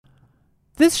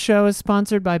This show is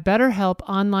sponsored by BetterHelp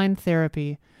Online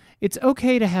Therapy. It's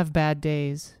okay to have bad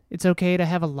days. It's okay to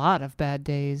have a lot of bad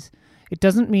days. It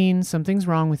doesn't mean something's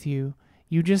wrong with you.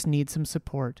 You just need some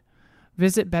support.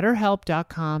 Visit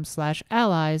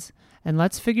BetterHelp.com/allies and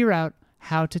let's figure out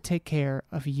how to take care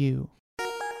of you.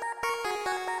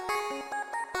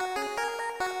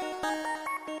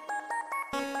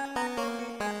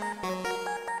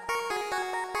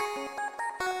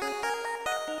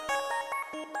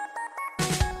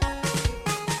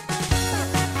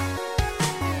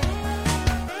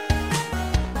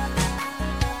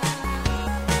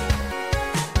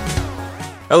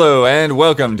 Hello and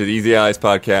welcome to the Easy Allies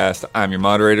podcast. I'm your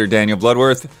moderator, Daniel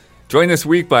Bloodworth. Joined this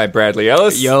week by Bradley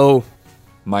Ellis. Yo.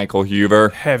 Michael Huber.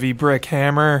 Heavy brick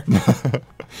hammer.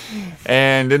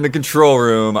 And in the control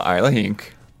room, Isla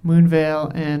Hink.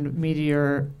 Moonveil and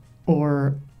Meteor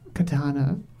or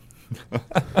Katana.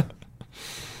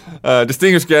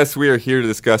 Distinguished guests, we are here to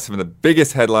discuss some of the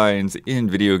biggest headlines in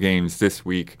video games this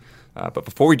week. But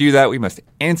before we do that, we must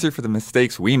answer for the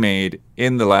mistakes we made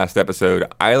in the last episode.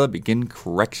 Isla, begin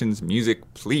corrections music,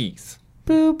 please.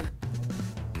 Boop.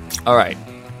 All right.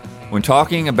 When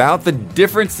talking about the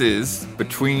differences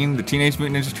between the Teenage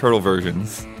Mutant Ninja Turtle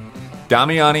versions,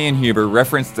 Damiani and Huber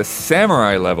referenced the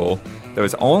samurai level that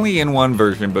was only in one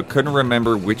version but couldn't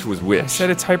remember which was which. I said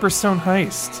it's Hyperstone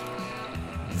Heist.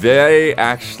 They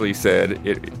actually said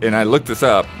it, and I looked this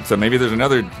up, so maybe there's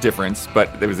another difference,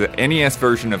 but there was an NES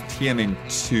version of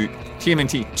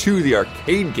TMNT to the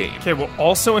arcade game Okay, well,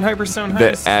 also in Hyperstone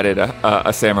Heist. that added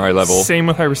a samurai level. Same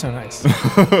with Hyperstone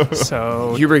Heist.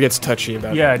 So, Huber gets touchy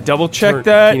about yeah, double check Tur-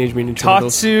 that. Teenage Mutant Ninja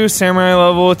Turtles. Tatsu, Samurai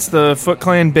level, it's the Foot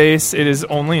Clan base. It is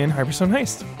only in Hyperstone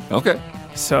Heist. Okay.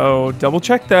 So, double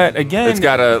check that again. It's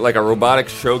got a robotic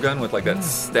shogun with like that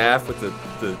staff with the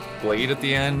blade at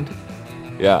the end.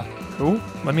 Yeah. Cool.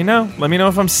 Let me know. Let me know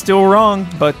if I'm still wrong.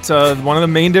 But one of the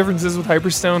main differences with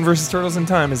Hyperstone versus Turtles in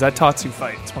Time is that Tatsu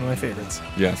fight. It's one of my favorites.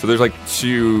 Yeah, so there's like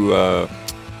two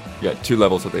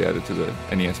levels that they added to the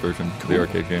NES version of the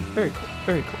arcade game. Very cool.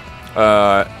 Very cool.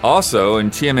 Also,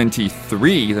 in TMNT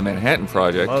 3, the Manhattan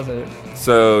Project. Love it.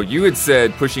 So you had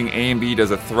said pushing A and B does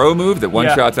a throw move that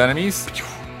one-shots enemies.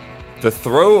 The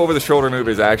throw over the shoulder move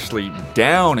is actually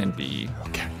down in B.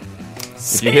 Okay.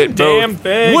 If you hit damn both,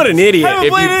 thing. What an idiot. I haven't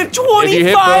played it in 25 if you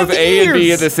hit both A and B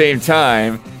years. at the same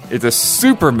time, it's a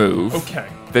super move Okay.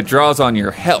 that draws on your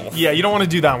health. Yeah, you don't want to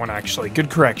do that one, actually. Good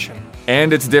correction.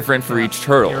 And it's different for each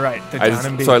turtle. You're right, the down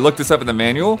and B. So I looked this up in the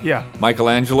manual. Yeah.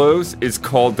 Michelangelo's is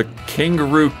called the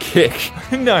Kangaroo Kick.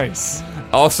 Nice.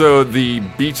 Also, the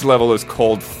beach level is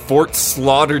called Fort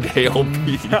Slaughterdale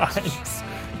Beach. Nice.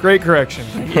 Great correction.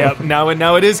 Yeah, now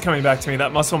it is coming back to me,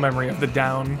 that muscle memory of the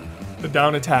down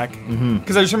attack.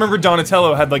 Because I just remember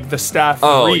Donatello had like the staff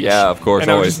Oh, reach. yeah, of course,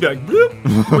 And always. I would just be like,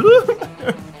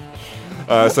 bloop,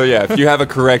 bloop. So yeah, if you have a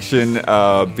correction,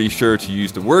 be sure to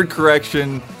use the word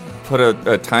correction. Put a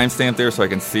timestamp there so I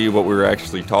can see what we were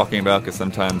actually talking about. Because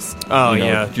sometimes,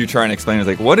 if you try and explain, it's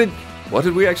like, what did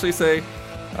we actually say?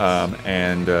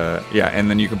 And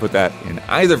then you can put that in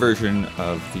either version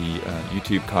of the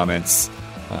YouTube comments,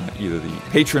 either the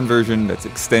patron version that's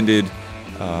extended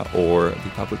or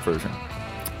the public version.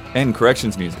 And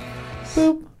corrections music.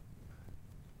 Boop.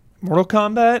 Mortal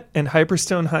Kombat and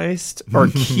Hyperstone Heist are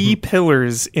key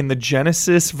pillars in the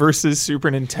Genesis versus Super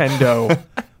Nintendo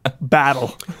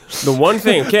battle. The one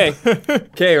thing, okay,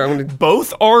 I'm gonna.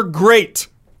 Both are great.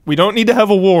 We don't need to have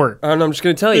a war. And I'm just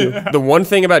gonna tell you the one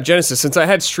thing about Genesis. Since I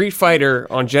had Street Fighter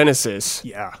on Genesis,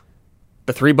 Yeah.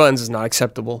 the 3 buttons is not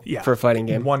acceptable for a fighting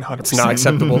game. 100%. It's not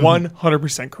acceptable.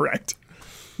 100% correct.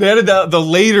 They added the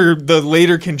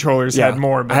later controllers had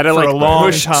more, but I had to for a long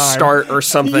push time. start or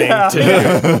something. Yeah.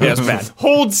 Yeah, it's bad.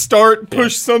 Hold start,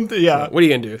 push something. Yeah. What are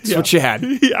you gonna do? It's what you had.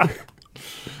 Yeah.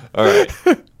 All right.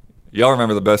 Y'all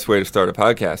remember the best way to start a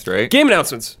podcast, right? Game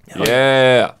announcements.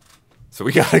 Yeah. So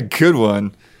we got a good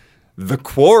one. The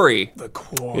Quarry.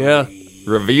 Yeah.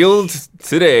 Revealed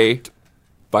today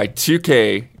by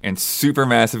 2K and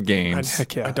Supermassive Games.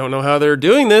 Heck yeah. I don't know how they're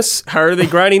doing this. How are they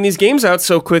grinding these games out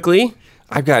so quickly?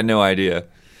 I've got no idea.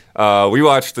 We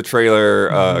watched the trailer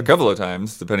a couple of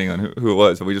times, depending on who it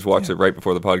was, but we just watched it right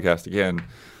before the podcast again.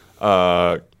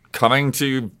 Coming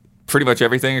to pretty much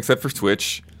everything except for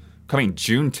Switch. Coming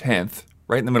June 10th,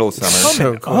 right in the middle of summer.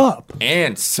 So cool.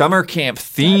 And summer camp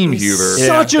theme, Huber. Yeah,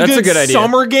 Such a that's good, a good idea.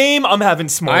 summer game. I'm having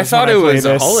s'mores. I thought it when I was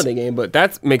play a this. holiday game, but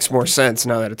that makes more sense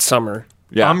now that it's summer.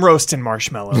 Yeah. I'm roasting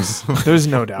marshmallows. There's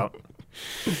no doubt.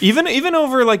 Even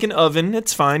over like an oven,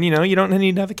 it's fine. You know, you don't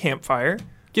need to have a campfire.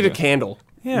 Get a candle.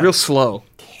 Yeah. Real slow.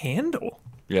 Candle.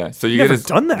 Yeah, so you Never get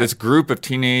done that. this group of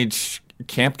teenage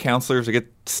camp counselors that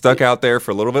get stuck out there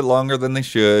for a little bit longer than they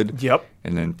should. Yep.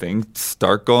 And then things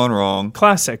start going wrong.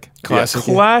 Classic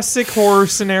Classic horror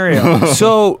scenario.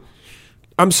 So,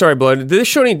 I'm sorry, Blood. Did this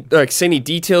show say any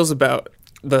details about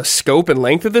the scope and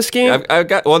length of this game? I've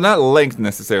got, well, not length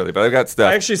necessarily, but I've got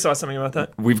stuff. I actually saw something about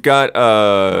that. We've got,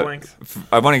 Length.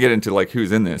 I want to get into like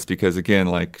who's in this because again,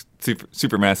 like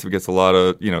Supermassive gets a lot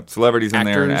of, celebrities in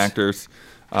there and actors.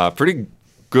 Pretty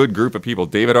good group of people.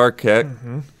 David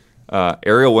Arquette,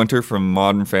 Ariel Winter from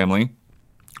Modern Family,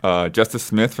 Justice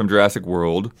Smith from Jurassic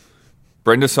World,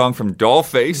 Brenda Song from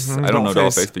Dollface. I don't know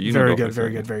Dollface, but you know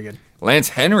Dollface. Very good. Lance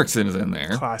Henriksen is in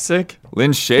there. Classic.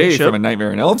 Lynn Shay Bishop. from A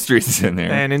Nightmare on Elm Street is in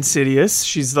there. And Insidious.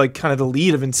 She's like kind of the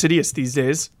lead of Insidious these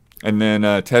days. And then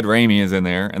Ted Raimi is in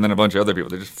there. And then a bunch of other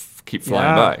people. They just keep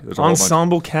flying by. There's a whole bunch.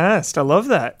 Ensemble cast. I love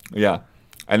that. Yeah.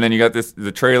 And then you got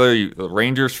the trailer. The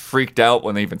Rangers freaked out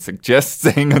when they even suggest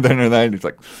saying at the end of the night. It's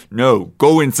like, no,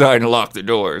 go inside and lock the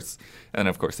doors. And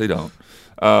of course they don't.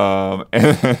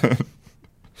 And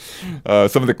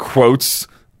some of the quotes.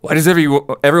 Why does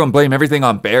everyone blame everything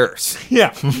on bears?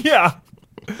 Yeah.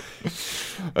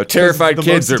 Terrified The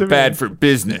kids most are bad for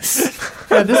business.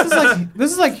 Yeah,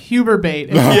 this is like Huber bait.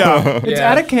 It's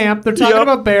Yeah. at a camp. They're talking Yep.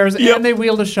 about bears, Yep. and they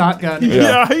wield a shotgun.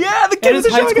 Yeah. The kid And is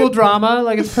it's a high school shotgun. drama.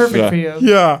 Like it's perfect Yeah. for you.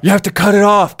 Yeah. You have to cut it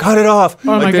off. Oh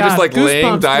my like they're just God, like laying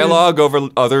goosebumps, dude. dialogue over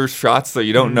other shots so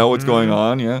you don't know what's going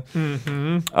on. Yeah.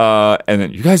 And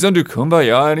then you guys don't do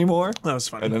Kumbaya anymore. That was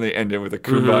funny. And then they end it with a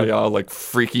Kumbaya like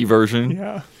freaky version.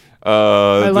 Yeah.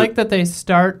 I like that they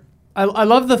start. I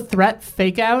love the threat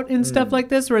fake out in stuff like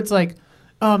this, where it's like,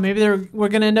 oh, maybe we're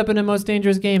gonna end up in a most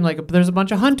dangerous game. Like there's a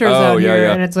bunch of hunters out here,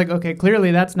 and it's like, okay,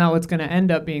 clearly that's not what's gonna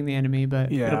end up being the enemy,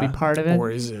 but it'll be part of it. Or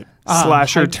is it?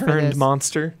 Slasher hyped for turned this.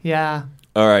 monster. Yeah.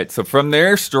 All right. So from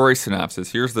their story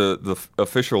synopsis, here's the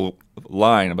official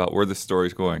line about where this story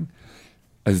is going.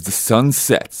 As the sun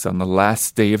sets on the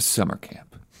last day of summer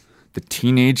camp, the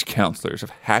teenage counselors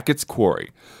of Hackett's Quarry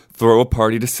throw a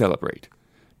party to celebrate.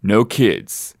 No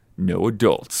kids, no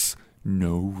adults,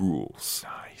 no rules.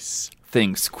 Nice.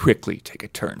 Things quickly take a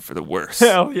turn for the worse.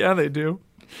 Hell yeah, they do.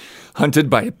 Hunted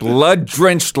by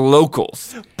blood-drenched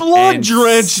locals.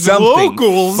 Blood-drenched and something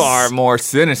locals? far more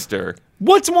sinister.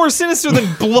 What's more sinister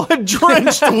than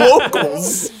blood-drenched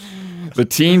locals? The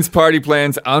teens' party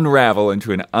plans unravel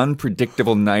into an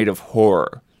unpredictable night of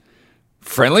horror.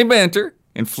 Friendly banter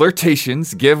and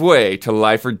flirtations give way to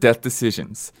life or death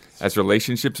decisions as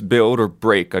relationships build or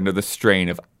break under the strain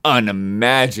of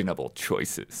unimaginable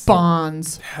choices.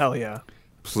 Bonds. Hell yeah.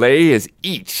 Play as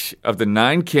each of the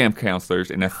 9 camp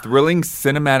counselors in a thrilling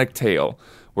cinematic tale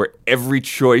where every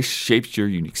choice shapes your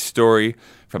unique story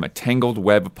from a tangled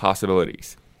web of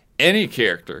possibilities. Any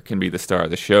character can be the star of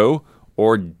the show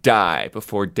or die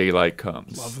before daylight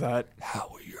comes. Love that. How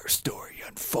will your story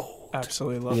unfold?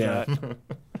 Absolutely love that.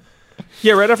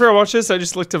 Yeah, right after I watched this, I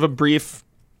just looked up a brief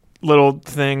little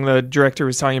thing. The director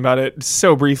was talking about it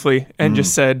so briefly and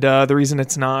just said the reason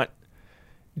it's not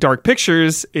Dark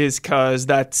Pictures is because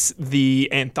that's the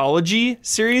anthology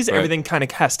series. Right. Everything kind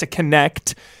of has to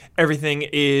connect. Everything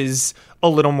is a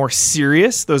little more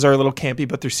serious. Those are a little campy,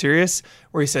 but they're serious.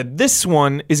 Where he said this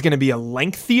one is going to be a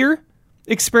lengthier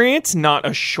experience, not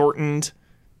a shortened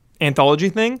anthology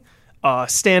thing.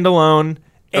 Standalone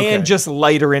and just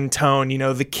lighter in tone. You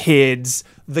know, the kids,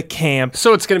 the camp.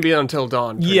 So it's going to be Until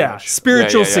Dawn. pretty Yeah, much.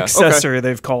 spiritual Yeah. successor,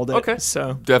 they've called it. Okay.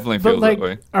 So, Definitely But feels like, that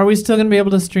way. are we still gonna be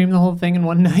able to stream the whole thing in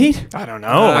one night? I don't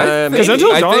know. Because maybe.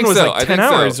 Until I Dawn think was so. like I 10 think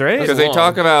so. hours, right? Because they long.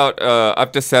 talk about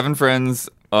up to 7 friends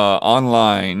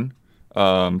online.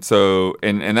 So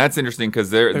and that's interesting because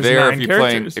they're There's there 9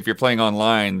 characters. if you're playing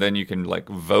online, then you can like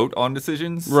vote on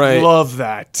decisions. Right. Love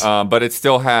that. But it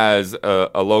still has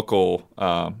a local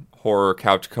horror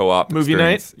couch co-op Movie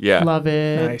experience. night? Yeah. Love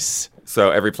it. Nice.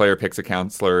 So every player picks a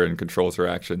counselor and controls her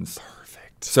actions.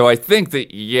 Perfect. So I think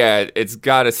that it's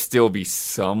got to still be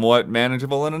somewhat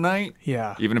manageable in a night.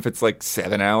 Yeah. Even if it's like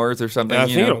 7 hours or something. I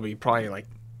you think know? it'll be probably like,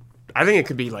 I think it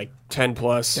could be like 10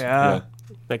 plus. Yeah.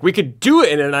 Like we could do it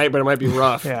in a night, but it might be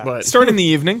rough. Yeah. But Start in the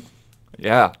evening.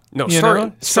 Yeah. no, You start,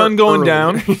 know? Sun going early.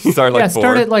 down. Start like Yeah, 4.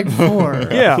 start at like 4.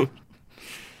 Yeah.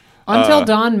 Until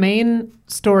Dawn, main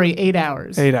story 8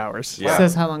 hours. 8 hours. Yeah.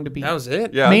 Says how long to beat. That was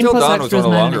it. Yeah, Main Until plus Dawn was extras, one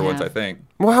of the 9.5. longer ones, I think.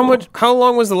 Well, how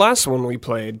long was the last one we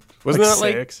played? Wasn't Like that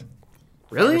like 6.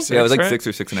 really? Six, Yeah, it was like right? 6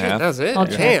 or 6.5. Shit, that was it. I'll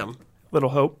check. Damn. Little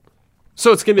Hope.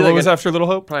 So it's gonna be What like was after Little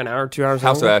Hope? probably an hour, 2 hours.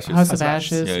 House of longer? Ashes. House of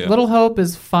Ashes. Yeah, yeah. Little Hope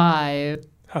is 5.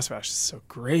 House of Ashes is so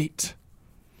great.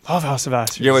 Love House of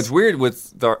Ashes. Yeah, what's weird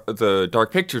with the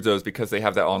Dark Pictures though is because they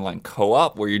have that online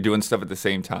co-op where you're doing stuff at the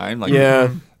same time. Like Yeah.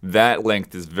 that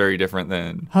length is very different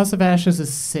than House of Ashes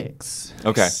is 6.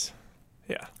 okay.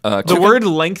 Yeah. The word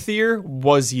lengthier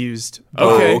was used.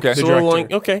 Okay. The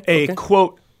director. A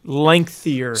quote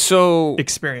lengthier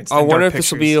experience. I wonder if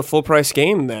this will be a full price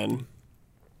game then.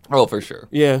 Oh, for sure.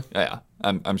 Yeah. Yeah.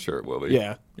 I'm sure it will be.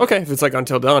 Yeah. Okay. If it's like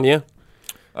Until Dawn, yeah.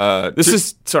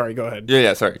 Sorry, go ahead.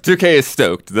 Yeah, sorry. 2K is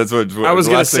stoked. That's what I was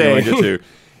going to say. I get to.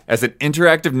 As an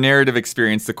interactive narrative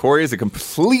experience, The Quarry is a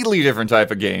completely different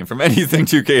type of game from anything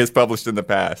 2K has published in the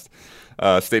past,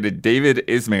 stated David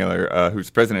Ismailer, who's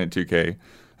president at 2K.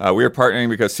 We are partnering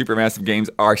because Supermassive Games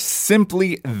are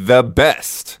simply the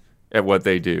best at what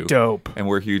they do. Dope. And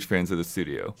we're huge fans of the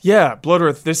studio. Yeah,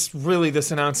 Bloodworth,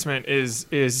 this announcement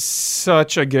is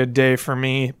such a good day for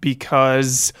me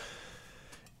because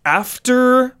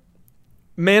after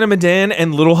Man of Medan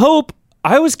and Little Hope,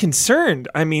 I was concerned.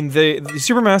 I mean, the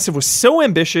Supermassive was so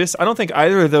ambitious. I don't think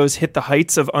either of those hit the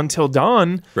heights of Until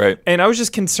Dawn. Right. And I was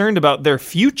just concerned about their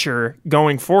future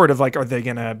going forward of like, are they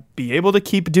going to be able to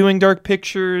keep doing Dark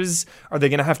Pictures? Are they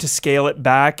going to have to scale it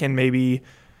back and maybe,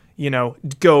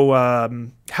 go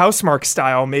Housemarque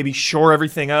style, maybe shore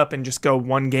everything up and just go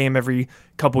one game every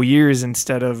couple years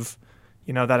instead of,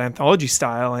 that anthology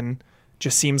style? And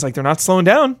just seems like they're not slowing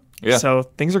down. Yeah. So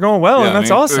things are going well, and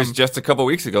that's awesome. It was just a couple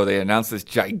weeks ago they announced this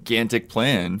gigantic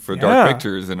plan for Dark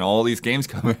Pictures and all these games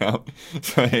coming out.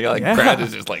 So Brad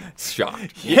is just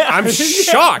shocked. Yeah, I'm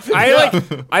shocked.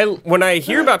 When I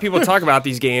hear about people talk about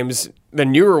these games, the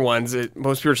newer ones,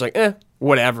 most people are just like,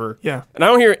 whatever. Yeah. And I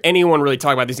don't hear anyone really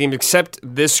talk about these games except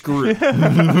this group.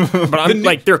 But I'm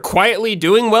they're quietly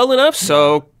doing well enough,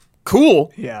 so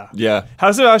cool. Yeah. Yeah.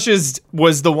 House of Ashes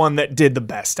was the one that did the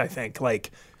best, I think.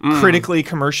 Critically,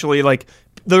 commercially,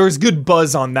 there was good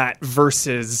buzz on that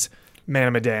versus Man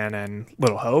of Medan and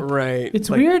Little Hope. Right.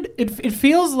 It's weird. It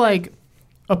feels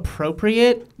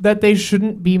appropriate that they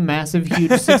shouldn't be massive,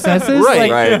 huge successes.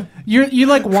 Right. You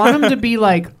want them to be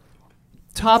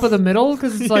top of the middle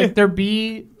because it's their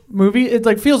B movie.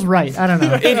 It feels right. I don't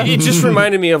know. It just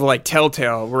reminded me of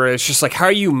Telltale, where it's just how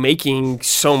are you making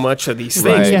so much of these things?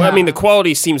 Right. Yeah. I mean, the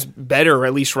quality seems better,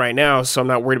 at least right now, so I'm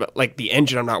not worried about the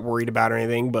engine. I'm not worried about or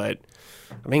anything, but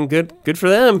I mean, good for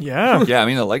them. Yeah. Yeah, I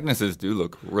mean, the likenesses do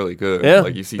look really good. Yeah,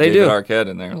 you see they David do. Arquette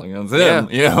in there, that's him.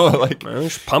 Well,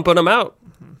 just pumping them out.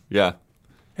 Yeah.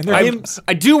 And their games.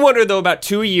 I do wonder though about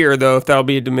 2 a year though if that'll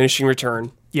be a diminishing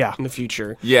return. Yeah. In the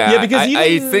future. Yeah, because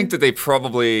I think that they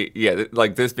probably,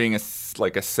 this being a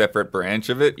separate branch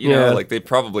of it, they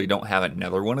probably don't have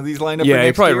another one of these lined up. Yeah, for you're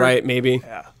next probably year. right, maybe.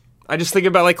 Yeah. I just think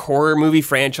about horror movie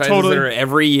franchises Totally. that are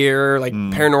every year,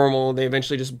 Paranormal, they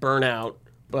eventually just burn out.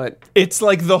 But It's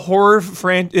the horror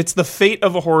it's the fate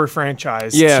of a horror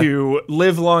franchise to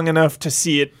live long enough to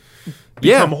see it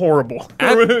become horrible.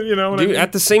 You know what I mean?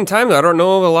 At the same time, though, I don't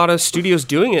know of a lot of studios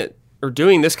doing it or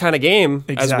doing this kind of game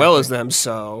as well as them.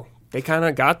 So they kind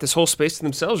of got this whole space to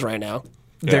themselves right now.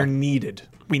 They're needed.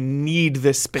 We need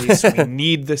this space. We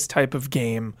need this type of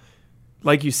game.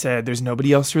 Like you said, there's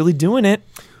nobody else really doing it.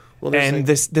 Well, and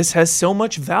this has so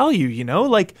much value,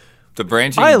 The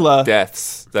branching Isla,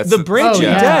 deaths. That's the branching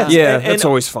yeah. deaths. Yeah, and that's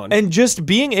always fun. And just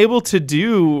being able to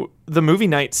do the movie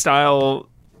night style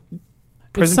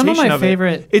It's some of presentation my of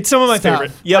favorite. It's some of my stuff.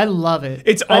 favorite. Yep. I love it.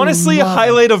 It's honestly a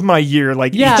highlight of my year,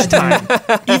 Yeah, each time.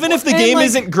 Even if the And, game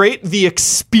isn't great, the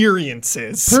experience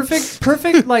is.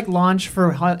 Perfect launch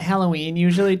for Halloween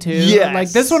usually too.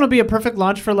 Yes. This one will be a perfect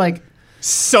launch for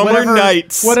Summer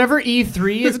nights. whatever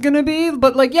E3 is gonna be.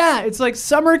 But it's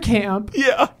summer camp.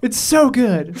 Yeah. It's so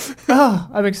good. Oh,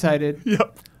 I'm excited.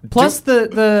 Yep. Plus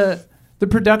the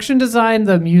production design,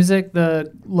 the music,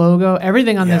 the logo,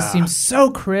 everything on this Yeah. seems so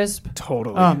crisp.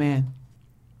 Totally. Oh man.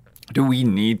 Do we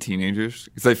need teenagers?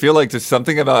 Because I feel there's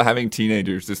something about having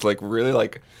teenagers just really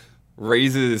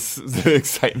raises the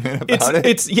excitement about it.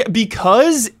 It's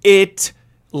because it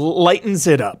lightens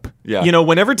it up. Yeah.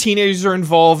 Whenever teenagers are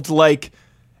involved,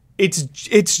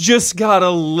 it's just got a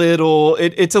little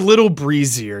it's a little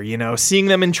breezier, seeing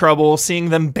them in trouble, seeing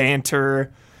them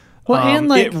banter. Well,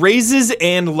 and it raises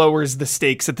and lowers the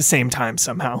stakes at the same time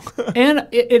somehow. and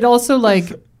it also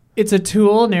it's a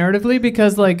tool narratively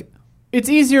because it's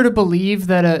easier to believe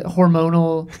that a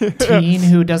hormonal teen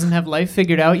who doesn't have life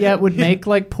figured out yet would make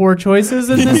poor choices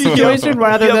in this situation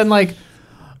rather than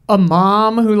a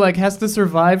mom who has to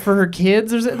survive for her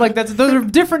kids or those are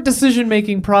different decision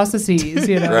making processes,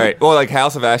 Right. Well,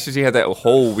 House of Ashes, you had that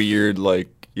whole weird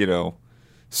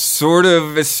sort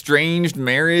of estranged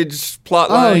marriage plotline.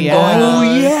 Oh, yeah. going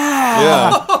on. yeah.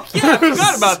 Yeah. I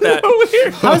forgot about that.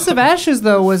 House of Ashes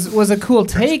though was a cool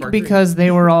take because they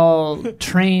were all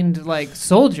trained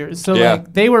soldiers, so Yeah.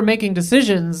 they were making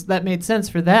decisions that made sense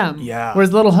for them. Yeah.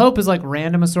 Whereas Little Hope is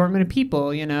random assortment of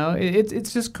people.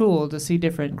 It's just cool to see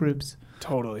different groups.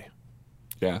 Totally.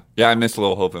 Yeah, I missed A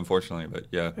Little Hope, unfortunately, but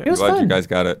yeah, was glad fun. you guys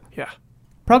got it. Yeah.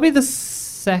 Probably the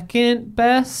second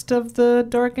best of the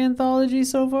Dark Anthology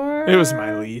so far. It was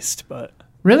my least, but...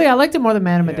 Really? I liked it more than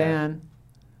Man of Medan.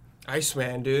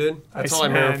 Iceman, dude. That's Iceman, all I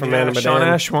remember from Man of Sean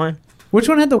Medan. Ashmore. Which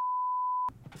one had the...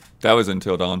 That was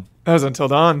Until Dawn. That was Until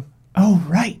Dawn. Oh,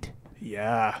 right.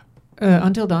 Yeah.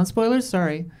 Until Dawn spoilers?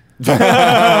 Sorry. You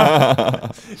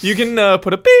can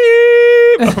put a beep.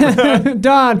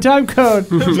 Dawn, time code.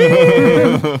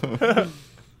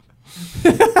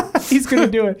 He's going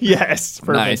to do it. Yes.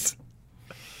 Perfect. Nice.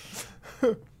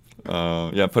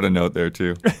 Yeah, put a note there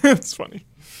too. It's funny.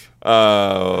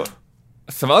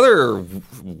 Some other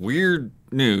weird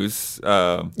news.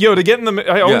 Yo, to get in the...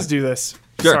 I always do this.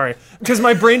 Sure. Sorry. Because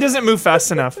my brain doesn't move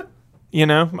fast enough. You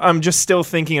know? I'm just still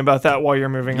thinking about that while you're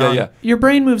moving on. Yeah. Your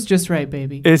brain moves just right,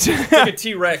 baby. It's... Like a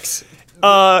T-Rex.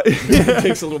 It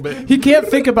takes a little bit. He can't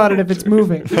think about it if it's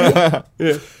moving. To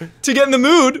get in the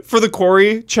mood for the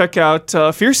quarry, check out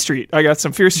Fear Street. I got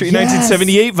some Fear Street Yes.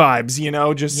 1978 vibes, you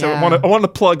know, just so Yeah. I want to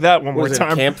plug that one more Was it a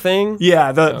time. camp thing?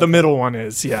 Yeah, the middle one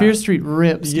is, yeah. Fear Street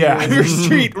rips. Yeah, dude. Fear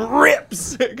Street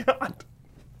rips. God.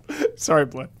 Sorry,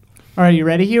 Blood. All right, you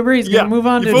ready, Huber? He's going to move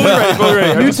on to Fully ready, fully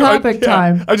ready. new topic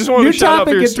time. I just wanted new to shout out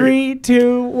topic Fear in Street. 3,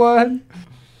 2, 1.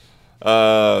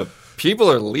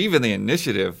 People are leaving the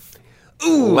initiative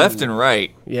left and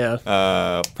right.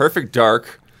 Yeah. Perfect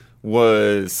Dark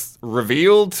was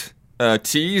revealed,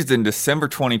 teased in December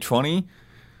 2020.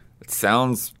 It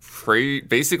sounds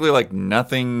basically like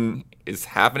nothing is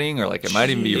happening, or like it might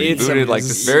even be It's rebooted. Like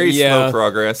just very yeah. slow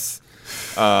progress.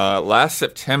 Last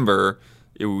September,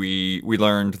 we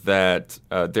learned that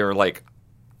they're like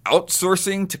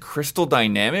outsourcing to Crystal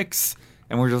Dynamics,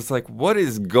 and we're just like, what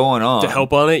is going on? To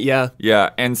help on it, yeah.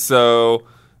 Yeah, and so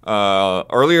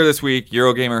earlier this week,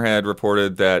 Eurogamer had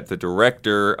reported that the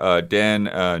director, Dan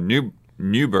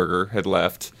Neuberger, had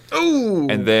left. Ooh.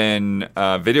 And then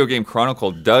Video Game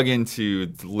Chronicle dug into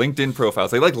the LinkedIn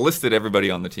profiles. They like listed everybody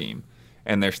on the team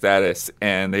and their status,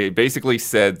 and they basically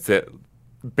said that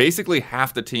basically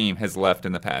half the team has left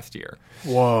in the past year.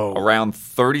 Whoa. Around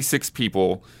 36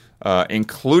 people,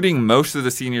 including most of the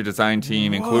senior design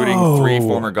team, including 3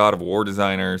 former God of War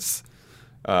designers.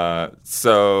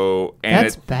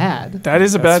 That's bad. That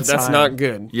is a bad sign. That's not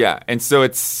good. Yeah, and so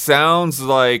it sounds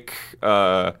like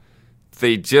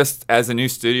they just, as a new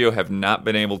studio, have not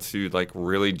been able to like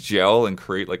really gel and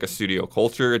create like a studio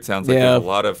culture. It sounds like there's a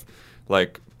lot of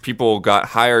like people got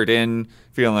hired in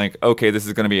feeling like, okay, this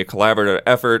is going to be a collaborative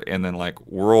effort, and then like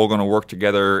we're all going to work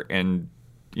together and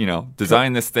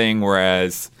design this thing.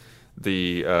 Whereas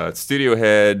the studio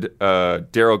head,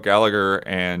 Daryl Gallagher,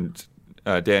 and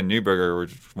Dan Neuberger were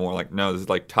just more like, no, this is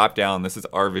like top down. This is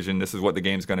our vision. This is what the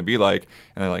game's going to be like.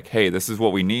 And they're like, hey, this is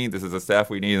what we need. This is the staff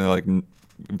we need. And they're like,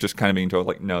 just kind of being told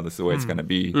like, no, this is the way it's going to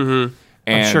be. Mm-hmm.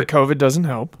 And I'm sure COVID doesn't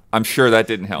help. I'm sure that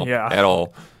didn't help Yeah. at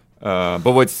all. But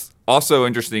what's also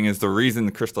interesting is the reason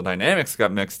Crystal Dynamics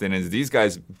got mixed in is these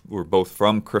guys were both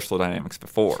from Crystal Dynamics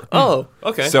before. Oh,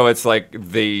 okay. So it's like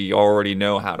they already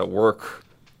know how to work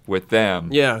with them.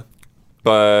 yeah.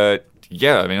 But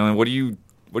yeah, I mean, what do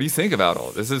you think about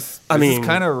all this? This is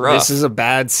kind of rough. This is a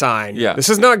bad sign. Yeah. This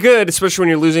is not good, especially when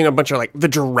you're losing a bunch of like the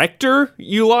director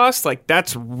you lost. Like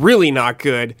that's really not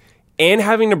good. And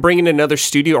having to bring in another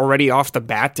studio already off the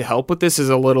bat to help with this is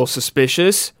a little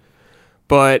suspicious.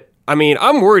 But I mean,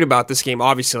 I'm worried about this game,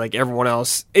 obviously, like everyone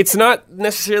else. It's not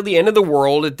necessarily the end of the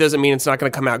world. It doesn't mean it's not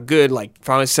going to come out good. Like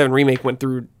Final Fantasy VII Remake went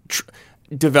through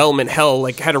development hell,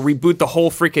 like had to reboot the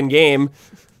whole freaking game.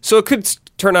 So it could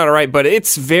turn out all right, but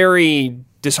it's very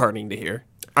disheartening to hear.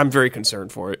 I'm very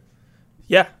concerned for it.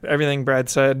 Yeah, everything Brad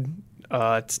said.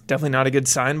 It's definitely not a good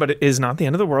sign, but it is not the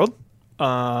end of the world.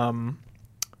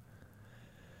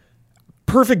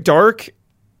 Perfect Dark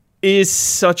is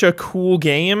such a cool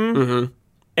game,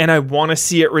 and I want to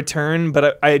see it return,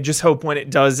 but I just hope when it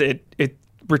does, it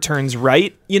returns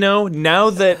right. You know, now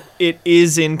that it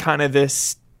is in kind of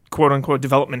this quote-unquote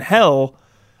development hell,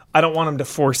 I don't want them to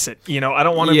force it. You know, I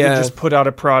don't want them to just put out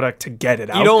a product to get it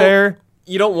out there.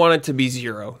 You don't want it to be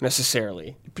zero,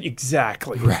 necessarily.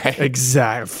 Exactly. Right.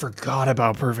 Exactly. Forgot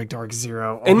about Perfect Dark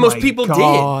Zero. And Oh most my people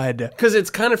God. did. Because it's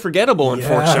kind of forgettable,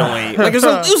 unfortunately. Like it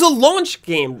was a launch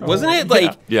game, wasn't it?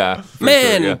 Like, yeah, for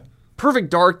man, sure, yeah. Perfect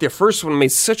Dark, the first one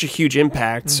made such a huge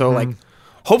impact. So, like,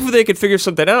 hopefully they could figure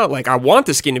something out. Like, I want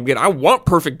this game to be good. I want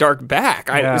Perfect Dark back.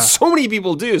 So many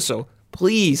people do. So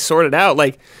please sort it out.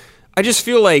 Like, I just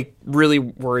feel like really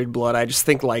worried, Blood. I just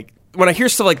think like when I hear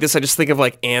stuff like this, I just think of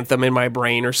like Anthem in my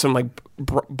brain or some like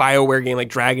BioWare game like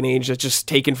Dragon Age that's just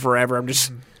taken forever. I'm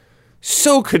just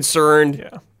so concerned.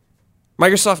 Yeah.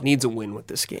 Microsoft needs a win with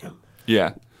this game.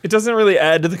 Yeah. It doesn't really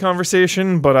add to the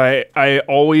conversation, but I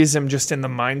always am just in the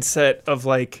mindset of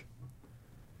like,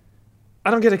 I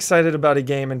don't get excited about a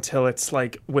game until it's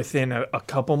like within a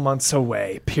couple months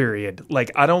away, period.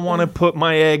 Like, I don't want to put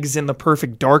my eggs in the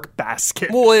Perfect Dark basket.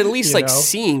 Well, at least like know?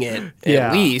 seeing it, Yeah.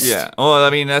 at least. Yeah. Well,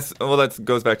 I mean, that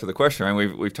goes back to the question,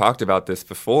 right? We've talked about this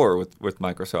before with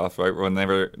Microsoft, right?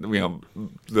 Whenever,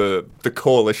 the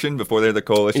coalition, before they're the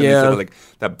coalition, Yeah. they said, like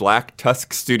that Black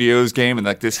Tusk Studios game and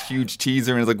like this huge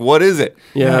teaser, and it's like, what is it?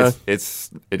 Yeah.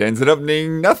 It ends up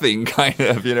being nothing, kind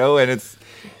of,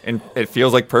 and it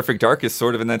feels like Perfect Dark is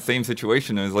sort of in that same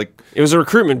situation. It was like, It was a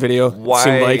recruitment video. why? It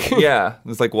seemed like. Yeah,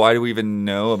 it's like, why do we even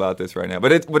know about this right now?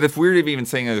 But it's weird even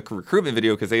saying a recruitment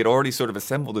video because they had already sort of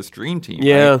assembled this dream team.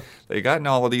 Yeah. Right? They gotten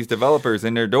all of these developers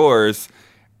in their doors,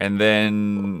 and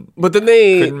then But then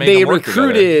they couldn't make them work together.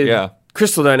 recruited Yeah.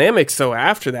 Crystal Dynamics though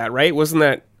after that, right? Wasn't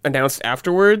that announced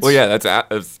afterwards? Well, yeah,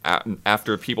 that's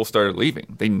after people started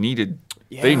leaving. They needed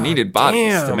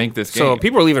bodies to make this game. So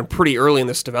people are leaving pretty early in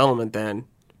this development then.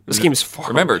 This game's far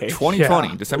Remember, away. 2020,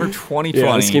 Yeah. December 2020.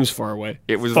 Yeah, this game's far away.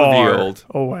 It was Far revealed,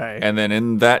 away. and then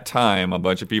in that time, a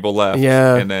bunch of people left.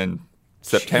 Yeah. And then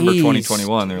September Jeez.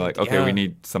 2021, they're like, okay, Yeah. we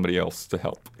need somebody else to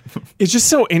help. It's just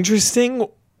so interesting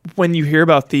when you hear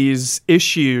about these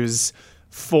issues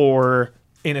for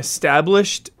an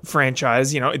established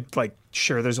franchise. Like,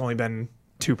 sure, there's only been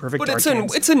 2 Perfect But Dark it's a-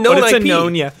 games. it's a known but it's IP. a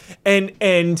known, yeah. And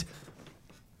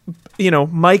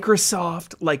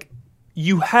Microsoft, like,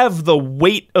 you have the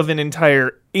weight of an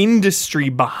entire industry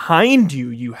behind you.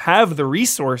 You have the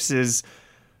resources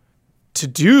to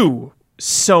do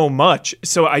so much.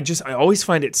 So I always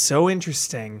find it so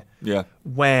interesting Yeah.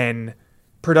 when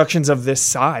productions of this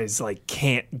size like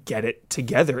can't get it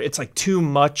together. It's like too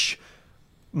much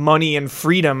money and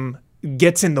freedom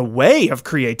gets in the way of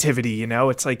creativity.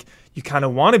 It's like you kind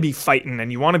of want to be fighting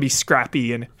and you want to be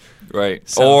scrappy and Right.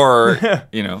 Or,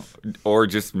 or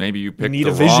just maybe you pick need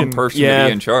the a vision. wrong person Yeah. to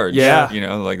be in charge. Yeah.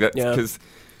 Like that. Yeah. Because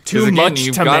Too again, much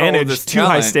you've to got all of manage, this too high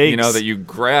talent, stakes. that you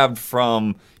grabbed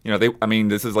from,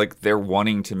 this is like they're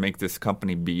wanting to make this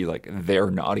company be like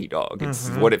their Naughty Dog. It's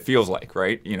what it feels like,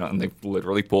 right? And they've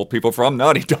literally pulled people from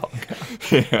Naughty Dog.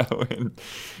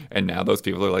 And now those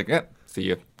people are like, yeah, see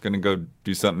ya. Gonna go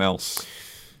do something else.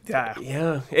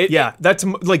 Yeah. that's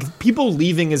like people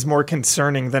leaving is more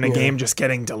concerning than a game just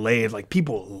getting delayed. Like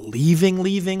people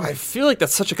leaving. I feel like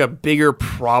that's such like a bigger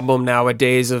problem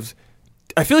nowadays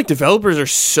I feel like developers are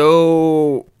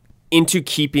so into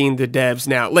keeping the devs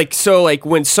now. Like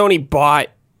when Sony bought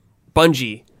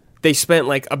Bungie, they spent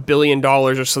like $1 billion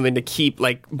or something to keep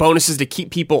like bonuses to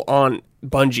keep people on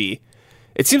Bungie.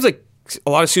 It seems like a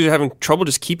lot of studios are having trouble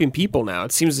just keeping people now.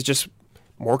 It seems it's just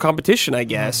more competition, I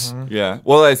guess. Yeah.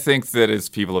 Well, I think that as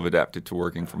people have adapted to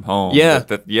working from home. Yeah.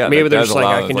 that Maybe they're does just like,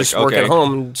 allow I us, can just work okay, at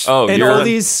home. And And you're all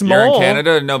these You're in small-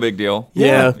 Canada, no big deal.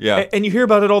 Yeah. Yeah. And you hear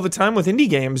about it all the time with indie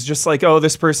games, just like, oh,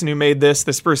 this person who made this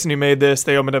person who made this,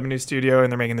 they opened up a new studio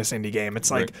and they're making this indie game. It's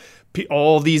like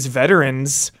all these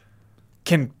veterans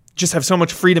can just have so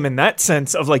much freedom in that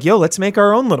sense of like, yo, let's make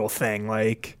our own little thing.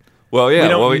 Like, Well, yeah. we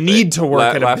don't need to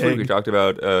work at a last week big- we talked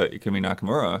about Ikumi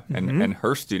Nakamura and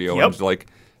her studio. Yep. And it's like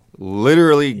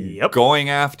literally Yep. going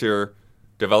after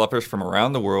developers from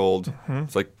around the world.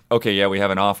 It's like, okay, yeah, we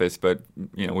have an office, but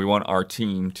we want our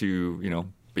team to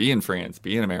be in France,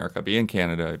 be in America, be in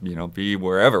Canada, be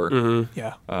wherever.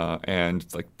 yeah. And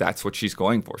it's like that's what she's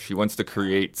going for. She wants to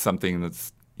create something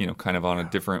that's kind of on a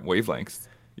different wavelength.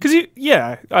 Because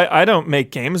I don't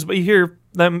make games, but you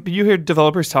hear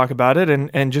developers talk about it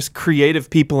and just creative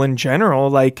people in general,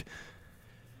 like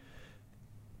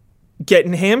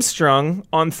getting hamstrung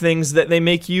on things that they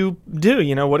make you do.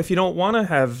 What if you don't want to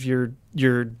have your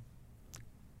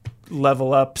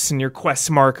level ups and your quest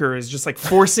markers, just like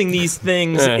forcing these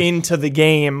things into the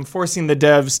game, forcing the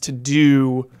devs to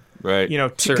do Right.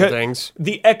 certain things.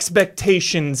 the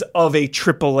expectations of a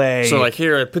AAA. So like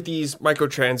here, I put these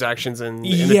microtransactions in, and the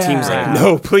Yeah. team's like,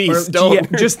 no, please Or- don't.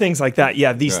 yeah, just things like that.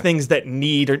 Yeah, these Right. things that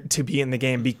need to be in the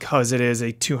game because it is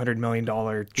a $200 million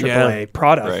AAA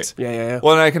product. Right. Yeah.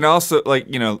 Well, and I can also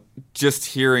just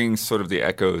hearing sort of the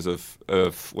echoes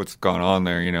of what's gone on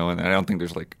there, and I don't think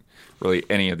there's like really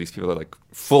any of these people that are like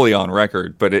fully on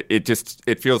record, but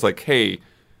it feels like, hey,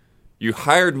 you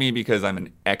hired me because I'm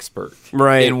an expert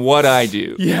Right. in what I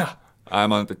do. Yeah.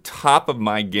 I'm on the top of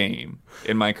my game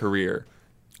in my career,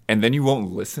 and then you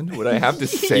won't listen to what I have to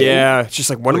say. Yeah, it's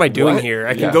just like, what am I Like, doing what? here?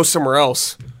 I can Yeah. go somewhere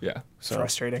else. Yeah.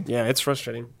 Frustrating. Yeah, it's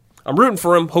frustrating. I'm rooting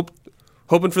for him,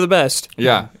 hoping for the best.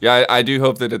 Yeah. I do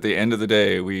hope that at the end of the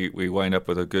day, we wind up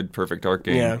with a good Perfect Dark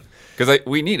game. Yeah. Because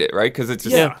we need it, right? Because it's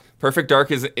just Perfect Dark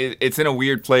it's in a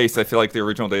weird place. I feel like the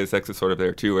original Deus Ex is sort of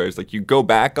there too, where it's like you go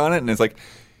back on it and it's like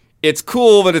it's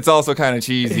cool, but it's also kind of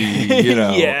cheesy, you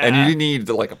know. Yeah. And you need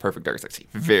like a Perfect Dark is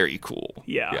very cool.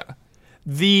 Yeah.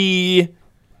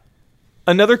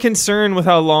 Another concern with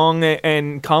how long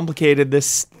and complicated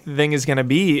this thing is going to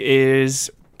be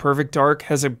is Perfect Dark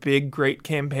has a big, great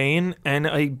campaign and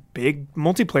a big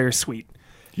multiplayer suite.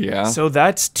 Yeah. So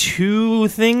that's two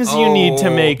things you need to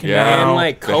make now. And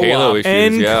like The Halo co-op.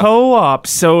 issues, Co-op.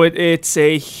 So it's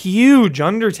a huge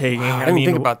undertaking. I didn't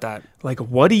think about that. Like,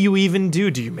 what do you even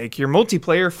do? Do you make your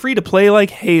multiplayer free to play like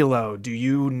Halo? Do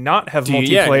you not have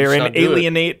multiplayer and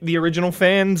alienate the original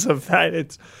fans of that?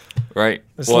 It's right.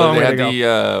 It's a long they way had to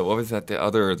the what was that?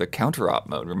 The counter-op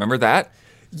mode. Remember that?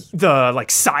 the like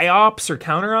psyops or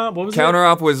counter-op. What was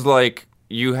Counter-op was like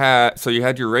you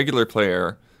had your regular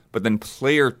player, but then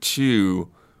player 2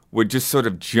 would just sort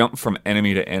of jump from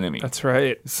enemy to enemy. That's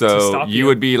right. So you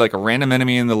would be like a random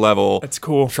enemy in the level. That's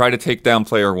cool. Try to take down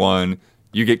player 1.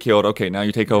 You get killed. Okay, now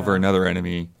you take over another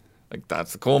enemy. Like,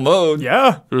 that's a cool mode.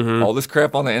 Yeah. All this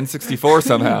crap on the N64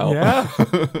 somehow. Yeah.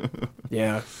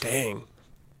 Yeah. Dang.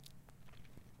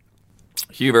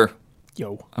 Huber,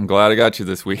 Yo. I'm glad I got you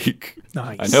this week.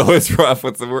 Nice. I know it's rough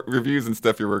with the reviews and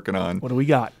stuff you're working on. What do we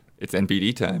got? It's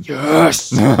NPD time.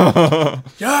 Yes.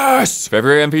 Yes.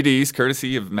 February NPDs,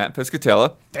 courtesy of Matt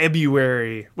Pescatella.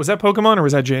 February. Was that Pokemon or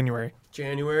was that January?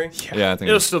 January? Yeah, I think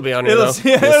It'll still be on here, though. It'll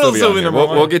still be on here. number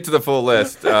one. We'll get to the full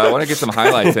list. I want to get some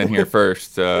highlights in here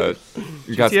first,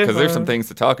 because there's some things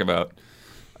to talk about.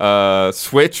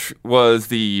 Switch was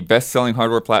the best-selling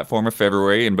hardware platform of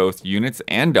February in both units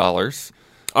and dollars.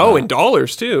 Oh, in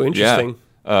dollars, too. Interesting.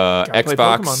 Yeah. Gotta play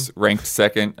Xbox Pokemon. ranked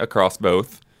second across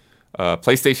both.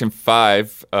 PlayStation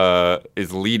 5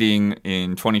 is leading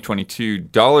in 2022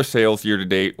 dollar sales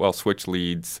year-to-date, while Switch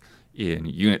leads in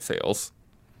unit sales.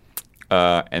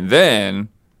 And then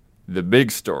the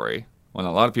big story, one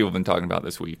a lot of people have been talking about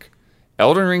this week.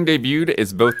 Elden Ring debuted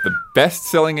as both the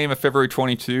best-selling game of February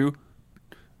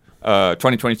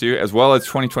 2022, as well as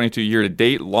 2022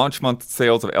 year-to-date. Launch month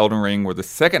sales of Elden Ring were the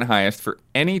second highest for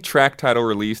any track title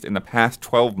released in the past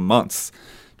 12 months,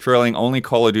 trailing only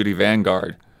Call of Duty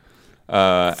Vanguard.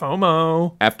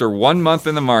 FOMO. After 1 month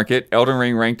in the market, Elden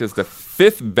Ring ranked as the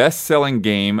 5th best-selling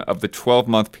game of the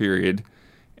 12-month period,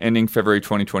 ending February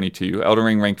 2022. Elden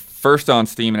Ring ranked first on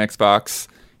Steam and Xbox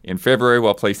in February,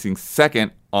 while placing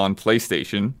second on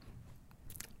PlayStation.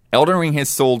 Elden Ring has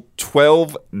sold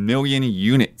 12 million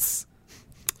units.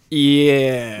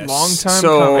 Yes. Long time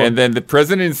coming. And then the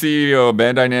president and CEO of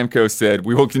Bandai Namco said,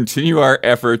 "We will continue our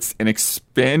efforts in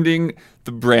expanding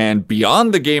the brand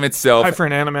beyond the game itself Hi for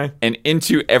an anime. and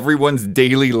into everyone's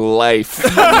daily life."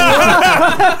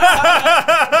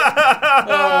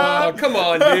 Oh, come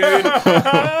on, dude.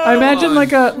 I imagine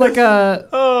like a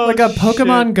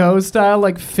Pokemon Go style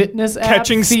like fitness app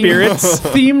Catching spirits.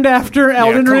 themed after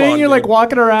Elden come Ring. on, You're like dude.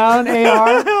 walking around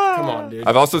AR. Come on, dude.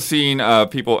 I've also seen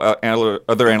other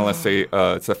analysts say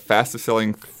it's the fastest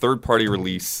selling third-party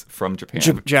release from Japan.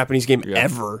 Japanese game Yeah.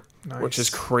 ever, which is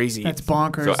crazy. That's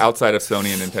bonkers. So outside of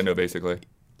Sony and Nintendo, basically.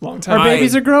 Long Our time.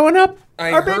 babies are growing up.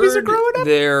 I Our babies are heard growing up.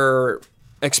 Their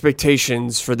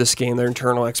expectations for this game, their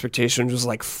internal expectations was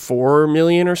like 4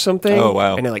 million or something. Oh,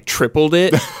 wow. And it like tripled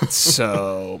it.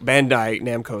 So Bandai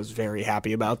Namco is very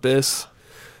happy about this.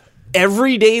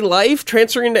 Everyday life,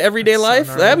 transferring into everyday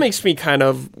life, that makes me kind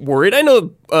of worried. I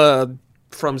know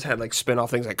From's had like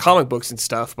spin-off things like comic books and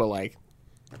stuff, but like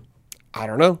I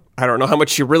don't know how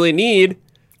much you really need.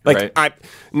 Like Right.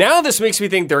 now this makes me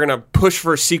think they're gonna push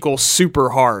for a sequel super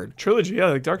hard. Trilogy, yeah,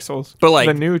 like Dark Souls. But like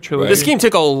the new trilogy. this game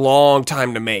took a long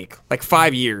time to make, like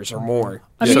 5 years or more.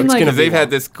 I So mean, it's like- gonna Because be they've had long.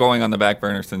 this going on the back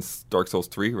burner since Dark Souls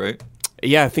 3, right?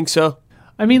 Yeah, I think so.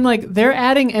 I mean, like they're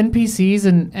adding NPCs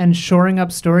and shoring up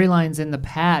storylines in the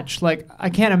patch. Like I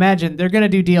can't imagine they're gonna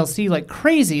do DLC like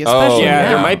crazy, especially Yeah, now.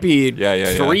 there might be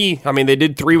Yeah. 3. I mean, they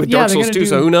did 3 with Yeah, Dark they're Souls gonna 2, do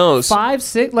so who knows? 5,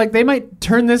 6. Like they might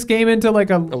turn this game into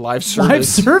like a live live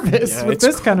service. service Yeah, with it's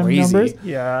this kind of crazy. numbers.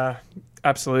 Yeah,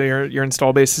 absolutely. Your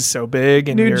install base is so big,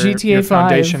 and New your GTA 5.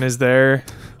 foundation is there.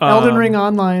 Elden Ring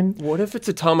Online. What if it's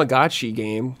a Tamagotchi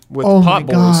game with Oh pot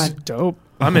my boys? god. Dope.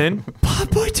 I'm in. Pot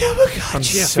Boy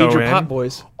Tamagotchi. Yeah, So feed your in. pot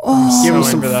boys. Oh. Give them so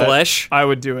some into that. flesh. I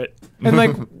would do it. And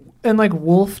like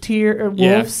wolf tier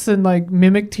Yeah. wolves and like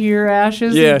mimic tier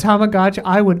ashes Yeah. and Tamagotchi.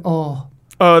 I would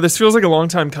This feels like a long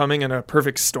time coming and a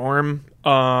perfect storm.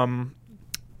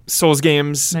 Souls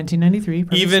games, 1993.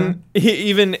 Perfect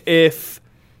even if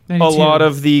Storm. a 92. lot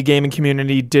of the gaming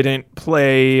community didn't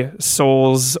play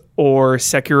Souls or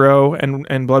Sekiro and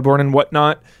Bloodborne and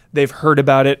whatnot, they've heard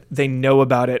about it. They know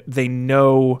about it. They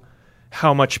know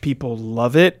how much people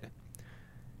love it.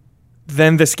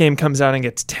 Then this game comes out and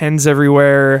gets 10s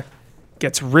everywhere,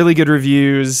 gets really good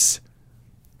reviews.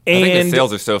 I think the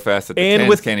sales are so fast that the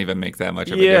 10s can't even make that much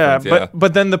of a difference. Yeah,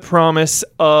 but then the promise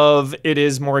of it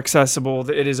is more accessible,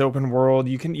 that it is open world,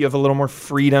 you have a little more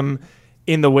freedom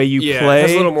in the way you play. It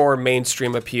has a little more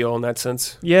mainstream appeal in that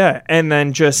sense. Yeah, and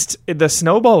then just the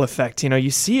snowball effect.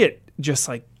 You see it just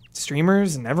like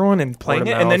streamers and everyone and playing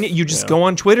it, and then you just go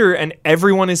on Twitter and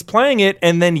everyone is playing it,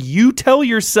 and then you tell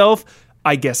yourself,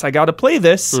 I guess I got to play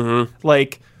this.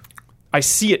 Like, I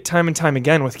see it time and time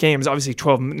again with games. Obviously,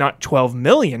 not 12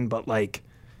 million, but like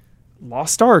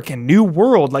Lost Ark and New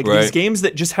World, like these games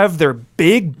that just have their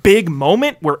big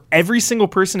moment where every single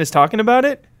person is talking about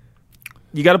it.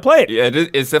 You got to play it. Yeah,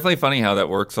 it's definitely funny how that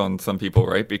works on some people,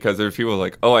 right? Because there's people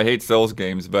like, oh, I hate Souls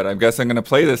games, but I guess I'm going to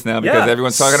play this now because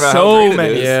everyone's talking about how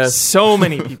great it is. Yeah, so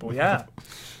many people,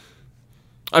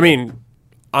 I mean,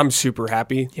 I'm super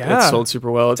happy. It sold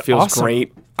super well. It feels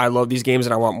great. I love these games,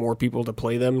 and I want more people to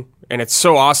play them. And it's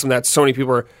so awesome that so many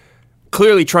people are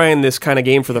clearly trying this kind of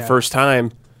game for the first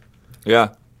time.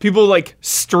 Yeah. People like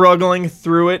struggling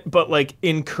through it, but like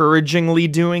encouragingly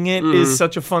doing it is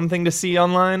such a fun thing to see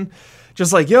online.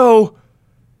 Just like, yo,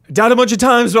 I died a bunch of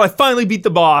times, but I finally beat the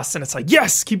boss. And it's like,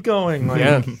 yes, keep going.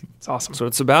 Like, it's awesome. So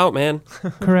it's about, man.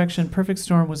 Correction, Perfect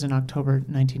Storm was in October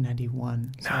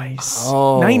 1991. So. Nice.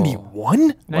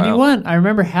 91? 91. Wow. I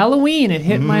remember Halloween. It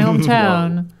hit my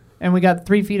hometown, and we got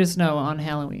 3 feet of snow on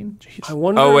Halloween. I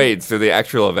wonder. Oh, wait, so the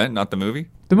actual event, not the movie?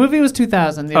 The movie was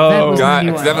 2000. The event was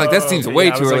 91. I'm like, that seems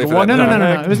way too early for that.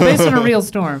 No. It was based on a real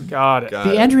storm. Got it.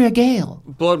 The Andrea Gale.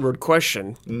 Bloodward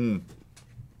question.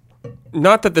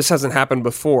 Not that this hasn't happened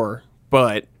before,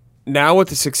 but now with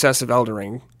the success of Elden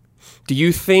Ring, do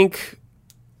you think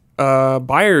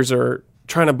buyers are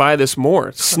trying to buy this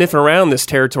more, sniffing around this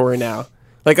territory now?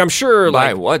 Like, I'm sure,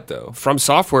 Buy what, though? From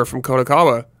Software, from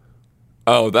Kodakawa.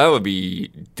 Oh, that would be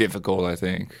difficult, I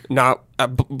think. Not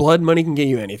blood money can get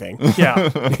you anything. Yeah.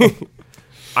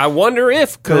 I wonder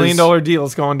if $1 billion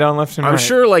deals going down left and right. I'm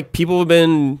sure like people have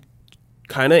been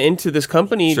kind of into this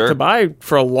company to buy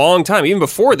for a long time, even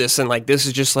before this, and like this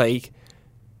is just like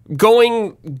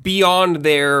going beyond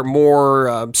their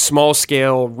more small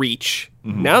scale reach.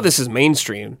 Now this is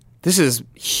mainstream. This is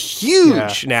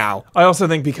huge now. I also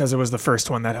think because it was the first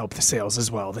one that helped the sales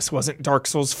as well. This wasn't Dark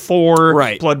Souls 4,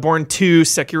 Bloodborne 2,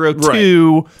 Sekiro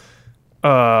 2.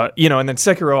 And then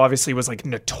Sekiro obviously was like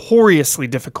notoriously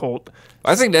difficult.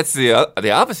 I think that's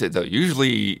the opposite, though.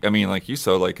 Usually, I mean, like you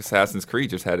saw, like Assassin's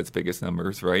Creed just had its biggest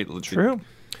numbers, right? True.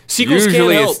 Sequels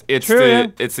usually can't help.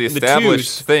 it's the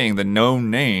established thing, the known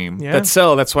name that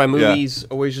sell. That's why movies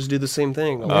always just do the same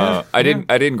thing. I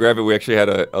didn't grab it. We actually had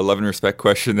a Love and Respect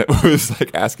question that was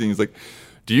like asking, is like,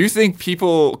 do you think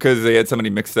people, because they had somebody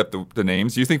mixed up the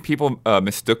names, do you think people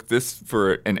mistook this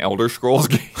for an Elder Scrolls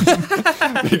game?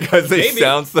 Because they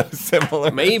sound so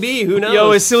similar. Maybe, who knows?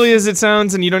 Yo, as silly as it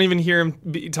sounds, and you don't even hear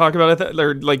him talk about it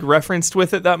or like referenced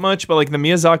with it that much, but like the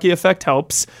Miyazaki effect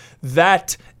helps.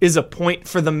 That is a point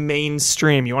for the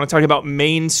mainstream. You want to talk about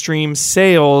mainstream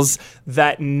sales,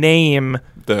 that name...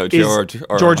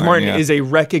 George Martin is a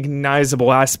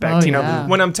recognizable aspect.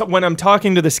 When I'm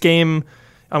talking to this game,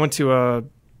 I went to a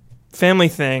family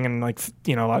thing and like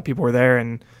a lot of people were there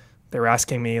and they were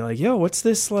asking me like, "Yo, what's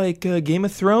this like Game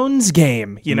of Thrones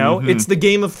game?" It's the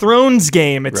Game of Thrones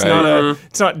game.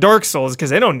 It's not Dark Souls because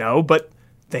they don't know, but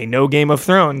they know Game of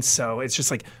Thrones. So it's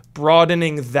just like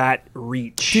broadening that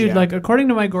reach. Dude, like according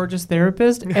to my gorgeous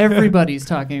therapist, everybody's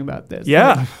talking about this.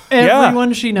 Yeah.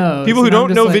 Everyone she knows. People who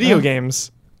don't know video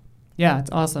games. Yeah,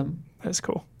 it's awesome. That's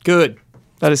cool. Good.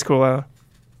 That is cool.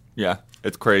 Yeah,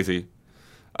 it's crazy.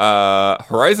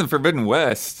 Horizon Forbidden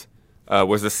West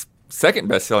was the second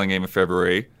best-selling game of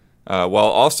February, while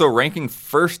also ranking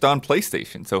first on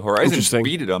PlayStation. So Horizon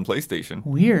beat it on PlayStation.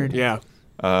 Weird. Yeah.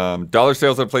 Dollar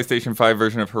sales of the PlayStation 5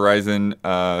 version of Horizon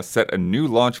set a new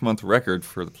launch month record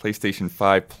for the PlayStation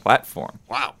 5 platform.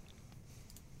 Wow.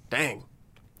 Dang.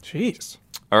 Jeez.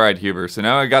 All right, Huber. So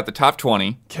now I got the top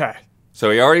 20. Okay. So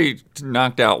he already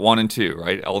knocked out 1 and 2,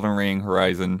 right? Elden Ring,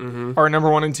 Horizon. Our number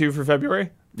 1 and 2 for February?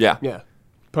 Yeah. Yeah.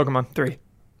 Pokemon 3.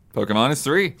 Pokemon is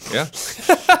 3. Yeah.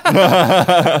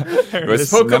 It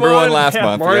was number 1 last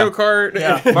month. Mario Kart.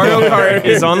 Yeah. Mario Kart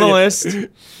is on the list.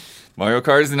 Mario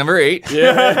Kart is number 8.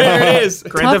 Yeah, there it is.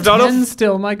 Grand Theft Auto 10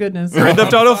 still, my goodness. Grand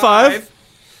Theft Auto 5.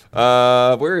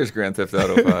 Where is Grand Theft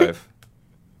Auto 5?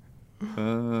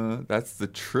 That's the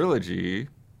trilogy.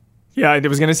 Yeah, I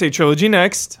was going to say trilogy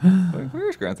next.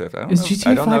 Where's Grand Theft? I don't is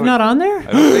know. GTA 5 not on there? I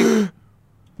don't think.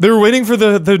 They were waiting for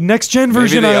the next gen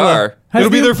version. Maybe they are. Has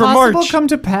It'll be there for March. Has the come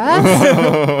to pass?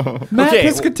 Matt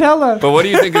Piscatella. But what do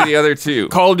you think of the other two?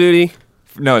 Call of Duty.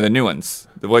 No, the new ones.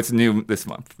 What's new this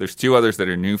month? There's 2 others that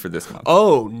are new for this month.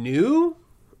 Oh, new?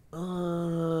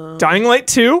 Dying Light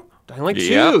 2. Dying Light 2,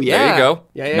 Yeah, yeah. there you go.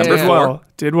 Yeah. Number yeah. 4.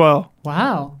 Did well.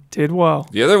 Wow. Did well.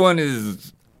 The other one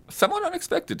is somewhat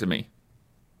unexpected to me.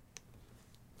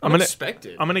 I'm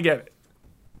Unexpected. gonna get it.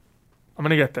 I'm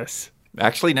gonna get this.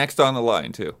 Actually, next on the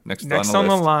line, too. Next on the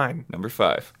list. line. Number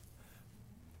 5.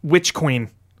 Witch Queen.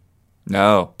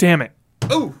 No. Damn it.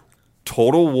 Oh,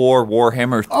 Total War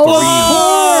Warhammer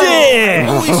 3. Sick.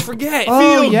 always forget.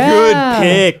 Oh, Feel yeah. good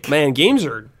pick. Man, games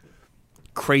are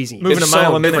crazy. Moving It's a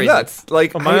mile a minute. crazy. Nuts.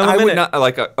 Like, A mile a I would minute. not,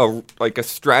 like a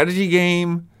strategy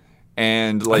game,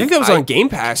 and like I think that was on Game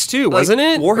Pass too, like, wasn't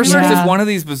it? Warhammer Yeah. is one of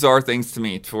these bizarre things to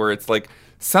me, to where it's like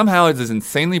somehow it is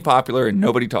insanely popular and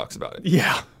nobody talks about it.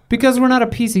 Yeah. Because we're not a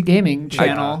PC gaming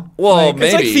channel. Well, Like, maybe,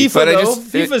 It's like FIFA but though. I just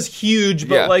FIFA's huge,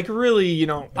 but yeah. like really, you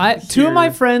know. two of my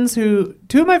friends who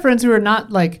are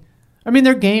not like, I mean,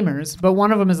 they're gamers, but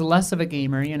one of them is less of a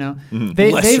gamer. You know,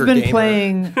 they've Lesser been gamer.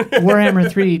 playing Warhammer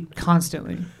 3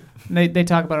 constantly. They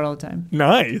talk about it all the time.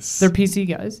 Nice. They're PC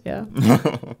guys. Yeah.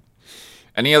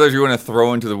 Any others you want to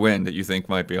throw into the wind that you think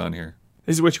might be on here?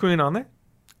 Is Witch Queen on there?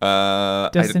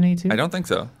 Destiny 2? I don't think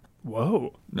so.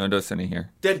 Whoa. No Destiny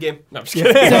here. Dead game. No, I'm just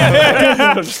kidding.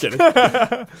 I'm just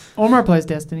kidding. Omar plays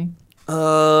Destiny.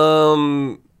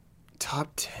 Top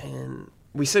 10.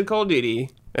 We said Call of Duty.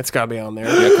 That's got to be on there.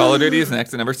 Yeah, Call of Duty is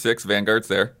next at number 6. Vanguard's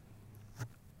there.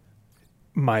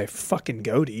 My fucking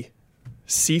goatee.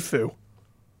 Sifu.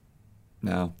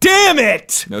 No. Damn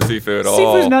it! No Sifu at all.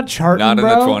 Sifu's not charting, Not in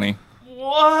bro. the 20.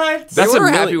 What? They were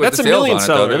happy with that's the a sales million on it,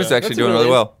 though. seller. It was actually That's a doing really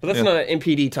million. well. But that's Yeah. not an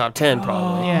MPD top 10,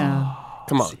 probably. Yeah.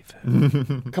 Come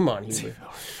on. Come on, Hubert.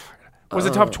 Was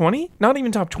it top 20? Not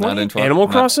even top 20. Not in 20. Animal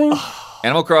not- Crossing?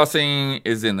 Animal Crossing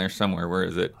is in there somewhere. Where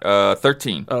is it?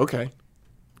 13. Oh, okay.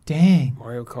 Dang.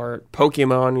 Mario Kart.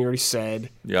 Pokemon, you already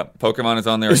said. Yep. Pokemon is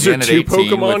on there Is there again at 2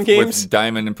 18 Pokemon with, games? with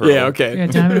Diamond and Pearl. Yeah, okay. Yeah,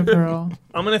 Diamond and Pearl.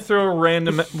 I'm gonna throw a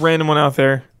random one out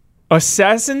there.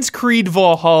 Assassin's Creed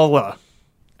Valhalla.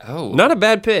 Oh. Not a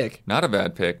bad pick. Not a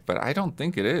bad pick, but I don't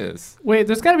think it is. Wait,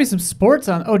 there's got to be some sports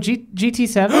on. Oh,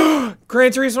 GT7?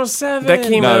 Gran Turismo 7. That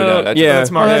came No, out. no, that's- yeah. that's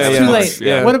Oh, Mario. that's yeah, too yeah. late.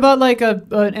 Yeah. What about like an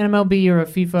MLB or a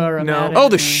FIFA or a No. Madden? Oh,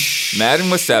 the Madden Madden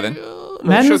was 7.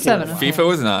 was 7. Okay. FIFA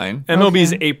was 9.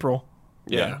 MLB's Okay. April.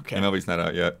 Yeah, okay. MLB's not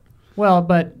out yet. Well,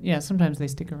 but yeah, sometimes they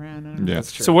stick around. I don't know. Yeah.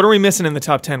 So what are we missing in the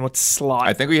top 10? What slot?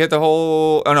 I think we hit the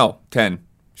whole. Oh, no. 10.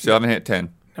 Still haven't hit 10.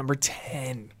 Number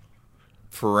 10.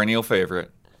 Perennial favorite.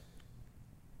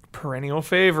 Perennial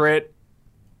favorite.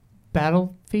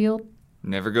 Battlefield?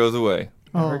 Never goes away.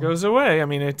 Never Oh. goes away. I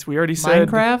mean, we already said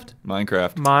Minecraft?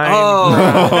 Minecraft. Mine.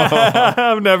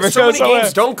 Oh, never so goes many away.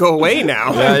 games don't go away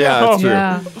now. Yeah, that's true.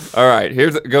 Yeah. All right,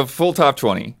 go full top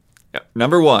 20.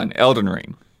 Number 1, Elden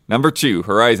Ring. Number 2,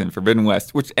 Horizon Forbidden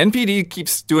West, which NPD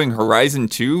keeps doing Horizon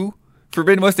 2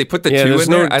 Forbidden West. They put the Yeah, 2 there's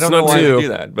in no- there. I don't it's know not why 2. they do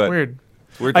that, but Weird.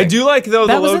 weird I thing. do like though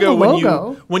the That was in logo, the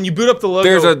logo. when you boot up the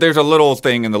logo. There's a little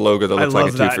thing in the logo that I looks like a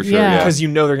love 2 that. for sure. Yeah. Yeah. because you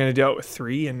know they're gonna do it with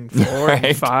 3 and 4 Right.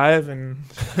 and 5 and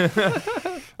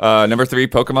Number 3,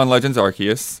 Pokemon Legends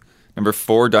Arceus. Number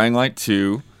 4, Dying Light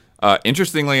 2.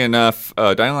 Interestingly enough,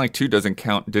 Dying Light 2 doesn't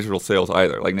count digital sales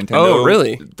either. Like Nintendo Oh,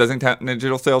 really? doesn't count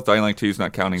digital sales. Dying Light 2 is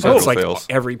not counting So digital it's like sales.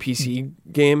 every PC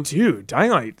game. dude,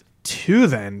 Dying Light 2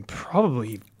 then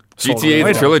probably sold GTA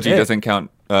right the trilogy on it. doesn't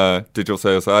count digital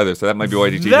sales either, so that might be why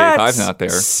GTA That's 5's not there.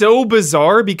 so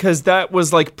bizarre because that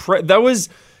was like that was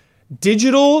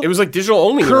digital It was like digital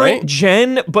only, current right?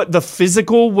 gen, but the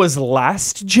physical was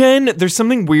last gen. There's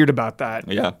something weird about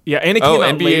that. Yeah. Yeah, and it came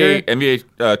out later. NBA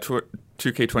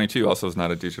 2K22 also is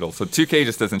not a digital. So 2K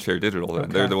just doesn't share digital then.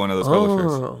 They're the one of those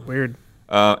publishers. Oh. Weird.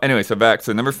 Anyway, so back.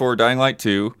 So number 4, Dying Light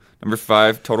 2. Number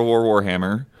 5, Total War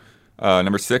Warhammer.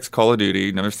 Number 6, Call of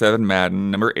Duty. Number 7, Madden.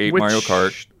 Number 8, Mario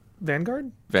Kart.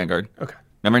 Vanguard? Vanguard. Okay.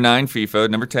 Number 9, FIFA.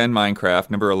 Number 10,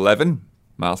 Minecraft. Number 11,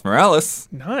 Miles Morales.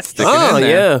 Nice. Sticking Oh, in there.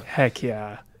 yeah. Heck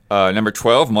yeah. Number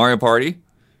 12, Mario Party.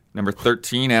 Number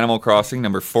 13, Animal Crossing.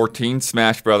 Number 14,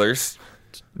 Smash Brothers.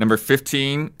 Number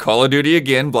 15, Call of Duty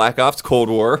again, Black Ops Cold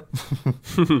War.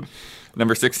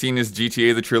 Number 16 is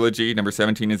GTA the Trilogy. Number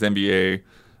 17 is NBA.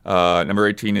 Number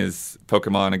 18 is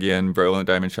Pokemon again, Brilliant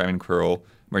Diamond, Shining Pearl.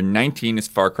 Number 19 is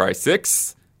Far Cry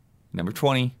 6. Number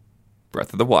 20,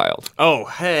 Breath of the Wild. Oh,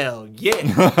 hell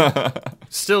yeah.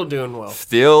 Still doing well.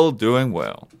 Still doing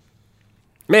well.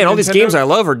 Man, all these Nintendo- games I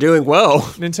love are doing well.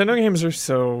 Nintendo games are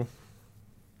so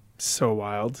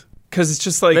wild because it's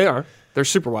just like They are. They're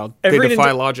super wild. They Every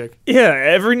defy Ninte- logic. yeah,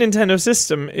 every Nintendo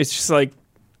system, it's just like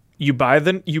you buy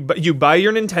you buy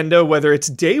your Nintendo whether it's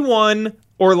day 1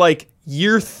 or like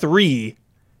year 3,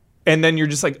 and then you're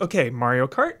just like, okay, Mario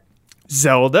Kart,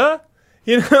 Zelda,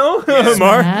 You know?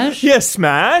 Smash? Yeah,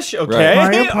 Smash. Okay. Right.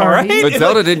 Mario Party. All right. But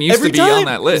Zelda didn't used to Every be on time-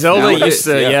 that list. Zelda Now it used is,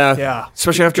 to, yeah. Yeah.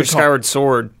 Especially after Good call. Skyward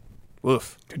Sword.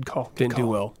 Woof. Good call. Didn't do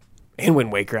well. And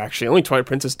Wind Waker, actually. Only Twilight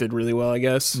Princess did really well, I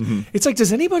guess. It's like,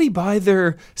 does anybody buy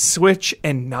their Switch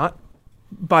and not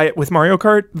buy it with Mario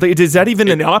Kart? Like, is that even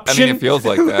an I option? mean, it feels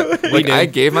like that. Like, I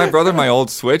gave my brother my old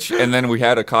Switch, and then we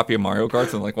had a copy of Mario Kart,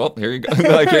 so I'm like, well, here you go.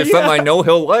 Like, here's something I know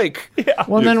he'll like.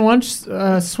 Well, then once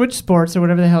Switch Sports or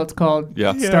whatever the hell it's called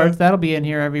Yeah. starts, that'll be in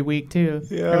here every week too,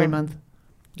 Yeah. every month.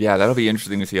 Yeah, that'll be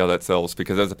interesting to see how that sells,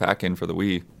 because that's a pack-in for the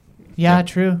Wii. Yeah,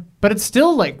 true. But it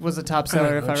still was a top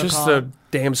seller if I Just recall. the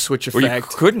damn Switch Well, you effect.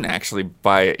 couldn't actually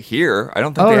buy it here. I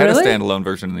don't think Oh, they had really? a standalone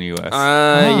version in the U.S.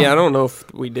 Yeah, I don't know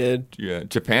if we did. Yeah,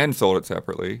 Japan sold it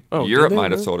separately. Oh, Europe did they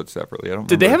might have really? sold it separately. I don't.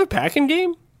 Did they have remember. a packing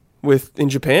game in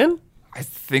Japan? I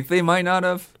think they might not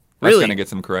have. Really? That's gonna get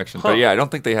some corrections. Huh. But yeah, I don't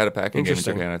think they had a packing game in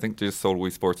Interesting. Japan. I think they just sold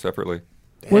Wii Sports separately.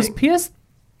 Was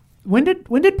when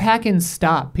did pack-ins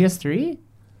stop? PS3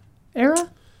 era?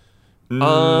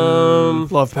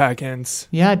 Love pack-ins.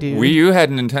 Yeah, dude. Wii U had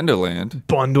Nintendo Land.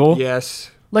 Bundle.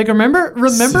 Yes. Like remember the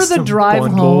System drive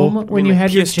bundle. home when I mean, you like,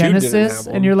 had your PS2 didn't Genesis have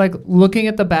one. and you're like looking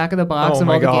at the back of the box Oh of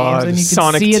my all the God. games and you can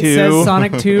Sonic see it 2. says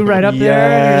Sonic 2 right up there.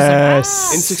 And you're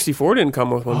just like, N64 didn't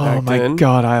come with one Oh back my then.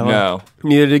 God, I love. No,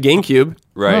 Neither did GameCube.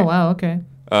 right. Oh wow, okay.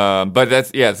 But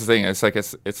that's it's the thing. It's like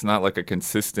it's not like a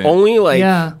consistent. Only like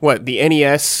Yeah. what the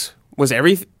NES was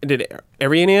did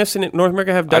every NES in North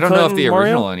America have Duck I don't know Hunt if the and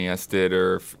Mario? original NES did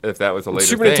or if that was a later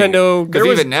Super thing. Nintendo, Because there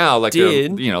was- even now, like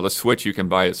did. the Switch, you can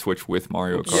buy a Switch with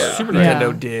Mario Kart. Super Yeah.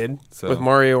 Nintendo did So- with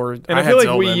Mario or And I had feel like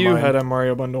Zelda Wii in U mine. had a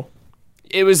Mario bundle.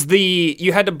 It was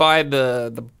you had to buy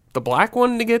the black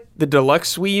one to get the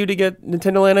deluxe Wii U to get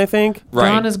Nintendo Land, I think. Right.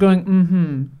 Don is going,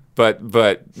 mm-hmm.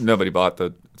 But nobody bought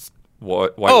the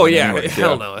white Oh one yeah, anyway.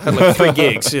 hell no. It had like 3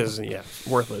 gigs. It was,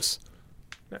 worthless.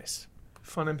 Nice.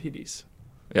 Fun MPDs.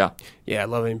 Yeah. Yeah, I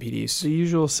love MPDs. The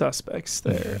usual suspects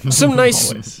there. Some nice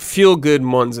Always. feel good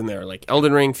ones in there. Like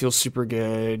Elden Ring feels super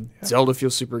good. Zelda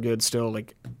feels super good still.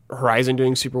 Like Horizon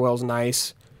doing super well is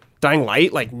nice. Dying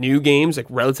Light, like new games, like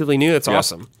relatively new. That's Yeah.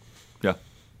 awesome. Yeah.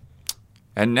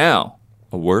 And now,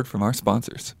 a word from our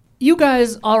sponsors. You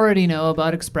guys already know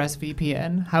about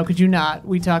ExpressVPN. How could you not?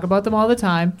 We talk about them all the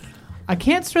time. I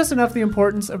can't stress enough the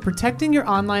importance of protecting your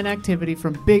online activity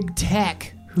from big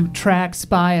tech who track,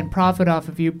 spy, and profit off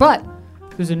of you. But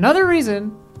there's another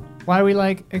reason why we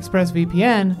like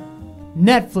ExpressVPN,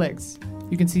 Netflix.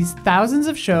 You can see thousands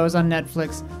of shows on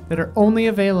Netflix that are only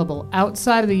available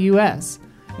outside of the US,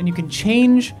 and you can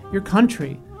change your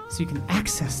country so you can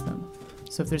access them.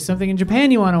 So if there's something in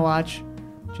Japan you want to watch,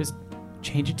 just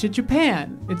change it to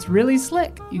Japan. It's really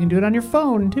slick. You can do it on your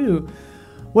phone too.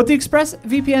 What the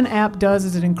ExpressVPN app does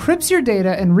is it encrypts your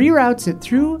data and reroutes it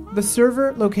through the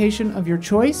server location of your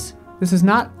choice. This is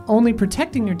not only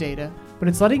protecting your data, but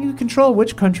it's letting you control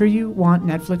which country you want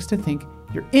Netflix to think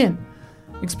you're in.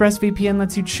 ExpressVPN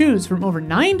lets you choose from over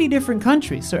 90 different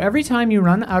countries, so every time you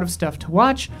run out of stuff to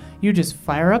watch, you just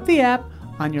fire up the app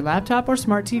on your laptop or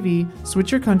smart TV, switch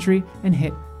your country, and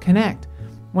hit connect.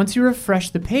 Once you refresh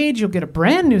the page, you'll get a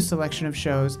brand new selection of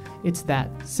shows. It's that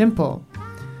simple.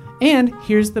 And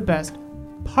here's the best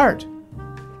part.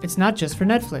 It's not just for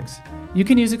Netflix. You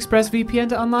can use ExpressVPN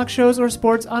to unlock shows or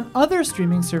sports on other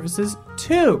streaming services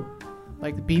too,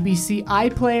 like the BBC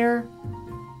iPlayer,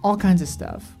 all kinds of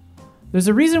stuff. There's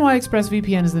a reason why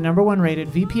ExpressVPN is the #1 rated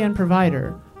VPN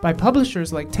provider by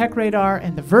publishers like TechRadar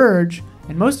and The Verge,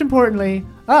 and most importantly,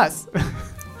 us.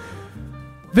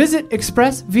 Visit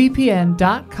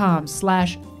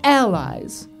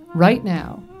expressvpn.com/allies right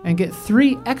now and get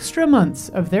 3 extra months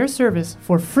of their service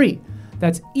for free.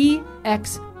 That's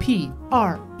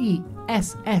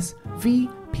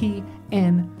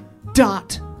EXPRESSVPN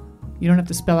dot. You don't have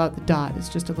to spell out the dot. It's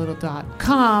just a little dot.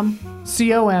 com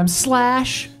 /the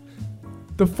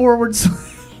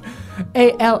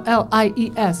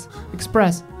 /ALLIES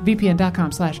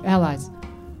expressvpn.com/allies.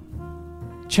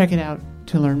 Check it out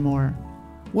to learn more.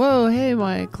 Whoa, hey,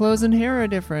 my clothes and hair are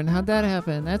different. How'd that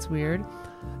happen? That's weird.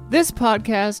 This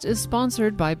podcast is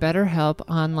sponsored by BetterHelp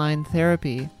Online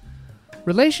Therapy.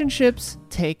 Relationships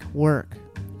take work.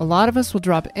 A lot of us will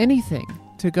drop anything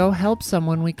to go help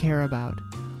someone we care about.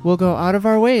 We'll go out of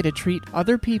our way to treat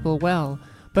other people well,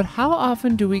 but how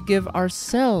often do we give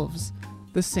ourselves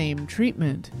the same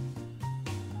treatment?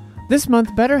 This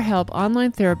month, BetterHelp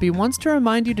Online Therapy wants to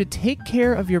remind you to take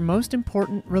care of your most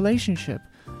important relationship,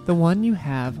 the one you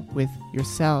have with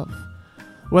yourself.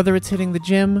 Whether it's hitting the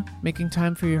gym, making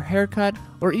time for your haircut,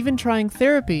 or even trying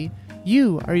therapy,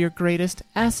 you are your greatest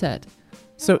asset.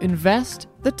 So invest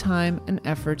the time and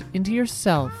effort into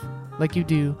yourself like you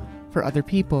do for other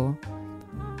people.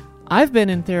 I've been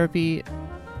in therapy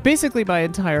basically my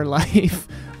entire life.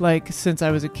 Like, since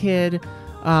I was a kid,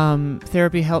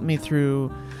 therapy helped me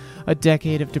through a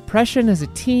decade of depression as a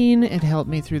teen. It helped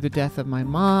me through the death of my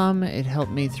mom. It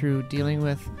helped me through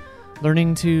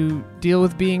learning to deal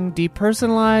with being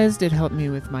depersonalized. It helped me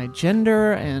with my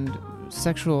gender and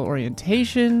sexual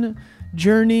orientation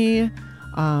journey.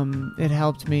 It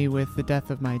helped me with the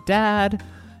death of my dad.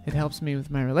 It helps me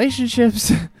with my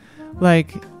relationships.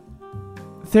 Like,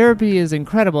 therapy is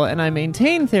incredible, and I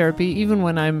maintain therapy even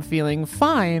when I'm feeling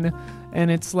fine.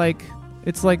 And it's like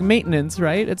maintenance,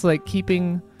 right? It's like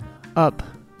keeping up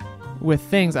with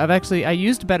things. I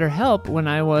used BetterHelp when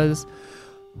I was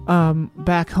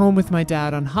back home with my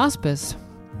dad on hospice,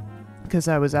 because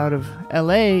I was out of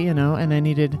LA, and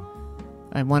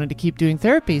I wanted to keep doing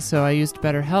therapy, so I used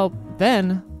BetterHelp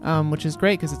then, which is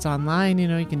great because it's online.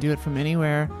 You can do it from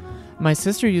anywhere. My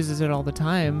sister uses it all the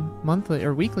time, monthly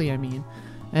or weekly, I mean,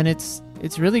 and it's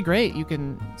really great. You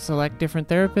can select different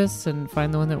therapists and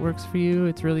find the one that works for you.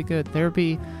 It's really good.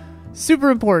 Therapy, super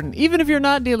important. Even if you're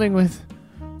not dealing with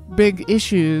big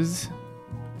issues,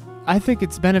 I think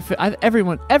it's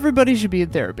everybody should be in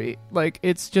therapy. Like,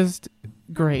 it's just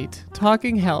great.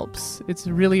 Talking helps. It's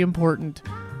really important.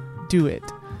 Do it.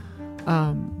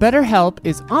 BetterHelp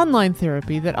is online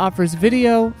therapy that offers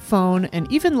video, phone, and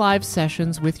even live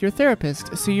sessions with your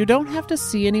therapist, so you don't have to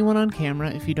see anyone on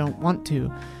camera if you don't want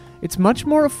to. It's much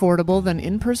more affordable than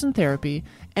in-person therapy,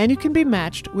 and you can be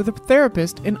matched with a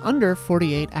therapist in under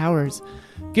 48 hours.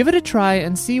 Give it a try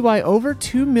and see why over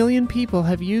 2 million people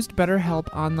have used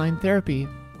BetterHelp online therapy.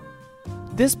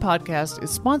 This podcast is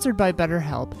sponsored by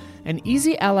BetterHelp, and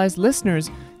Easy Allies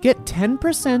listeners get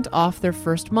 10% off their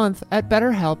first month at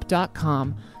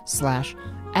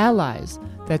BetterHelp.com/allies.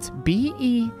 That's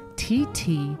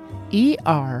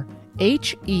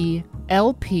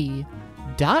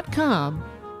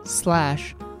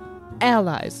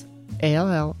BetterHelp.com/allies.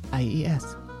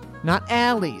 ALLIES. Not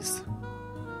alleys.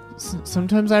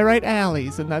 Sometimes I write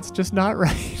alleys, and that's just not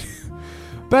right.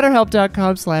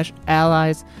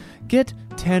 BetterHelp.com/allies. Get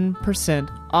 10%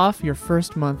 off your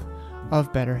first month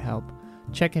of BetterHelp.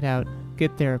 Check it out.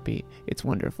 Get therapy. It's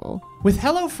wonderful. With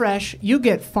HelloFresh, you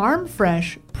get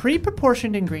farm-fresh,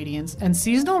 pre-proportioned ingredients and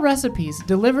seasonal recipes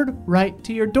delivered right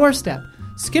to your doorstep.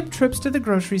 Skip trips to the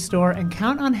grocery store and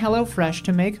count on HelloFresh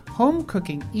to make home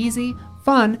cooking easy,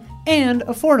 fun, and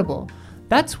affordable.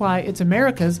 That's why it's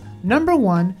America's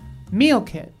 #1 meal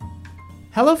kit.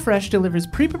 HelloFresh delivers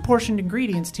pre-proportioned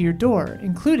ingredients to your door,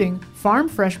 including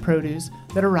farm-fresh produce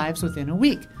that arrives within a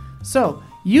week. So,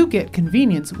 you get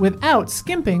convenience without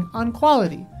skimping on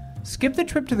quality. Skip the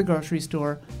trip to the grocery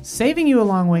store, saving you a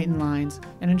long wait in lines,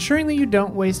 and ensuring that you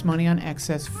don't waste money on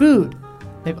excess food.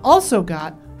 They've also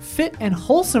got fit and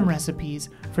wholesome recipes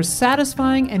for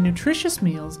satisfying and nutritious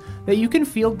meals that you can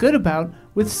feel good about,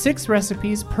 with 6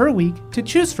 recipes per week to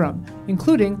choose from,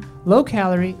 including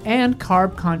low-calorie and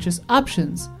carb-conscious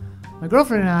options. My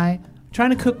girlfriend and I are trying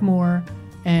to cook more,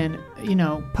 and,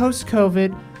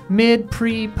 post-COVID,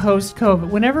 post-COVID,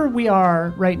 whenever we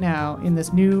are right now in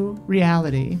this new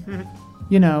reality,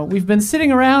 we've been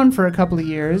sitting around for a couple of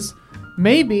years.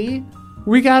 Maybe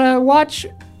we gotta watch,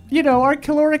 our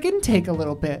caloric intake a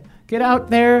little bit. Get out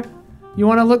there. You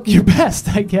want to look your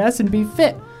best, I guess, and be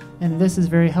fit. And this is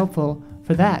very helpful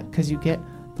for that, because you get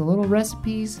the little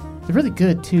recipes. They're really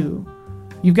good too.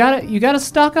 You gotta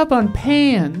stock up on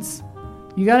pans.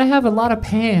 You gotta have a lot of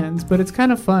pans, but it's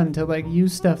kind of fun to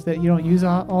use stuff that you don't use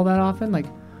all that often. Like,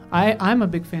 I'm a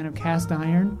big fan of cast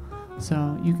iron,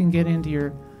 so you can get into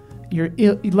your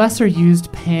lesser used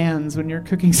pans when you're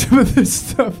cooking some of this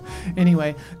stuff.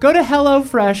 Anyway, go to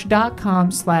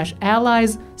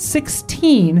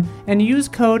HelloFresh.com/allies16 and use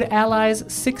code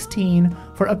allies16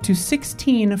 for up to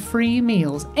 16 free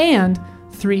meals and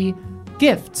 3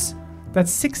 gifts.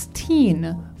 That's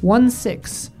 16,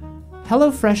 1-6.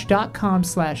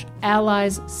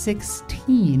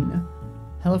 HelloFresh.com/allies16.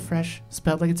 HelloFresh,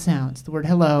 spelled like it sounds. The word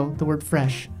hello, the word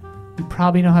fresh. You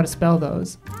probably know how to spell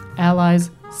those.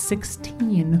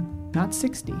 Allies16, not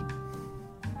 60.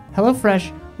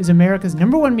 HelloFresh is America's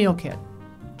 #1 meal kit.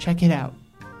 Check it out.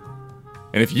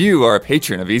 And if you are a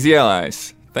patron of Easy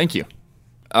Allies, thank you.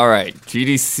 All right,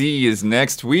 GDC is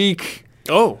next week.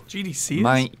 Oh, GDC?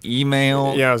 My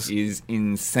email is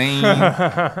insane.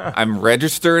 I'm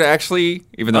registered, actually,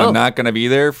 even though I'm not going to be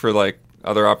there for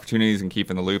other opportunities and keep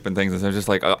in the loop and things. And so just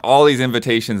like all these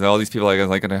invitations and all these people, like, I was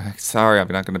like, sorry, I'm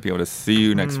not going to be able to see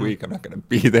you next week. I'm not going to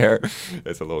be there.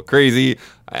 It's a little crazy.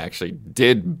 I actually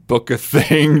did book a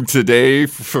thing today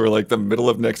for like the middle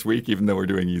of next week, even though we're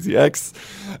doing EasyX.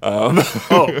 Oh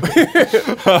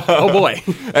boy.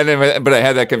 And then, but I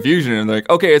had that confusion, and they're like,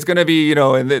 okay, it's going to be,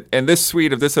 in this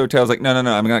suite of this hotel. I was like, no,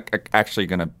 I'm not actually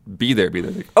going to be there.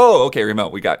 Like, oh, okay,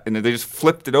 remote. And then they just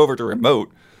flipped it over to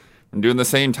remote and doing the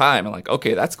same time. I'm like,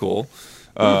 okay, that's cool.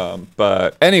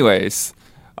 But anyways,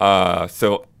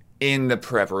 so in the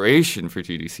preparation for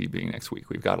GDC being next week,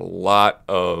 we've got a lot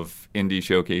of indie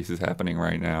showcases happening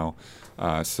right now.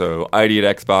 So ID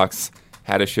at Xbox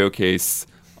had a showcase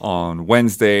on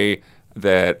Wednesday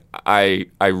that I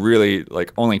really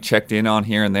like only checked in on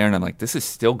here and there, and I'm like, this is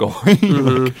still going.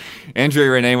 Like,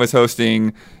 Andrea Renee was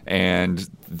hosting, and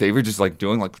they were just like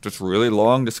doing like just really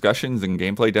long discussions and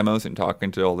gameplay demos and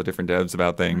talking to all the different devs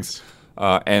about things.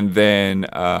 And then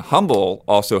Humble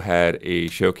also had a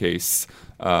showcase,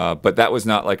 but that was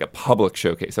not like a public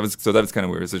showcase. That was kind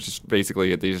of weird. So just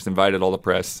basically they just invited all the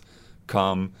press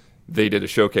come. They did a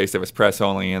showcase that was press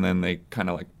only, and then they kind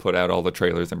of like put out all the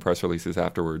trailers and press releases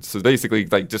afterwards. So basically,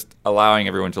 like just allowing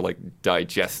everyone to like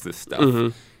digest this stuff,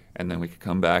 and then we could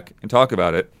come back and talk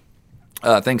about it.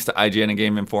 Thanks to IGN and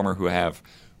Game Informer, who have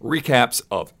recaps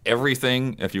of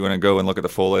everything. If you want to go and look at the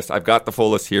full list, I've got the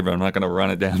full list here, but I'm not going to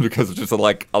run it down because it's just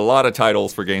like a lot of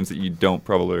titles for games that you don't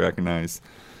probably recognize.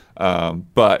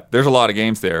 But there's a lot of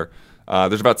games there.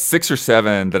 There's about 6 or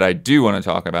 7 that I do want to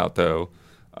talk about, though.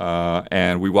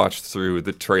 And we watched through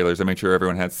the trailers and made sure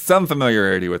everyone had some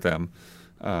familiarity with them,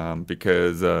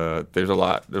 because there's a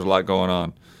lot going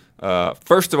on.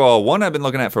 First of all, one I've been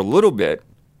looking at for a little bit,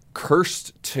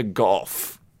 Cursed to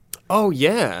Golf. Oh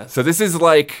yeah. So this is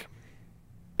like,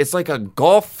 it's like a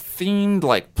golf themed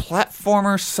like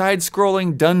platformer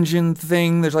side-scrolling dungeon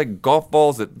thing. There's like golf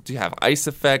balls that do have ice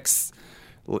effects.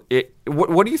 What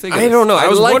do you think of I this? don't know. I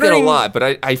was like wondering, it a lot,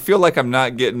 but I feel like I'm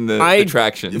not getting the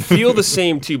traction. I feel the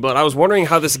same too, but I was wondering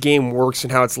how this game works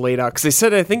and how it's laid out. Because they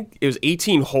said, I think it was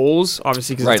 18 holes,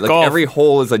 obviously, because it's like golf. every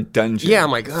hole is a dungeon. Yeah,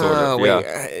 I'm like, wait,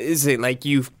 yeah. Is it like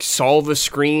you solve a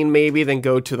screen maybe, then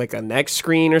go to like a next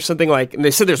screen or something? Like, and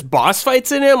they said there's boss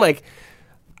fights in it. I'm like,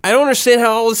 I don't understand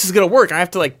how all this is going to work. I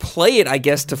have to like play it, I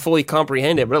guess, to fully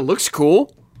comprehend it, but it looks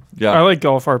cool. Yeah, I like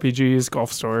golf RPGs,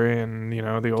 Golf Story, and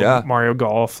the old Mario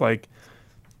Golf. Like,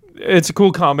 it's a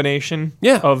cool combination.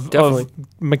 Of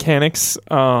mechanics.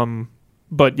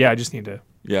 But yeah, I just need to.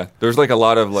 Yeah, there's like a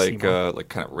lot of like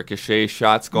kind of ricochet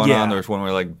shots going on. There's one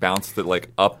where like bounced it like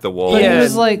up the wall. But it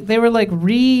was like they were like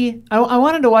I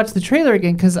wanted to watch the trailer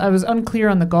again because I was unclear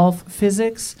on the golf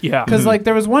physics. Yeah, because like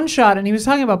there was one shot and he was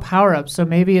talking about power ups, so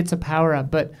maybe it's a power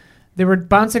up, but they were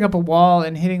bouncing up a wall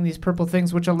and hitting these purple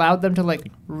things, which allowed them to like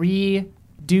redo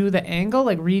the angle,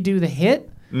 like redo the hit.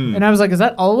 And I was like, is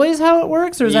that always how it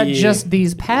works, or is that just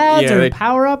these pads or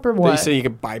power up or what? They say you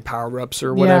could buy power ups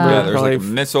or whatever. Yeah, there's like a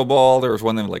missile ball. There was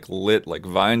one that like lit like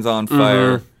vines on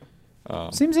fire.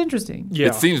 Seems interesting. Yeah,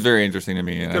 it seems very interesting to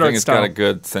me, and I think it's got a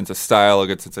good sense of style, a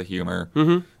good sense of humor.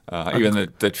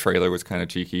 Even the trailer was kind of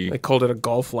cheeky. They called it a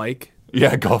golf-like.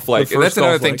 Yeah, golf-like. And that's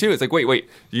another thing, too. It's like, wait,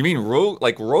 do you mean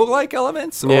roguelike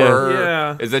elements?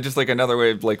 Or is that just like another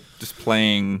way of like just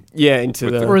playing? Yeah, into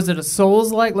the... Or is it a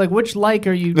Souls-like? Like, which like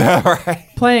are you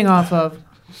playing off of?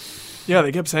 Yeah,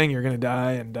 they kept saying you're going to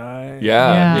die and die.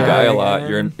 Yeah, you die a lot.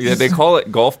 They call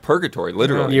it golf purgatory,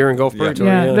 literally. You're in golf purgatory.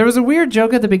 Yeah, there was a weird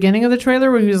joke at the beginning of the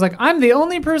trailer where he was like, I'm the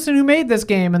only person who made this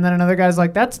game. And then another guy's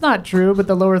like, that's not true. But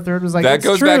the lower third was like, that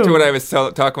goes true. back to what I was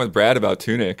talking with Brad about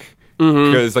Tunic.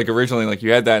 Because like originally like you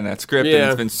had that in that script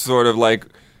and it's been sort of like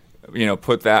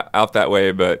put that out that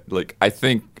way, but like I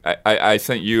think I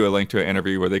sent you a link to an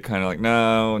interview where they kind of like,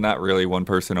 no, not really, one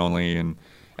person only, and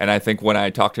I think when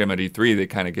I talked to him at E3 they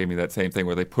kind of gave me that same thing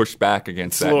where they pushed back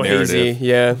against that narrative.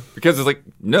 Hazy, because it's like,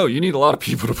 no, you need a lot of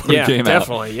people to put a game out,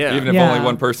 even if only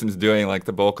one person's doing like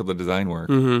the bulk of the design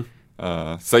work.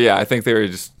 So yeah, I think they were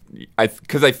just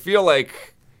because I feel like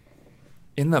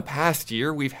in the past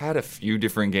year, we've had a few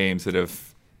different games that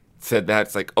have said that.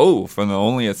 It's like, from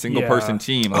only a single-person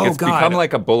team. Like, it's become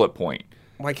like a bullet point.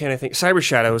 Why can't I think? Cyber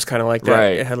Shadow was kind of like that.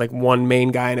 Right. It had like one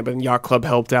main guy in it, but Yacht Club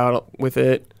helped out with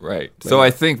it. Right. So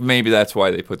I think maybe that's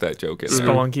why they put that joke in there.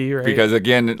 Spelunky, right? Because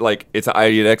again, like it's an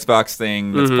ID at Xbox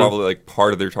thing. That's probably like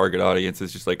part of their target audience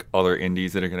is just like other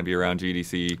indies that are going to be around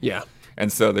GDC. Yeah.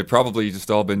 And so they've probably just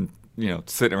all been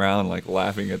sitting around like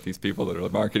laughing at these people that are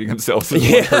marketing themselves as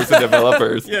one-person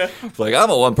developers. It's like, I'm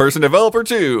a one-person developer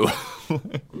too.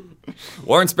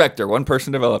 Warren Spector,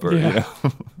 one-person developer.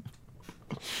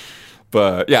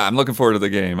 But yeah, I'm looking forward to the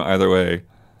game either way.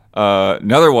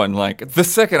 Another one, like, the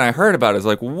second I heard about it, I was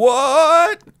like,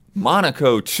 what?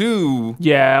 Monaco 2?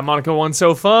 Yeah, Monaco 1's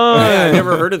so fun. Yeah, I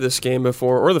never heard of this game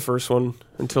before, or the first one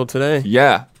until today.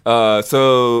 Yeah.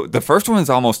 So the first one is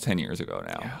almost 10 years ago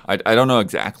now. Yeah. I don't know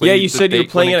exactly. Yeah, you said you were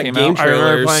playing it at Game I Trailers.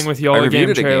 remember playing with y'all I at reviewed Game it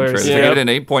at Game Trailers. Trailers. I gave it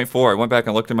an 8.4. I went back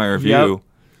and looked at my review. Yep.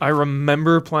 I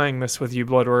remember playing this with you,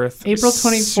 Bloodworth. April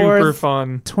 24th. Super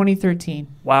fun. 2013.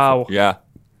 Wow. Yeah.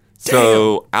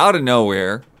 So out of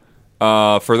nowhere,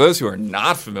 for those who are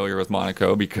not familiar with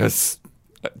Monaco, because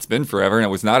it's been forever and it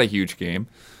was not a huge game,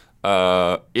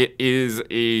 it is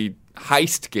a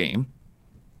heist game.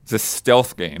 It's a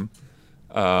stealth game.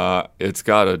 It's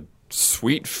got a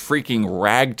sweet freaking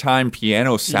ragtime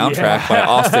piano soundtrack by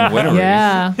Austin Wintory.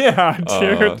 Yeah. Yeah,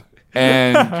 dude.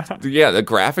 And yeah, the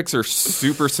graphics are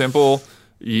super simple.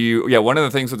 One of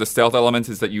the things with the stealth elements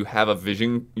is that you have a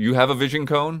vision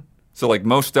cone. So like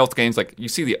most stealth games, like you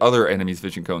see the other enemy's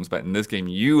vision cones, but in this game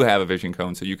you have a vision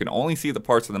cone, so you can only see the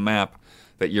parts of the map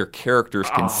that your characters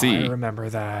can see. I remember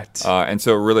that. And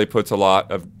so it really puts a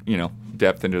lot of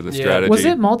depth into the strategy. Was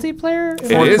it multiplayer?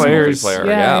 It is players? multiplayer.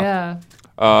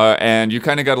 Yeah. And you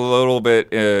kind of got a little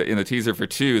bit in the teaser for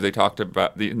 2. They talked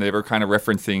about they were kind of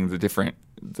referencing the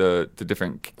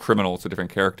different criminals, the different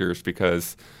characters,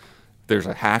 because there's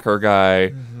a hacker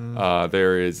guy. Mm-hmm.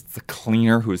 There is the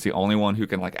cleaner, who's the only one who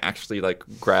can actually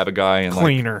grab a guy and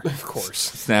Cleaner, of course,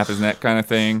 snap his neck kind of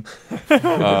thing.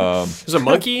 There's a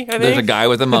monkey. I think there's a guy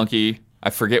with a monkey. I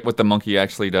forget what the monkey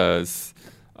actually does.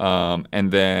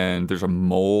 And then there's a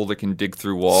mole that can dig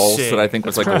through walls. Sick. That I think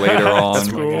was later on.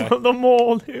 That's cool. The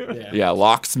mole, dude. Yeah,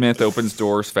 locksmith opens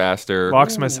doors faster.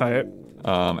 Locksmith's hype.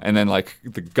 And then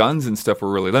the guns and stuff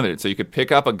were really limited, so you could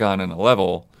pick up a gun in a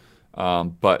level,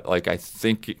 but I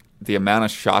think the amount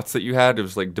of shots that you had, it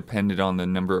was depended on the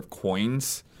number of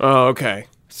coins. Oh, okay.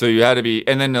 So you had to be,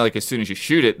 and then as soon as you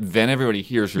shoot it, then everybody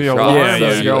hears your The shot.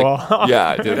 alarms So go off.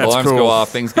 Yeah, the alarms cool. go off,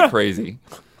 things get crazy.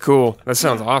 Cool. That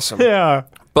sounds awesome. Yeah.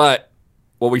 But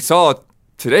what we saw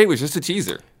today was just a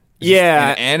teaser.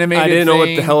 Yeah, an animated I didn't know what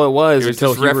thing. the hell it was It was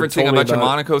until just you were referencing a told me bunch of about it.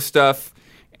 Monaco stuff,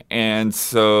 and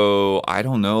so I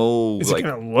don't know. Is it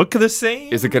going to look the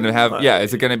same? Is it going to have? Yeah,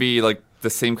 is it going to be the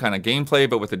same kind of gameplay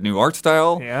but with a new art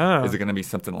style? Yeah. Is it going to be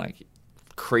something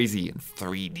crazy in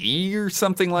 3D or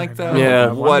something like that? Yeah. I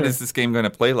What wonder. is this game going to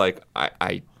play like?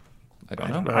 I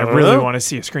don't know. I really want to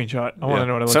see a screenshot. I want to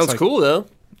know what it looks Sounds like. cool though.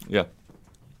 Yeah.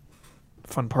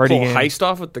 Fun party Pull game. heist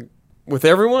off with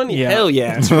everyone. Yeah. Hell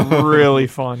yeah. It's really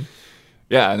fun.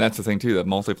 Yeah, and that's the thing too. That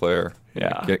multiplayer.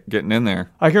 Yeah. Getting in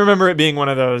there. I can remember it being one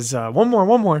of those, one more,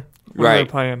 when we were Right.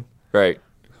 playing. Right.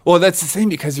 Well, that's the same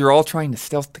because you're all trying to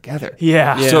stealth together.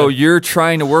 Yeah. Yeah. So you're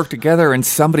trying to work together, and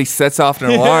somebody sets off an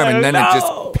alarm, and then it no.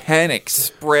 just panic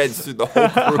spreads through the whole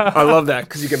group. I love that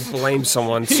because you can blame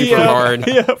someone super Yeah. hard.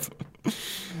 Yep.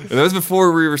 And that was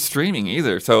before we were streaming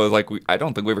either. So I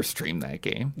don't think we ever streamed that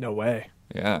game. No way.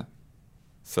 Yeah.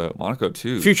 So Monaco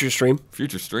 2. Future stream.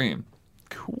 Future stream.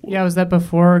 Cool. Yeah, was that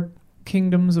before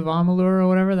Kingdoms of Amalur or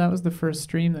whatever? That was the first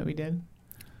stream that we did.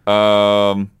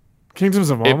 Kingdoms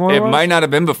of It Amalur? might not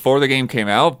have been before the game came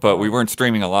out, but we weren't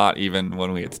streaming a lot even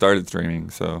when we had started streaming.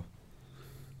 So,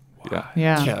 yeah.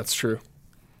 Yeah. Yeah, that's true.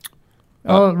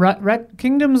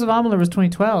 Kingdoms of Amalur was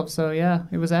 2012, so yeah,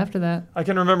 it was after that. I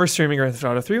can remember streaming Grand Theft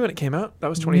Auto 3 when it came out. That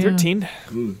was 2013.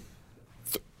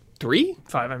 3?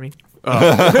 5, I mean.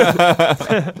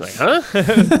 Like, huh?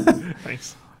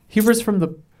 Thanks. Huber's from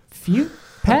the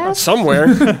past? Somewhere.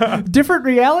 Different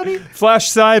reality? Flash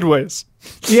sideways.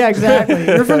 Yeah, exactly.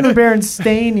 You're from the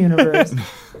Berenstain universe.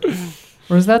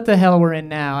 Or is that the hell we're in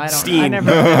now? I don't know. I Steen. never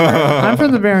remember. I'm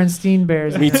from the Berenstein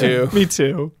Bears. Me too. Me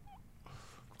too.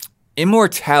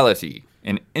 Immortality,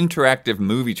 an interactive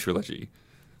movie trilogy.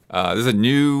 There's a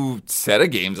new set of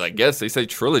games, I guess. They say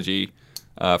trilogy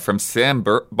from Sam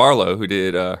Barlow, who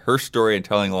did Her Story and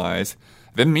Telling Lies.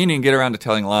 I've been meaning to get around to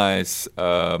Telling Lies.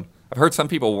 I've heard some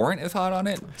people weren't as hot on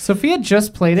it. Sophia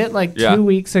just played it 2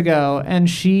 weeks ago, and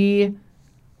she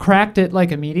cracked it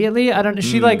immediately. I don't know.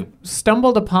 She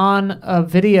stumbled upon a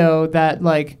video that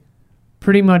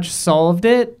pretty much solved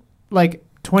it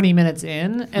 20 minutes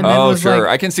in, and then was sure,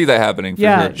 I can see that happening. For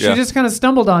yeah, sure. she just kind of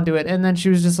stumbled onto it, and then she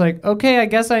was just like, okay, I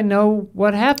guess I know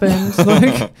what happened.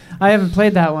 I haven't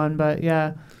played that one, but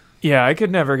yeah. Yeah, I could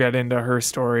never get into Her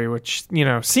Story, which,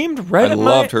 seemed right I at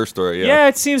loved Her Story, Yeah,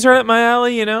 it seems right up my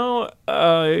alley,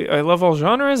 I love all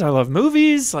genres. I love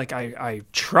movies. I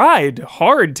tried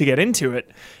hard to get into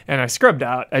it, and I scrubbed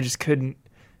out. I just couldn't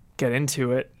get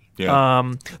into it.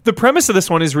 Yeah. The premise of this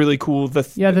one is really cool. The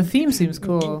theme seems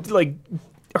cool.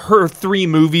 Her 3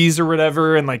 movies or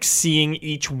whatever, and seeing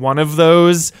each one of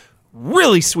those,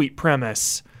 really sweet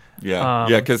premise. Yeah,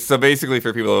 because so basically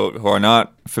for people who are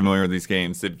not familiar with these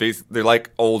games, they're like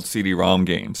old CD-ROM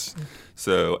games.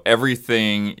 So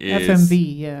everything is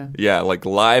FMV, yeah, like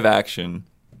live action,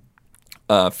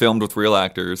 filmed with real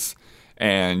actors,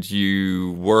 and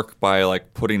you work by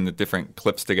like putting the different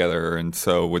clips together. And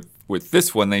so with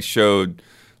this one, they showed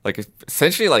like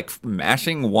essentially like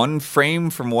mashing one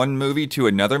frame from one movie to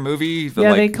another movie.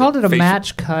 Yeah, they called it a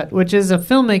match cut, which is a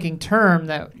filmmaking term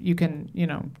that you can,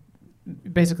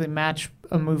 basically match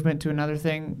a movement to another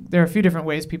thing. There are a few different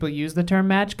ways people use the term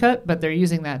match cut, but they're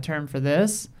using that term for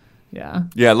this. Yeah.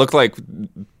 Yeah, it looked like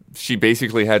she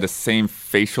basically had the same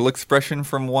facial expression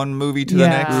from one movie to the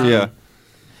next. Yeah.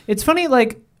 It's funny,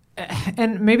 like,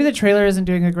 and maybe the trailer isn't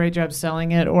doing a great job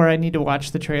selling it, or I need to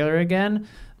watch the trailer again,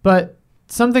 but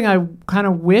something I kind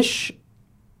of wish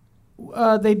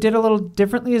they did a little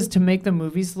differently is to make the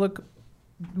movies look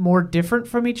more different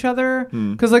from each other.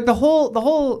 Because like the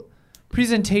whole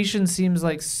presentation seems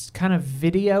like kind of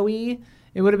video-y.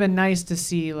 It would have been nice to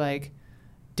see like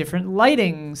different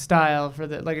lighting style for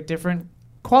like a different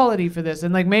quality for this,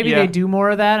 and like maybe they do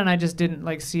more of that, and I just didn't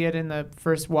like see it in the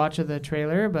first watch of the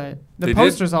trailer, but the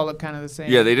posters all look kind of the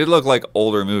same. Yeah, they did look like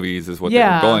older movies is what they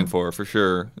were going for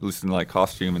sure, at least in like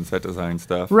costume and set design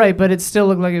stuff. Right, but it still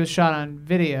looked like it was shot on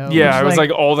video. Yeah, it was like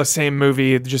all the same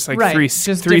movie, just like three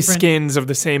skins of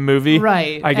the same movie.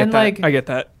 Right. I get that. I get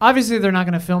that. Obviously they're not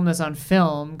going to film this on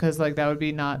film because like that would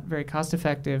be not very cost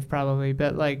effective probably,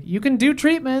 but like you can do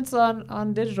treatments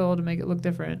on digital to make it look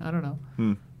different. I don't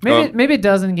know. Maybe it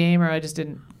does in game, or I just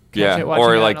didn't catch it watching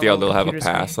or it like on they'll have a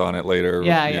pass on it later.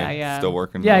 Yeah. Still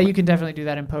working. Yeah, you can definitely do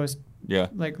that in post. Yeah,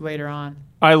 like later on.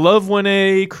 I love when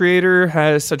a creator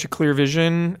has such a clear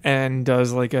vision and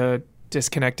does like a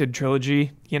disconnected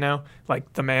trilogy.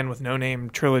 Like the Man with No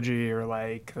Name trilogy, or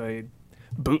like a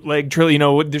bootleg trilogy.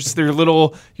 There's your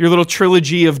little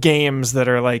trilogy of games that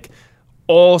are like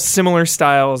all similar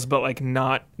styles, but like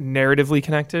not narratively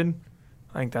connected.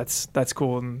 I think that's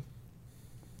cool. And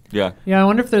yeah. I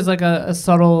wonder if there's like a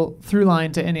subtle through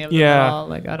line to any of them at all.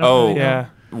 Like I don't know.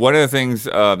 One of the things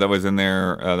that was in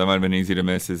there that might have been easy to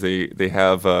miss is they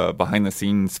have behind the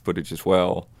scenes footage as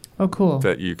well. Oh, cool.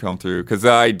 That you come through, because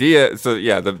the idea. So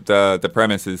yeah, the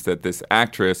premise is that this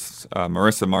actress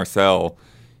Marissa Marcel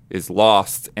is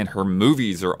lost, and her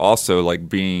movies are also like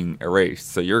being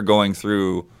erased. So you're going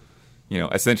through,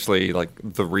 essentially like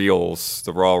the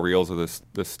raw reels of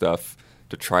this stuff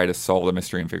to try to solve the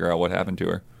mystery and figure out what happened to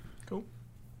her.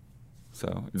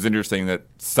 So it's interesting that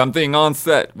something on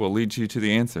set will lead you to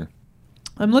the answer.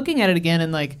 I'm looking at it again,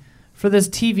 and like for this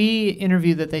TV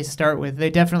interview that they start with, they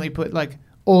definitely put like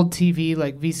old TV,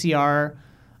 like VCR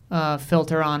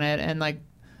filter on it, and like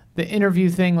the interview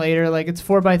thing later, like it's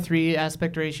 4:3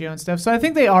 aspect ratio and stuff. So I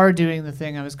think they are doing the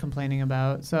thing I was complaining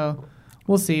about. So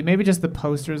we'll see. Maybe just the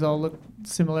posters all look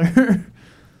similar.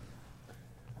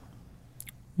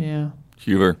 Yeah.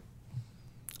 Huber.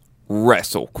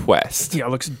 WrestleQuest. Yeah,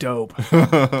 it looks dope.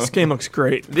 This game looks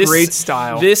great. Great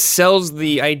style. This sells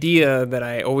the idea that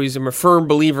I always am a firm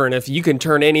believer in. If you can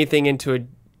turn anything into a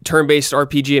turn-based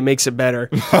RPG, it makes it better.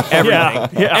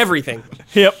 Everything. Everything.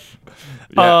 Yep.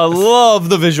 Love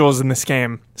the visuals in this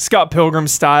game. Scott Pilgrim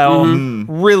style.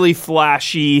 Really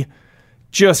flashy.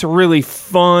 Just really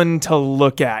fun to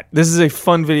look at. This is a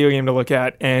fun video game to look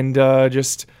at. And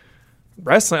just...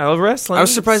 wrestling. I love wrestling. I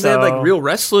was surprised they had like real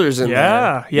wrestlers in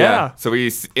there. Yeah. So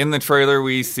in the trailer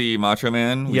we see Macho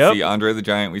Man, we see Andre the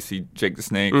Giant, we see Jake the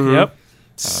Snake. Yep.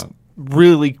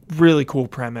 Really, really cool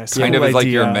premise. Kind of as like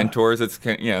your mentors. It's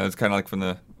kind of like from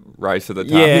the Rise to the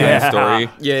Top kind of story.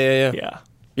 Yeah.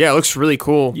 Yeah, it looks really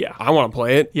cool. Yeah. I want to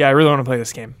play it. Yeah, I really want to play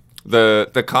this game.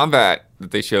 The combat that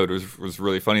they showed was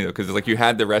really funny though, because like you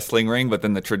had the wrestling ring, but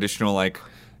then the traditional like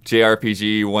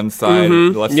JRPG, one side,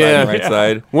 left side, and right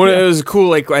side. It was cool.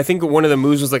 Like I think one of the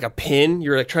moves was like a pin.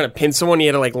 You're like trying to pin someone. You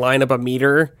had to like line up a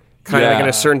meter, kind of like in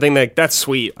a certain thing. Like that's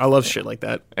sweet. I love shit like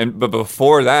that. But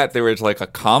before that, there was like a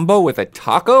combo with a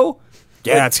taco.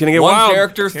 Yeah, it's gonna get one wild. One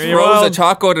character throws a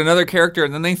taco at another character,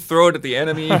 and then they throw it at the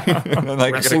enemy. And then,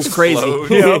 like, wrestling's crazy.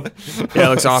 Yeah, it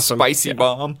looks awesome. Spicy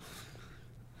bomb.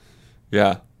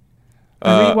 Yeah.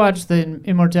 I rewatched the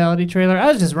Immortality trailer.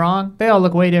 I was just wrong. They all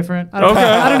look way different. I don't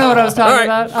know what I was talking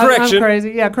about. Correction. I'm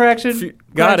crazy. Yeah, correction.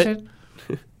 Got it.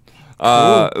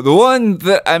 The one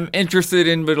that I'm interested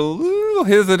in, but a little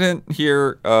hesitant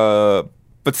here,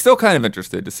 but still kind of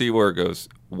interested to see where it goes.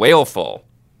 Whalefall.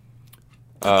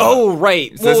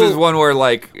 Right. So this is one where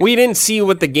like we didn't see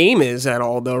what the game is at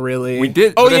all, though. Really, we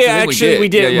did. Oh yeah, actually we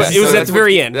did. Yeah. But it was at the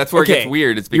very end. That's where it gets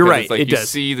weird. It's because you're right. It's like you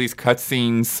see these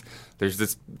cutscenes. There's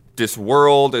this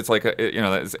world. It's like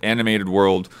this animated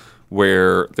world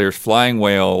where there's flying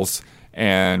whales,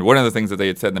 And one of the things that they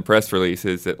had said in the press release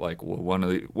is that like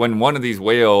when one of these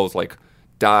whales like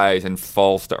dies and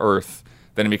falls to Earth,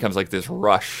 then it becomes like this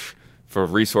rush for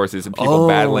resources and people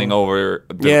battling over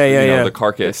the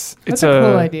carcass. That's a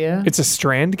cool idea. It's a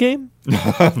Strand game?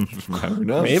 Who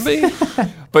knows? Maybe.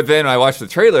 But then I watched the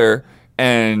trailer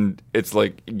and it's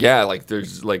like, yeah, like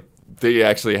there's like they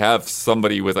actually have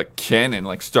somebody with a cannon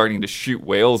like starting to shoot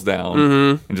whales down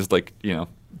and just like,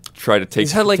 try to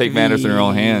take matters in their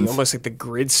own hands. Almost like the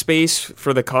grid space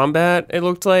for the combat, it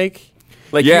looked like.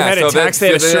 Like you had attacks that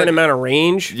had a certain amount of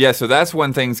range. Yeah, so that's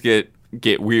when things get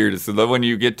weird. So that when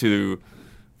you get to,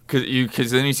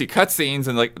 because then you see cutscenes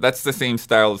and like that's the same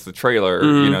style as the trailer,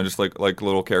 just like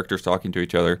little characters talking to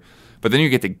each other. But then you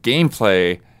get to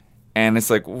gameplay, and it's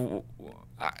like,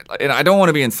 and I don't want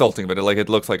to be insulting, but it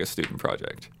looks like a student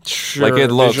project. Sure, like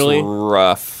it looks visually.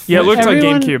 rough. Yeah, it looks like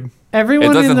GameCube.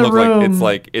 Everyone it doesn't in the look room.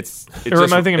 like it's Or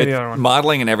am I thinking of the other one?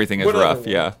 Modeling and everything is rough.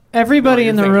 Yeah. Everybody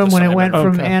in the thinking room of when it something went else.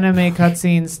 from Okay. anime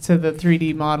cutscenes to the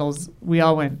 3D models, we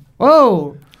all went,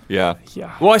 "Whoa!" Yeah.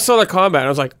 Yeah. Well, I saw the combat. And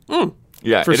I was like,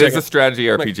 Yeah. For a It is a second. strategy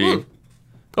RPG.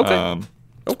 okay,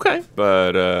 okay.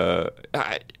 But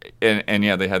and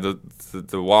yeah, they had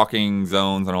the walking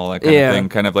zones and all that kind of thing,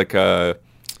 kind of like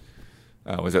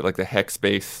was it like the hex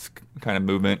based kind of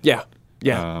movement? Yeah,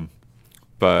 yeah.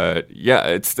 But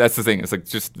yeah, that's the thing. It's like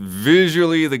just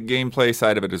visually the gameplay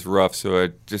side of it is rough, so I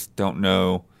just don't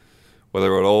know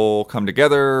whether it'll all come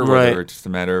together, or whether it's just a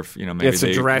matter of maybe It's a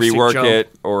they drastic rework jump. it,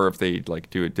 or if they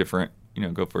like do it different,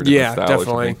 go for a different style. definitely. Or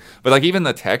something. But like even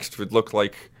the text would look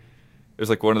like there's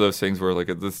like one of those things where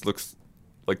like this looks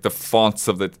like the fonts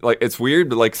of the like it's weird,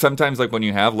 but like sometimes like when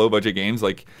you have low budget games,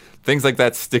 like things like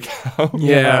that stick out.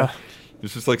 Yeah.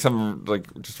 It's just like some like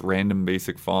just random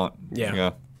basic font.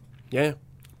 Yeah.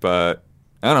 But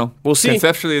I don't know. We'll see.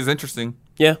 Conceptually, it's interesting.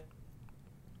 Yeah.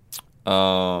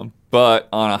 But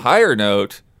on a higher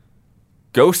note,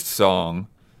 Ghost Song.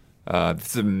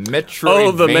 This is Metroidvania.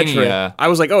 Oh, the Metroid. I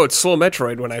was like, it's Soul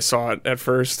Metroid when I saw it at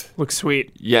first. Looks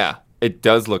sweet. Yeah, it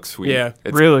does look sweet. Yeah.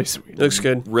 It's Really sweet. Looks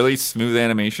good. really smooth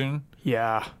animation.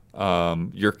 Yeah.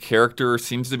 Your character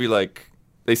seems to be like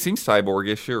they seem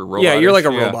cyborgish or robot. Yeah, you're like a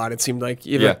robot. It seemed like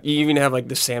you Yeah. even have like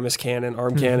the Samus cannon,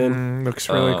 arm cannon. Looks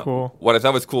really cool. What I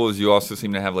thought was cool is you also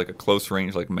seem to have like a close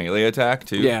range like melee attack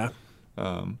too. Yeah,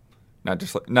 Not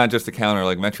just the counter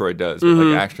like Metroid does, but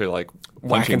like actually like punching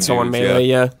whacking someone dudes, melee.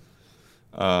 Yeah.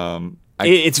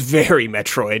 It's very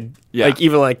Metroid. Yeah. Like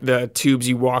even like the tubes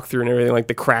you walk through and everything, like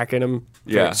the crack in them.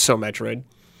 Yeah. So Metroid.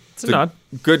 It's a nod.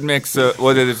 good mix of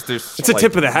there's It's a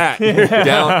tip of the hat.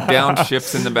 down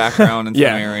shifts in the background in some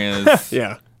Yeah. areas.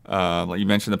 Yeah. Like you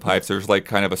mentioned the pipes. There's like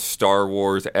kind of a Star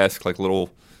Wars-esque like little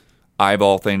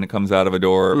eyeball thing that comes out of a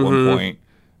door at one point.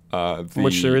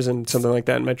 Which there isn't something like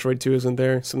that in Metroid 2, isn't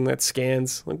there? Something that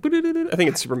scans. Like, I think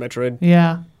it's Super Metroid.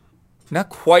 Yeah. Not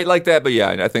quite like that, but yeah,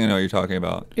 I think I know what you're talking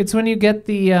about. It's when you get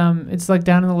the it's like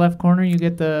down in the left corner you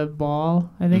get the ball,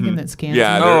 I think, and it scans.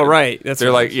 Yeah, you. they're- Oh, right. That's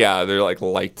They're what- like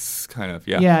lights kind of.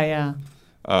 Yeah.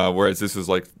 Whereas this was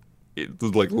like it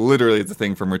was like literally the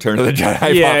thing from Return of the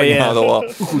Jedi Yeah, popping yeah. out of the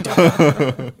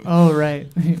wall. Oh, right.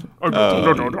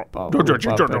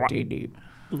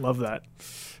 Love that.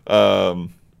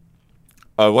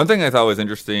 One thing I thought was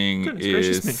interesting Goodness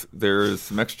gracious is there's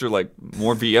some extra like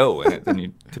more VO in it than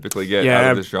you typically get out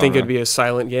Yeah, of this I genre. think it'd be a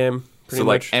silent game. Pretty so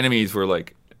much. like enemies were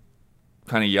like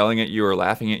kind of yelling at you or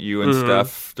laughing at you and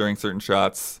stuff during certain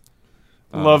shots.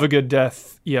 Love a good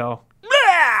death yell.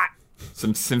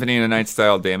 Some Symphony of the Night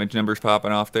style damage numbers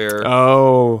popping off there.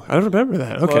 Oh, I don't remember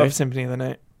that. Okay. Love Symphony of the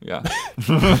Night. Yeah.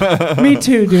 Me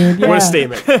too, dude. Yeah. What a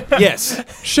statement.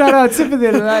 Yes. Shout out Symphony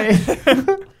of the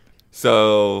Night.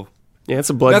 So Yeah, it's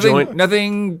a blood joint.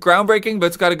 nothing groundbreaking, but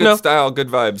it's got a good No. style, good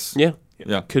vibes. Yeah.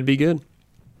 Yeah. Could be good.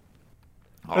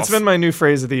 That's been my new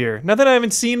phrase of the year. Nothing I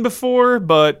haven't seen before,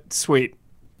 but sweet.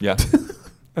 Yeah.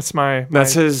 That's my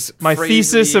That's his my phrase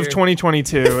thesis the of year.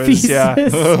 2022 is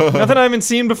Thesis. nothing I haven't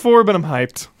seen before, but I'm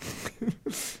hyped.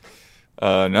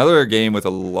 Another game with a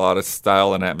lot of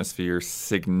style and atmosphere,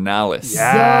 Signalis.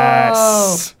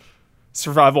 Yes.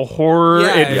 Survival horror,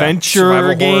 adventure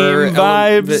Survival game horror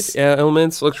vibes.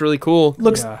 elements. Looks really cool.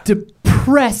 Looks Yeah.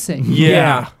 depressing.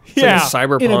 Yeah. It's like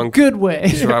a In a cyberpunk good way.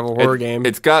 survival horror game.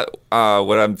 It's got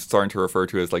what I'm starting to refer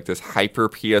to as like this hyper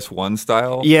PS1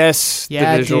 style. Yes,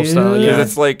 Yeah, the visual dude. style. Because Yeah.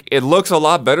 it's like it looks a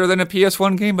lot better than a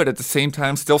PS1 game, but at the same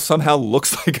time, still somehow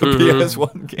looks like a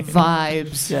PS1 game.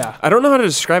 Vibes. Yeah. I don't know how to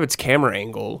describe its camera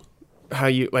angle. How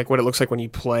you like what it looks like when you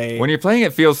play. When you're playing,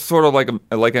 it feels sort of like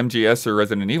MGS or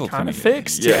Resident Evil. Kinda to me.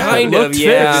 fixed. Yeah, Kind it of, looked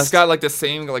yeah. fixed. It's got like the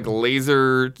same like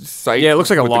laser sight. Yeah, it looks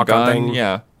like a with the lock-on gun. thing.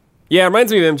 Yeah. Yeah, it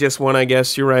reminds me of MGS1, I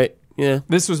guess. You're right. Yeah.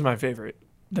 This was my favorite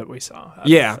that we saw.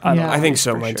 Yeah, Yeah. I think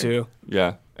so, For mine sure. too.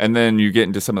 Yeah. And then you get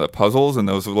into some of the puzzles, and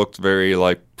those looked very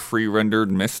like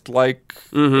pre-rendered Myst-like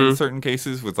in certain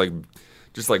cases, with like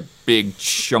just like big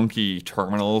chunky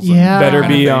terminals. and Yeah. Better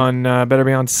kind of be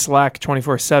thing. on Slack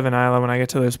 24/7, Isla, when I get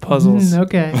to those puzzles.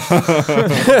 Okay.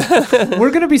 We're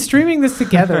going to be streaming this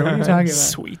together. What are you talking about?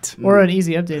 Sweet. Or an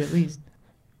easy update at least.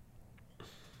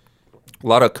 A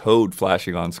lot of code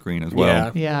flashing on screen as well.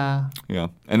 Yeah. Yeah. Yeah.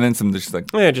 And then some just like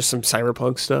Yeah, just some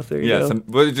cyberpunk stuff. There you go.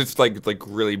 but it's just like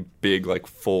really big, like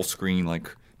full screen,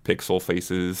 like pixel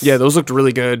faces. Yeah, those looked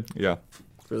really good. Yeah.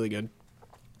 Really good.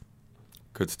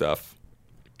 Good stuff.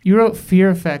 You wrote Fear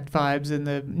Effect vibes in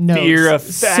the notes. Fear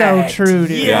So Effect. true,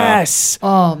 dude. Yes.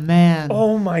 Oh, man.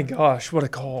 Oh my gosh, what a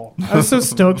call. I was so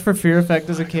stoked for Fear Effect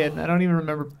as a kid. I don't even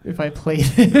remember if I played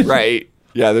it. Right.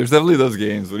 Yeah, there's definitely those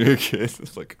games when you're a kid.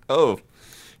 It's like, oh,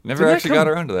 never Didn't that actually got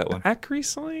come around to that one. Back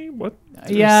recently? What?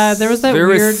 Yeah, there was that There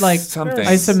was weird, like, something.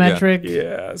 isometric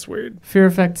Yeah, it's weird. Fear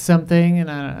Effect something,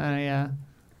 and I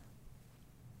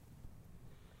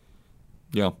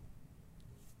Yeah.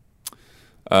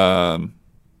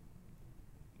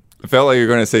 I felt like you were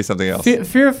going to say something else.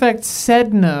 Fear Effect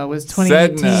Sedna was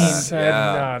 2018. Sedna.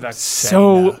 Yeah. That's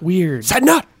so weird. Said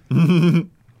not.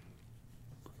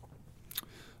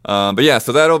 But yeah,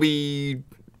 so that'll be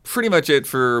pretty much it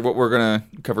for what we're going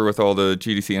to cover with all the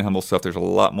GDC and Humble stuff. There's a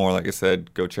lot more, like I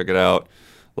said. Go check it out.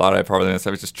 A lot I probably missed.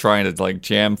 I was just trying to like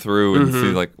jam through and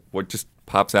see like what just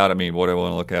pops out at me, what I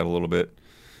want to look at a little bit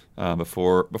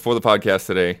before the podcast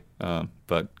today.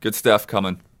 But good stuff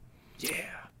coming. Yeah.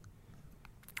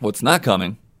 What's not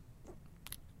coming?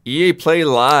 EA Play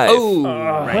Live. Oh,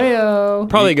 Heyo.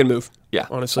 probably a good move. Yeah.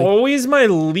 Honestly. Always my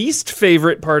least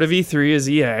favorite part of E3 is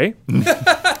EA.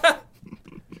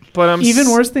 But I'm Even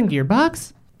worse than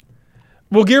Gearbox?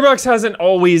 Well, Gearbox hasn't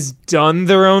always done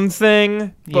their own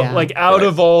thing, but Yeah. like out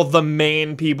of all the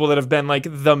main people that have been like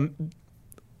the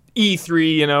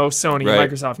E3, you know, Sony, Right.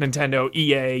 Microsoft, Nintendo,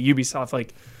 EA, Ubisoft,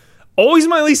 like always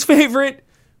my least favorite,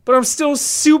 but I'm still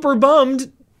super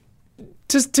bummed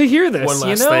to hear this. One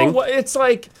last you know, thing. It's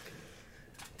like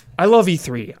I love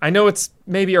E3. I know it's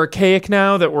maybe archaic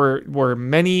now that we're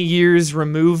many years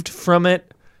removed from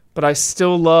it, but I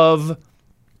still love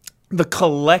the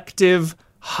collective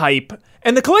hype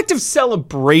and the collective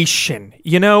celebration,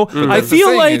 you know? I That's the feel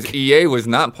thing like is EA was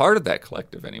not part of that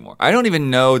collective anymore. I don't even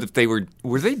know that they were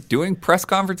they doing press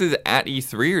conferences at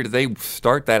E3 or did they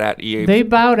start that at EA? They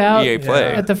bowed out EA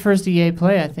Play. at the first EA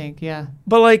Play, I think. Yeah.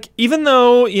 but like even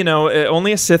though, you know,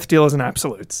 only a Sith deal is an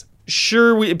absolutes.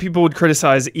 Sure, people would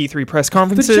criticize E3 press The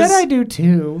conferences. Jedi do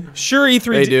too. Sure, E3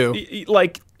 They do.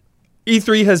 Like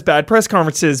E3 has bad press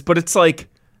conferences, but it's like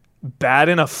bad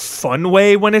in a fun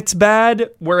way when it's bad.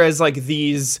 Whereas like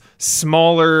these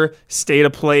smaller state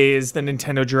of plays, the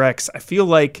Nintendo Directs, I feel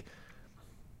like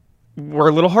we're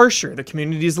a little harsher. The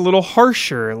community is a little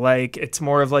harsher. Like it's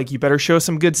more of like you better show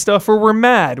some good stuff or we're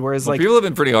mad. Whereas like People have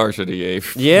been pretty harsh at EA.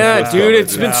 Yeah, dude,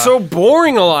 it's been so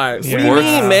boring a lot. What do you Sports-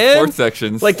 mean, man? Sports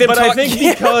sections. Like them But I talk-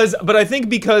 think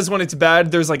because when it's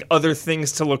bad, there's like other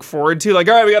things to look forward to. Like,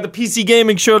 all right, we got the PC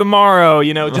gaming show tomorrow.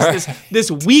 You know, just this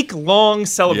week long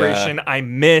celebration. Yeah. I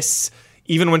miss.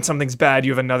 Even when something's bad,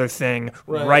 you have another thing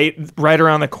right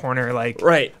around the corner. Like,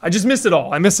 Right. I just miss it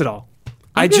all. I miss it all.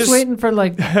 I'm just waiting for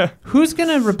like who's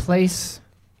gonna replace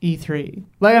E3?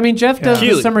 Like, I mean, Jeff does the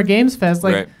Keighley. Summer Games Fest,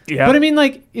 like, Right. Yeah. but I mean,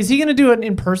 like, is he gonna do an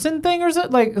in-person thing or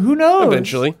something? Like, who knows?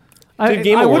 Eventually. I, Did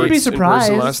Game I wouldn't be Awards in person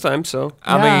surprised. last time, so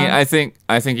I Yeah. mean,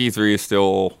 I think E3 is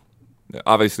still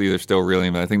obviously they're still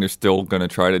reeling, but I think they're still going to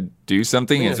try to do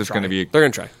something. It's just going to be they're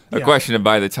gonna try. a question of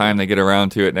by the time they get around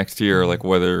to it next year, like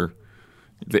whether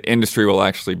the industry will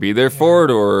actually be there for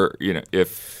it, or you know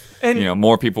if And-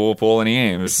 more people will pull any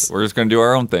games. We're just going to do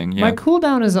our own thing. Yeah. My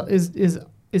cooldown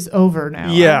is over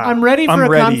now. Yeah, I'm ready for I'm a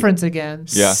ready. conference again.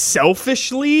 Yeah.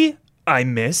 Selfishly, I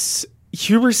miss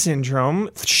Huber syndrome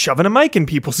shoving a mic in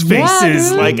people's Yeah, faces.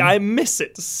 dude. Like, I miss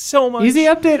it so much. Easy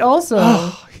update. Also,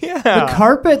 Yeah. the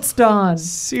carpet's done.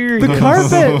 Seriously. The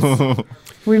carpets.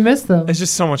 We miss them. It's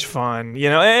just so much fun, you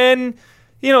know. And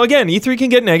again, E3 can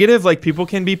get negative. Like people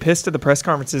can be pissed at the press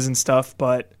conferences and stuff,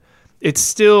 but it's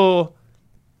still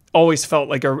always felt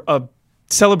like a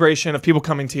celebration of people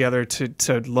coming together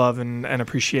to love and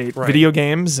appreciate video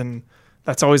games, and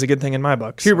that's always a good thing in my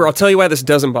book. Huber, I'll tell you why this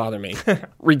doesn't bother me.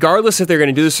 Regardless if they're going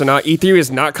to do this or not, E3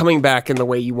 is not coming back in the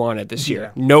way you want it this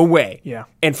year. No way. Yeah.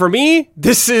 And for me,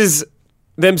 this is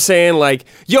them saying like,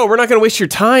 "Yo, we're not going to waste your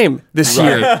time this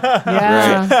year."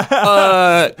 Yeah.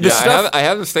 I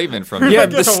have a statement from Yeah,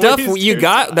 them. the stuff you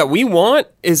got that we want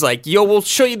is like, yo, we'll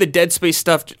show you the Dead Space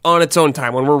stuff on its own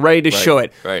time when we're ready to show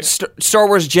it. Right. Star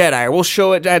Wars Jedi, we'll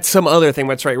show it at some other thing.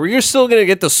 That's right. Where you're still going to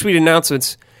get those sweet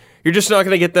announcements. You're just not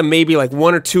going to get them maybe like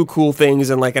one or two cool things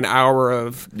in like an hour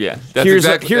of here's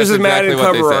a Madden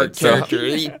cover art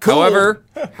character. Cool.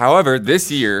 However, this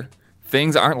year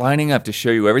things aren't lining up to show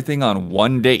you everything on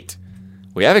one date.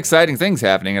 We have exciting things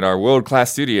happening at our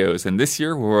world-class studios, and this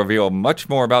year we'll reveal much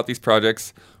more about these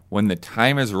projects when the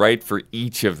time is right for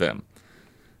each of them.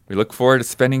 We look forward to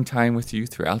spending time with you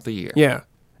throughout the year. Yeah.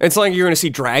 It's not like you're going to see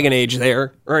Dragon Age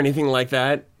there or anything like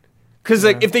that. Because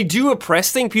like, if they do a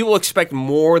press thing, people expect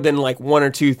more than like one or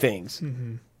two things.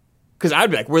 Because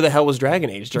I'd be like, where the hell was Dragon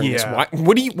Age during this? Why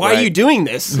are you doing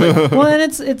this? Like, Well, and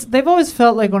it's they've always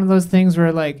felt like one of those things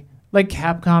where like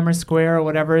Capcom or Square or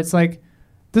whatever, it's like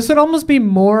this would almost be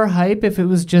more hype if it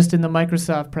was just in the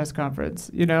Microsoft press conference.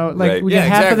 You know, like we get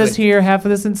half of this here, half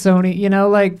of this in Sony. You know,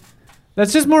 like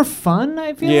that's just more fun.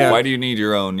 I feel. Yeah. like. Why do you need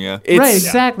your own? Yeah. Right,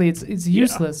 exactly. It's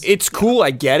useless. It's cool.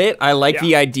 I get it. I like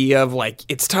the idea of like,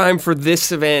 it's time for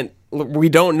this event. We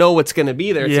don't know what's going to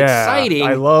be there. It's exciting.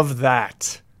 I love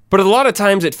that. But a lot of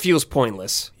times it feels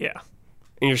pointless. Yeah.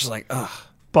 And you're just like, ugh.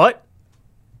 But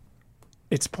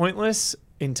it's pointless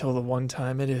until the one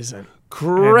time it isn't.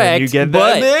 Correct. You get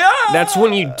but that. that's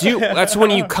when you do. That's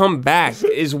when you come back.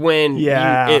 Is when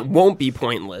it won't be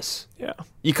pointless. Yeah.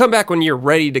 You come back when you're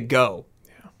ready to go.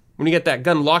 Yeah. When you get that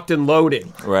gun locked and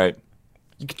loaded. Right.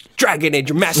 You get your Dragon Age,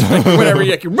 your Mass Effect, or whatever.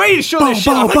 You're ready to show this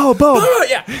shit.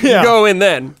 Yeah. You go in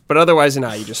then. But otherwise,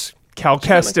 now you just Cal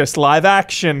Kestis, live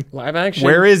action. live action.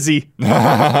 Where is he?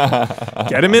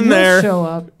 Get him in He'll there. show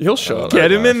up. He'll show up.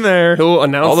 Get him in there. He'll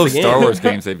announce All those the Star game. Wars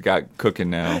games they've got cooking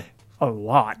now. A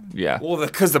lot. Yeah. Well,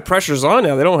 because the pressure's on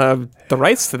now. They don't have the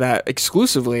rights to that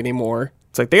exclusively anymore.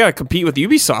 It's like they got to compete with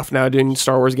Ubisoft now doing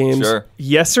Star Wars games. Sure.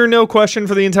 Yes or no question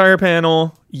for the entire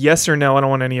panel. Yes or no. I don't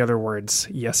want any other words.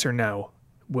 Yes or no.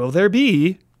 Will there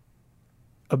be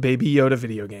a Baby Yoda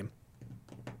video game?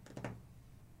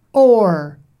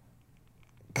 Or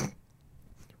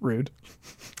Rude.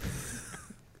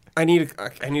 I need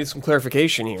some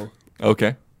clarification here.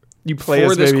 Okay. You play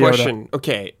For as this Baby Yoda. question,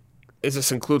 okay, does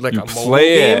this include like You a mobile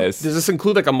play game? as- Does this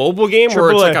include like a mobile game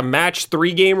where it's AAA. like a match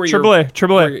 3 game where you're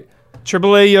AAA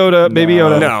Yoda, Baby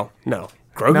Yoda. No.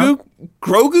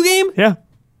 Grogu game? Yeah.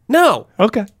 No.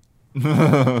 Okay. How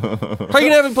are you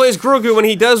gonna have him play as Grogu when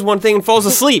he does one thing and falls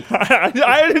asleep?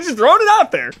 I just thrown it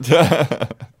out there.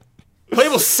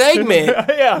 Playable segment.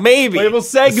 Yeah. Maybe. Playable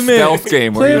segment. Stealth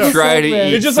game where Playable you try to segment.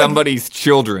 eat It's just like- somebody's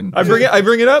children. I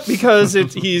bring it up because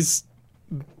he's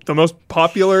the most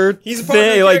popular. He's a popular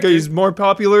thing. Like character. he's more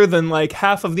popular than like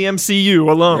half of the MCU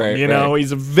alone. Right, you know, right.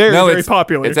 he's very it's,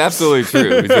 popular. It's absolutely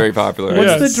true. He's very popular.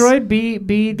 Yes. what's the droid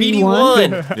BD1?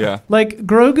 BD1. Yeah. Like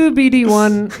Grogu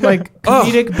BD1, like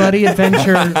comedic buddy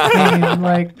adventure thing.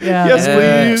 Like, yeah. yes, Yes.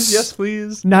 please. Yes,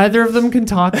 please. Neither of them can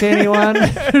talk to anyone.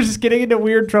 They're just getting into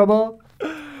weird trouble.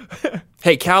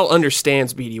 Hey, Cal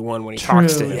understands BD1 when he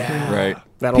talks to True. him. Right.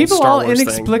 That old People Star all Wars thing.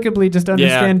 inexplicably just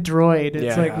understand droid. It's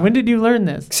Yeah. like, when did you learn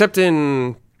this? Except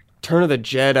in Turn of the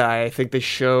Jedi, I think they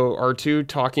show R2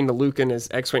 talking to Luke in his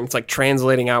X-Wing. It's like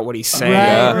translating out what he's saying.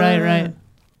 Right.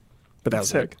 But that was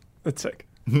Sick. That's sick.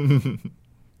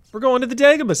 We're going to the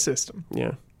Dagobah system.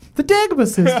 Yeah. The Dagobah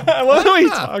system. I love the way he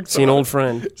talks. See an old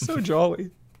friend. So jolly.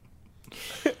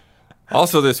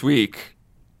 Also this week,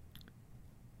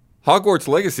 Hogwarts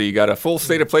Legacy got a full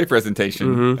state of play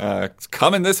presentation. It's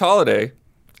coming this holiday.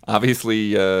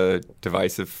 Obviously,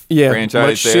 divisive franchise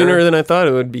much there. sooner than I thought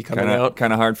it would be coming out.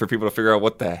 Kind of hard for people to figure out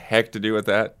what the heck to do with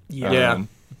that. Yeah.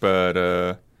 But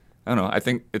I don't know. I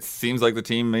think it seems like the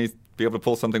team may be able to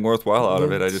pull something worthwhile out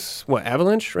of it. I just, What,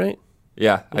 Avalanche, right?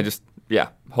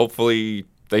 hopefully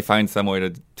they find some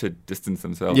way to distance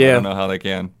themselves. Yeah. I don't know how they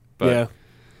can. But Yeah.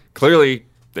 clearly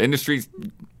the industry's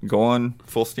going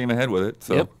full steam ahead with it.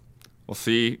 So Yep. we'll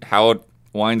see how it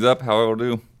winds up, how it'll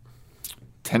do.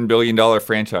 $10 billion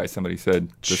franchise, somebody said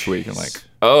this week. I'm like,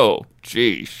 oh,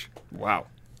 geesh. Wow.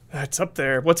 That's up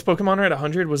there. What's Pokemon right?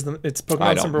 100 was it's I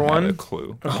Pokemon's don't number have a one.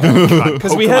 clue.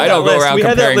 Because we had I don't that go list. around We had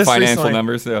that comparing list financial recently.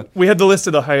 numbers. Yeah. We had the list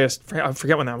of the highest. I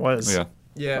forget when that was. Yeah.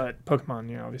 Yeah. But Pokemon,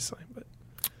 yeah, obviously. But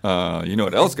You know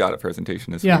what else got a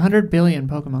presentation this Yeah, week? 100 billion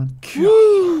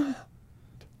Pokemon.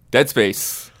 Dead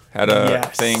Space had a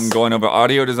Yes. thing going over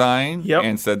audio design Yep.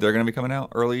 and said they're going to be coming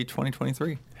out early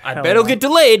 2023. I Hell bet it'll no. get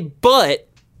delayed, but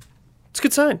it's a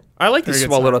good sign. I like these Very good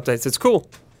small sign. little updates. It's cool.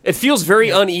 It feels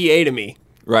very un-EA to me,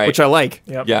 Right. which I like.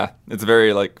 yep. Yeah. It's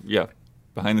very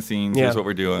behind the scenes. Yeah. Here's what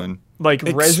we're doing. like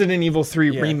Resident Evil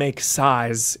 3 remake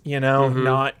size,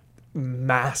 not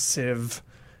massive,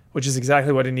 which is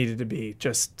exactly what it needed to be.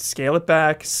 Just scale it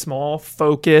back, small,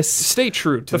 focus. Stay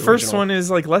true to the first original. One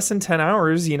is like less than 10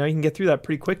 hours. You can get through that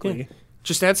pretty quickly. Yeah.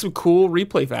 Just add some cool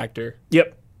replay factor.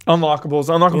 Yep.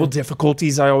 Unlockable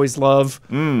difficulties I always love.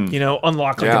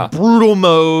 Unlock like a brutal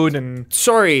mode and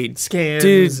scans.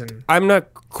 Dude, I'm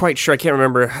not quite sure. I can't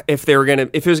remember if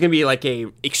it was gonna be like a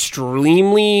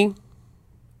extremely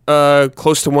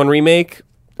close to one remake,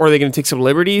 or are they gonna take some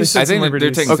liberties? I think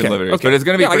they're taking some liberties, but it's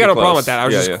gonna be. I got no close. problem with that. I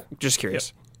was just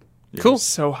curious. Yeah. Cool.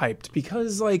 So hyped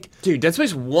because dude, Dead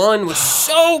Space 1 is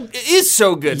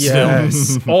so good.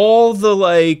 Yes. All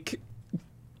the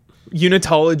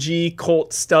Unitology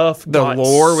cult stuff. The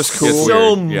lore was cool.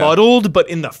 So muddled, but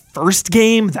in the first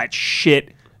game, that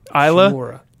shit,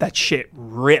 Isla, that shit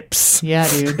rips. Yeah,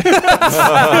 dude.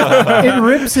 It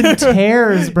rips and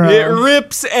tears, bro. It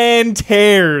rips and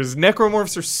tears.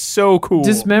 Necromorphs are so cool.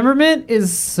 Dismemberment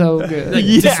is so good.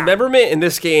 Dismemberment in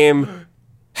this game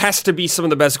has to be some of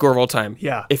the best gore of all time.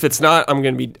 Yeah. If it's not, I'm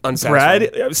going to be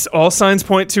unsatisfied. Brad, all signs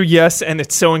point to yes, and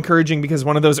it's so encouraging because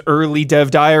one of those early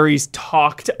dev diaries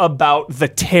talked about the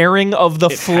tearing of the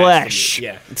flesh.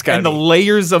 Yeah, it's got and the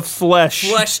layers of flesh.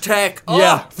 Flesh tech. Oh.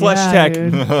 Yeah, flesh tech.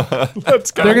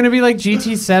 Let's go. They're going to be like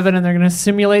GT7 and they're going to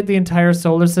simulate the entire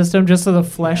solar system just so the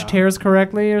flesh tears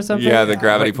correctly or something. Yeah, the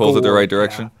gravity pulls it the right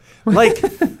direction. Like,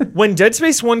 when Dead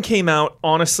Space 1 came out,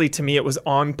 honestly, to me, it was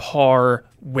on par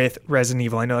with Resident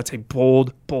Evil. I know that's a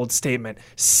bold statement.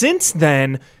 Since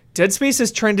then, Dead Space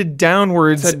has trended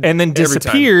downwards and then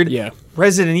disappeared. Yeah.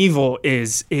 Resident Evil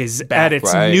is back, at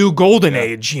its new golden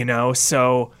age,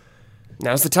 so...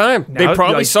 Now's the time. They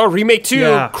probably saw Remake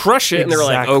 2 crush it, and they were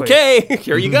like, okay,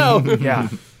 here you go. Yeah.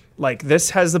 Like,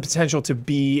 this has the potential to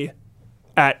be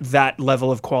at that level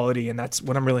of quality, and that's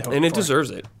what I'm really hoping for. And it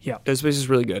deserves it. Yeah. Dead Space is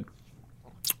really good.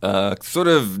 Sort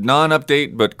of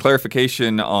non-update, but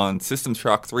clarification on System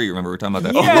Shock 3. Remember we were talking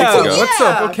about that a few weeks ago. What's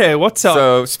up? Okay, what's up?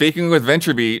 So, speaking with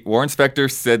VentureBeat, Warren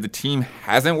Spector said the team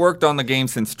hasn't worked on the game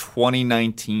since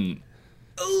 2019.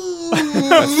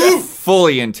 That's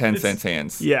fully in Tencent's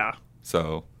hands. Yeah.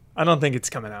 So, I don't think it's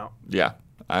coming out. Yeah.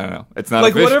 I don't know. It's not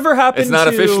whatever happened. It's not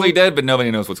officially dead, but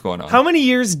nobody knows what's going on. How many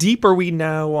years deep are we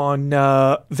now on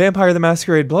Vampire the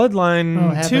Masquerade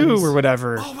Bloodline 2 or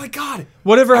whatever? Oh my god!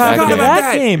 Whatever happened to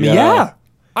that game? Yeah.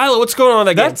 Isla, what's going on in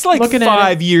that game? That's like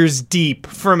 5 years deep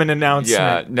from an announcement.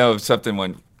 Yeah. No, something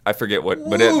went. I forget what,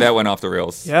 but that went off the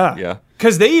rails. Yeah. Yeah.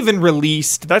 Because they even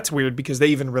released. That's weird. Because they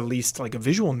even released like a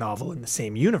visual novel in the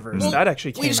same universe. That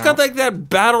actually came out. We just got like that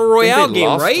battle royale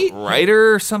game, right?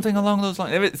 Writer or something along those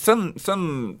lines. Some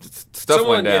stuff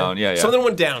went down. Yeah. Something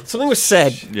went down. Something was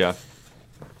said. Yeah.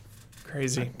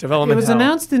 Crazy development. It was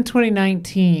announced in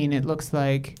 2019. It looks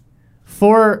like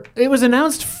it was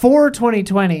announced for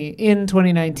 2020 in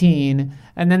 2019,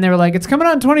 and then they were like, "It's coming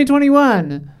out in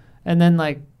 2021," and then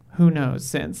like. Who knows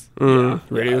since?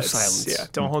 Radio silence. Yeah,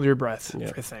 don't hold your breath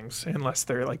for things unless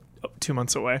they're like 2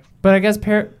 months away. But I guess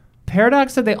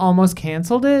Paradox said they almost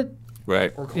canceled it.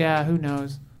 Right. Yeah, who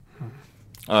knows?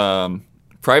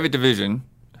 Private Division,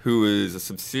 who is a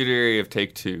subsidiary of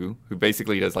Take-Two, who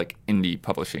basically does like indie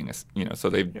publishing. So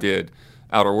they did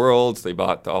Outer Worlds. They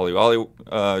bought the Ollie Ollie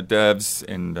devs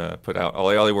and put out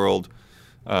Ollie Ollie World.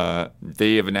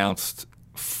 They have announced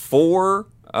 4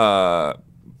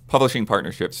 publishing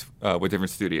partnerships with different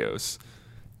studios.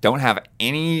 Don't have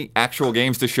any actual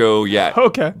games to show yet.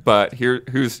 Okay. But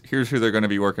here's who they're going to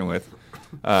be working with.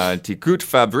 Ticut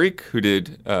Fabrique, who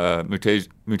did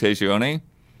Mutazione.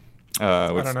 I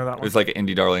don't know that one. It was like an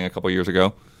indie darling a couple years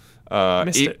ago.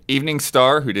 Missed it. Evening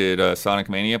Star, who did Sonic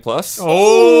Mania Plus.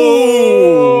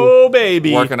 Oh,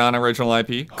 baby. Working on original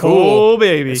IP. Cool,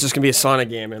 baby. It's just going to be a Sonic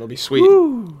game. It'll be sweet.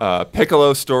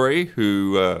 Piccolo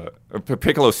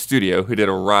Piccolo Studio, who did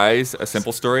Arise, a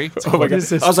simple story. Oh my god!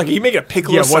 I was like, are you making a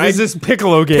Piccolo? Yeah, what is this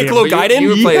Piccolo game? Piccolo Gaiden?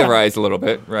 You played Arise a little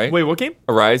bit, right? Wait, what game?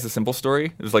 Arise, a simple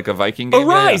story. It was like a Viking game.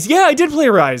 Arise, yeah, I did play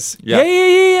Arise. Yeah.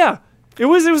 Yeah. It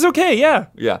was okay, yeah.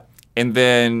 Yeah. And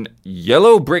then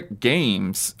Yellow Brick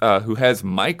Games, who has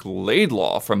Mike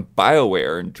Laidlaw from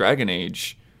BioWare and Dragon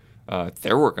Age,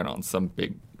 they're working on some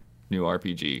big new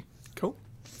RPG. Cool.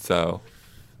 So,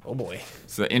 oh boy,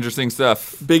 so interesting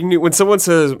stuff. Big new. When someone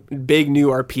says big new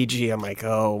RPG, I'm like,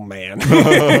 oh man.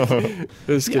 I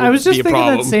was just thinking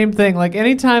that same thing. Like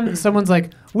anytime someone's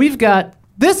like, we've got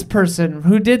this person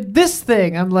who did this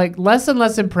thing, I'm like less and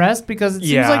less impressed because it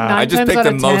seems like 9 times out of 10. I just picked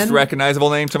the most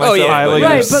recognizable name to myself. Oh, yeah.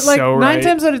 Right, but like 9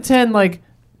 times out of 10, like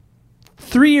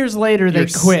 3 years later, they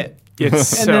quit. And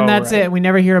then that's it. We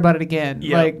never hear about it again.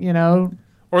 Yep. Like, you know.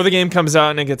 Or the game comes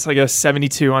out and it gets like a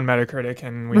 72 on Metacritic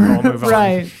and we all move on.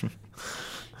 Right.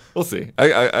 We'll see.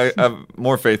 I have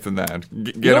more faith than that.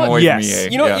 Get know him what? away Yes. from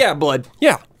EA. You know what? Yeah, Blood.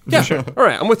 Yeah. Yeah. Sure. All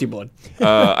right, I'm with you, Blood.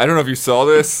 I don't know if you saw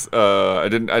this. I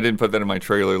didn't put that in my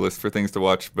trailer list for things to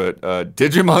watch, but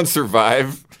Digimon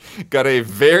Survive got a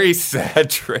very sad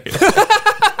trailer.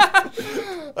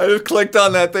 I just clicked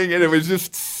on that thing and it was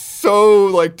just so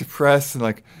like depressed and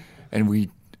like,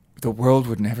 the world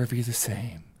would never be the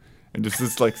same. And just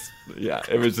this like, yeah,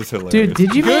 it was just hilarious. Dude,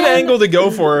 Digimon. Good angle to go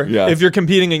for Yeah. if you're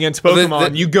competing against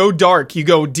Pokemon. You go dark. You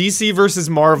go DC versus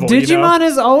Marvel. Digimon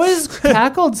has always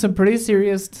tackled some pretty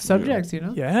serious subjects, you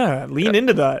know? Yeah, lean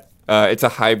into that. It's a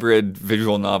hybrid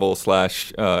visual novel /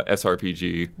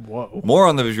 SRPG. Whoa. More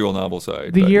on the visual novel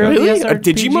side. The but, year yeah. of the Really? A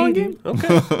SRPG, Digimon dude. game?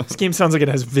 Okay. This game sounds like it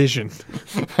has vision.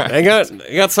 I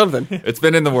got something. It's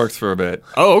been in the works for a bit.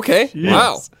 Oh, okay.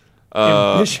 Wow.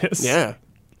 Ambitious. Yeah.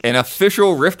 An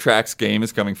official Rift Tracks game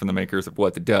is coming from the makers of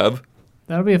the dub.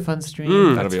 That'll be a fun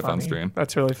stream. That'll be a fun Funny. stream.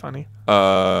 That's really funny.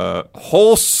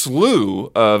 Whole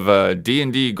slew of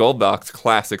D&D Gold Box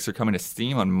classics are coming to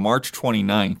Steam on March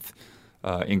 29th,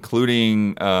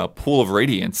 including Pool of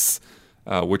Radiance,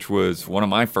 which was one of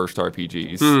my first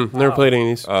RPGs. Never played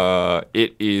any of these.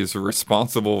 It is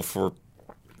responsible for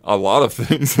a lot of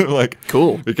things. Like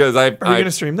Cool. because Are you going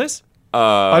to stream this?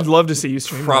 I'd love to see you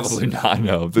stream probably this. not.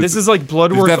 No, This is like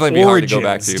Bloodworth definitely be hard to go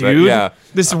back Origins, to, but dude. yeah.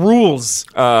 This rules.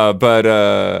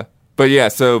 But yeah,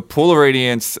 so Pool of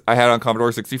Radiance I had on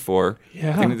Commodore 64. Yeah.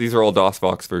 I think that these are all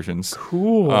DOSBox versions.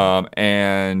 Cool.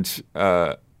 And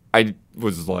I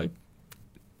was like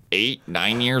 8,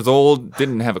 9 years old,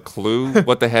 didn't have a clue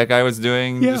what the heck I was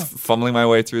doing, Yeah. just fumbling my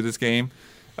way through this game.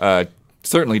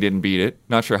 Certainly didn't beat it.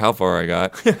 Not sure how far I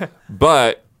got.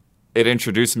 But it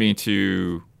introduced me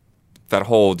to that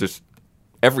whole just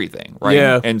everything, right?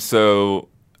 Yeah. And so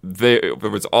there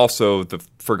was also the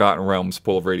Forgotten Realms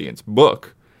Pool of Radiance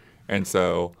book. And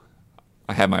so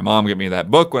I had my mom get me that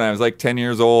book when I was like 10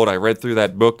 years old. I read through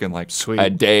that book in like Sweet. a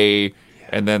day.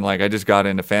 And then like I just got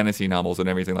into fantasy novels and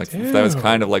everything. Like that was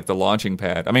kind of like the launching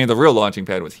pad. I mean, the real launching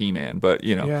pad was He-Man, but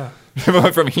you know,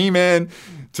 Yeah. from He-Man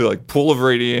to like Pool of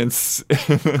Radiance.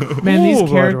 Man, these Cool,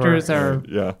 characters Bloodworth. are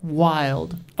Yeah.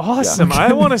 wild. Awesome.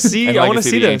 I want to see. And I want to Legacy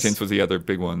see of the this. Ancients was the other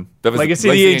big one. That was Legacy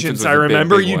of the Ancients. was I a big,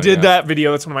 remember big you one, did yeah. that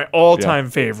video. That's one of my all-time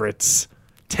favorites.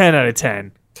 10 out of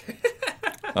 10.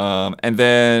 And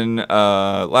then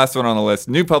last one on the list,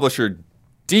 new publisher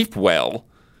Deepwell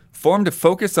formed to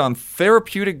focus on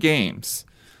therapeutic games.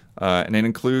 And it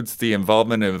includes the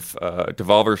involvement of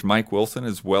Devolver's Mike Wilson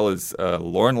as well as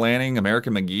Lauren Lanning,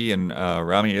 American McGee, and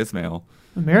Rami Ismail.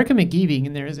 American McGee being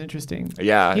in there is interesting.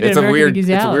 Yeah, He did it's a American weird, McGee's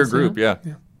it's a weird Alice, group. yeah.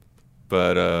 Yeah.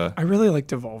 But I really like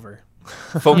Devolver.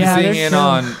 focusing they're in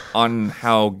chill. on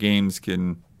how games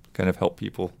can kind of help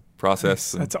people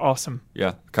process. And, That's awesome.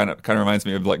 yeah, kind of reminds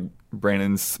me of like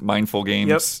Brandon's Mindful Games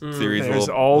Yep. series. There's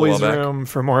a always while back. room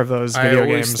for more of those I video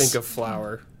always games. think of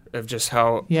Flower, of just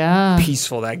how Yeah.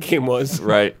 peaceful that game was.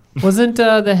 Right. Wasn't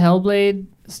the Hellblade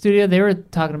studio, they were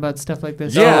talking about stuff like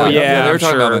this. Yeah, Oh, yeah, they were I'm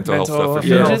talking sure. about mental health stuff for Mental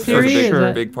sure. health That's theory, a big, is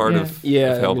that- big part yeah. of Yeah,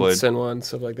 I mean, Hellblade. Senua and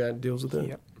stuff like that deals with it.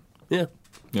 Yep. Yeah.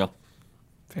 Yeah.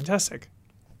 Fantastic.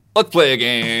 Let's play a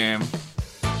game.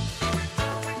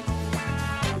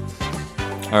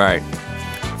 All right.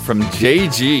 From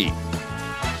JG.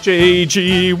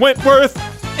 JG Wentworth.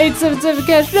 877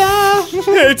 cash now.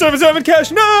 877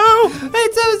 cash no.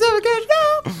 877 cash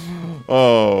now.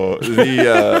 Oh,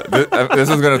 this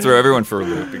is going to throw everyone for a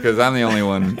loop because I'm the only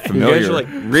one familiar, are like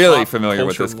really pop familiar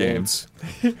with culture this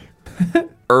game. lords.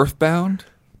 Earthbound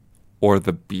or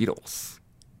the Beatles?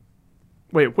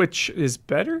 Wait, which is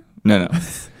better? No.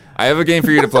 I have a game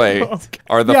for you to play.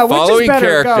 Are the Yeah, which is following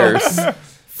better? Go. characters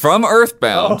from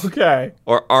Earthbound Okay.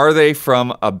 or are they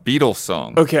from a Beatles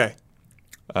song? Okay.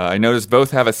 I noticed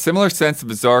both have a similar sense of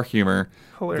bizarre humor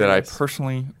that I Hilarious.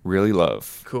 personally really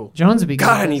love. Cool. Jones would be good.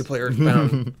 God, I at need this. to play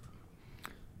Earthbound.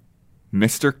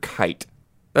 Mr. Kite.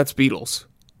 That's Beatles.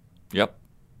 Yep.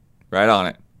 Right on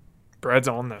it. Brad's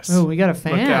on this. Oh, we got a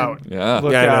fan. Look out. Yeah.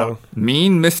 Look Yeah, I out. know.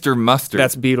 Mean Mr. Mustard.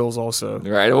 That's Beatles also.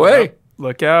 right away.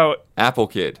 Look out. Apple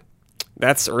Kid.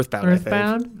 That's Earthbound, I think.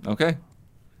 Earthbound. Okay.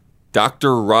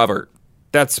 Dr. Robert.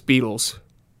 That's Beatles.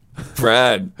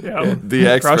 Brad. Yeah. The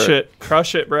expert. Crush it.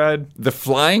 Crush it, Brad. The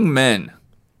Flying Men.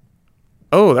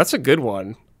 Oh, that's a good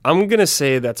one. I'm going to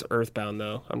say that's Earthbound,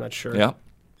 though. I'm not sure. Yeah.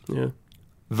 Yeah.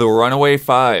 The Runaway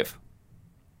Five.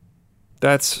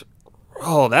 That's...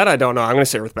 Oh, that I don't know. I'm going to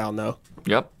say Earthbound, though.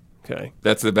 Yep. Okay.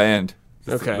 That's the band.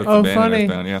 That's Okay. the Oh, band in funny.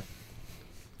 Earthbound, yeah.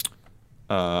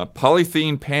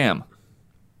 Polythene Pam.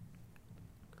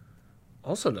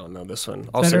 Also don't know this one.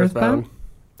 I'll Is say that Earthbound.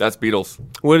 That's Beatles.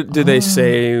 What did they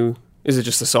say? Is it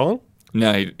just a song?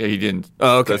 No, he didn't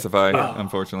Oh, okay. specify,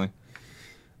 unfortunately.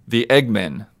 The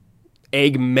Eggmen.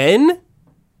 Eggmen?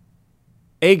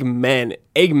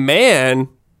 Eggman,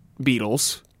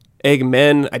 Beatles.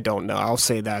 Eggmen, I don't know. I'll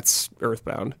say that's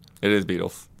Earthbound. It is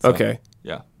Beatles. So, Okay.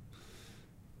 Yeah.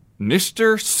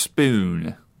 Mr.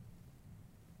 Spoon.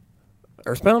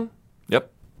 Earthbound?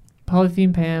 Yep.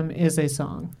 Polythene Pam is a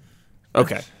song.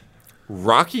 Okay.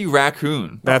 Rocky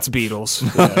Raccoon. That's Beatles.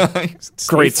 Yeah.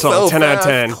 Great song. so 10 out of fast.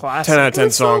 10. Classic. 10 out of 10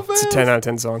 It's so song. It's a 10 out of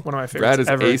 10 song. One of my Brad favorites is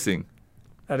ever. acing.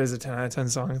 That is a 10 out of 10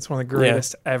 song. It's one of the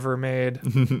greatest ever made.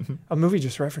 A movie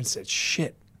just referenced it.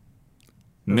 Shit.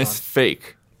 Miss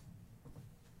Fake.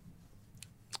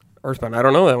 Earthbound. I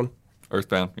don't know that one.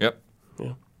 Earthbound. Yep.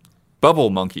 Yeah. Bubble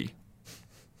Monkey.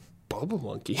 Bubble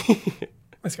Monkey.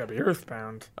 That's got to be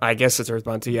Earthbound. I guess it's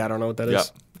Earthbound too. Yeah, I don't know what that Yep.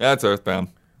 is. That's Earthbound.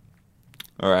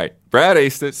 All right. Brad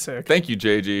aced it. Sick. Thank you,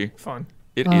 JG. Fun.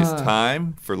 It is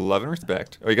time for Love and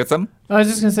Respect. Oh, you got some? I was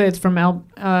just gonna say it's from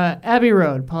Abbey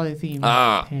Road, Polythene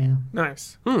Ah. Pam.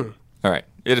 Nice. All right.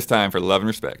 It is time for Love and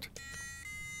Respect.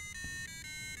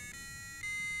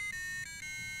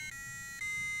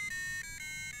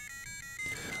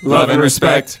 Love and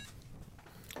respect.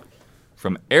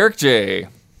 From Eric J.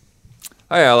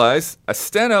 Hi, allies. A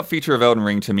standout feature of Elden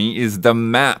Ring to me is the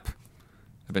map.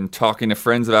 I've been talking to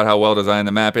friends about how well designed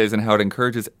the map is and how it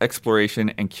encourages exploration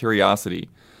and curiosity.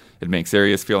 It makes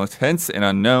areas feel intense and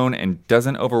unknown and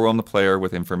doesn't overwhelm the player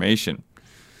with information.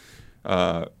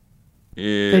 They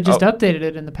just updated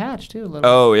it in the patch too. A little.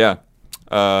 Oh, yeah.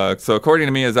 So according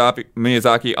to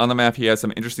Miyazaki, on the map he has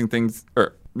some interesting things,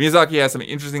 Miyazaki has some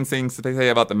interesting things to say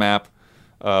about the map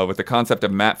with the concept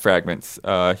of map fragments.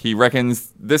 He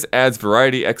reckons this adds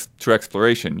variety to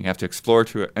exploration. You have to explore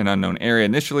to an unknown area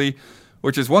initially,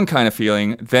 which is one kind of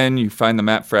feeling. Then you find the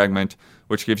map fragment,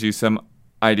 which gives you some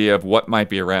idea of what might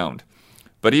be around.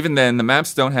 But even then, the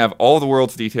maps don't have all the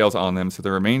world's details on them, so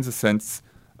there remains a sense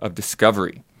of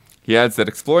discovery. He adds that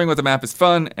exploring with the map is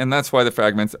fun, and that's why the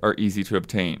fragments are easy to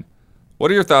obtain.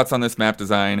 What are your thoughts on this map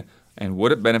design, and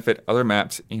would it benefit other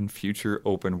maps in future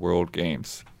open world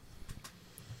games?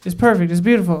 It's perfect. It's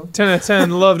beautiful. 10 out of 10.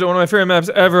 Loved it. One of my favorite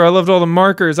maps ever. I loved all the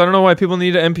markers. I don't know why people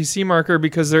need an NPC marker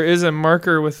because there is a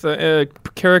marker with a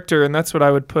character, and that's what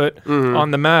I would put on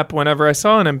the map. Whenever I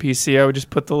saw an NPC, I would just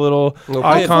put the little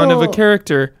icon of a Helpful.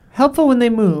 character. Helpful when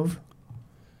they move.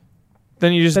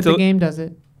 Then you just But the game does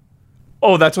it.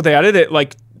 Oh, that's what they added. It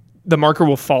like the marker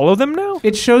will follow them now.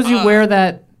 It shows you where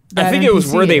that I think it was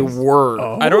NPC where they is. were.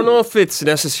 Oh. I don't know if it's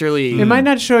necessarily It might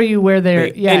not show you where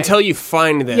they're. Yeah. until you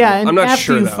find them. Yeah, and I'm not after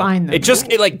sure you though. find them. It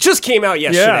just came out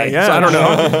yesterday. Yeah. So I don't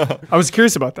know. I was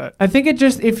curious about that. I think it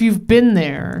just if you've been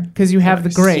there because you have the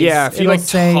grace. Yeah, if you it'll like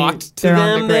say talked to they're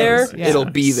on them the there, grace. Yeah. it'll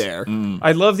be there.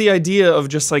 I love the idea of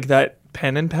just like that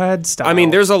pen and pad style. I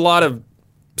mean, there's a lot of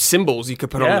symbols you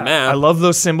could put on the map. I love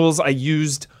those symbols. I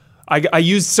used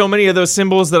so many of those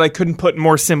symbols that I couldn't put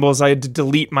more symbols. I had to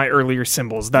delete my earlier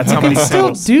symbols. That's how many Still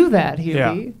symbols. do that, Hubie.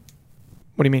 Yeah.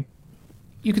 What do you mean?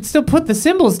 You could still put the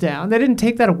symbols down. They didn't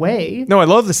take that away. No, I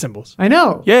love the symbols. I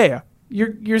know. Yeah.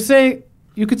 You're saying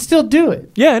you could still do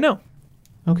it. Yeah, I know.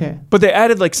 Okay. But they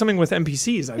added like something with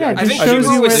NPCs. Yeah, I think shows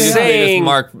Hugo you was where they are. They just saying.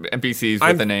 mark NPCs with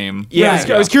I'm- a name. Yeah,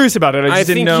 I was curious about it. I just I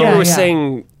didn't think know. you were Yeah.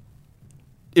 saying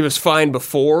it was fine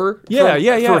before. Yeah,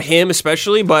 For him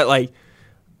especially, but like.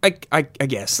 I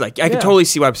guess like I could totally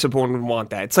see why someone would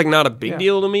want that. It's like not a big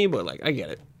deal to me, but like I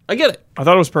get it. I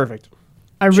thought it was perfect.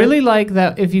 I really like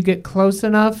that if you get close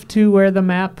enough to where the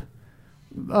map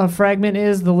fragment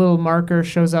is, the little marker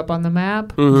shows up on the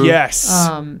map. Yes.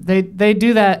 They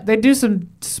do that. They do some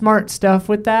smart stuff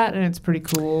with that, and it's pretty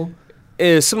cool.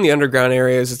 Some of the underground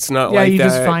areas, it's not Yeah, like you that.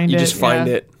 just find you it, just find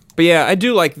yeah. it. But yeah, I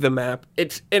do like the map.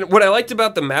 And what I liked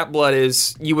about the map blood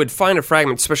is you would find a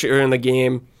fragment, especially early in the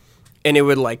game, and it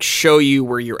would like show you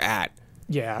where you're at.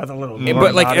 yeah, the little.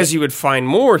 But like as you would find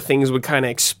more, things would kind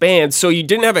of expand, so you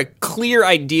didn't have a clear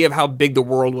idea of how big the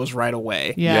world was right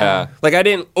away. Yeah. Like I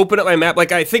didn't open up my map.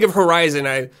 Like I think of Horizon,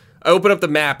 I open up the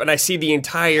map and I see the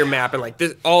entire map, and like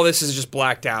all this is just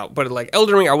blacked out. But like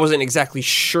Elden Ring, I wasn't exactly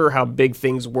sure how big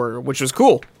things were, which was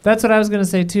cool. That's what I was gonna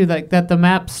say too. Like that the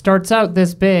map starts out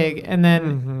this big, and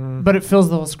then but it fills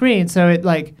the whole screen, so it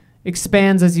like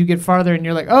expands as you get farther, and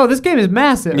you're like, oh, this game is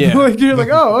massive. Yeah. Like, you're like,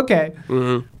 oh, okay.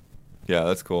 Yeah,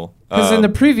 that's cool. Because in the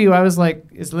preview, I was like,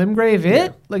 is Limgrave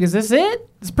it? Like, is this it?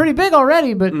 It's pretty big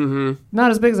already, but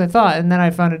not as big as I thought. And then I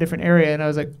found a different area, and I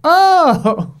was like,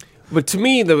 oh. But to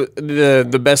me,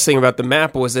 the best thing about the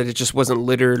map was that it just wasn't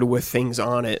littered with things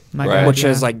on it, My Right. God, which yeah.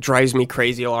 is like drives me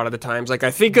crazy a lot of the times. Like I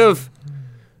think of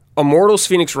Immortals: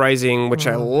 Phoenix Rising, which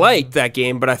I liked that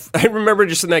game, but I remember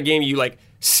just in that game you like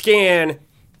scan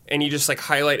and you just like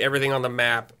highlight everything on the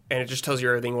map, and it just tells you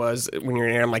where everything was when you're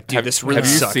in there. I'm like, dude, this really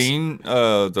sucks. Have you seen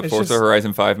the Forza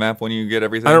Horizon 5 map when you get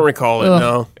everything? I don't recall it.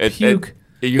 No. Puke.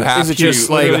 You have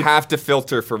to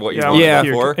filter for what you want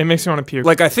it for. It makes me want to puke.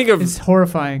 Like I think of It's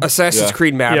horrifying. Assassin's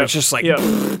Creed map. It's just like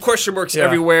question marks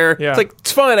everywhere. Yeah. It's like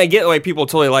it's fine. I get why people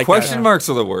totally like Question marks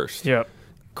are the worst. Yeah.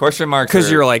 Question marks because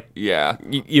you're like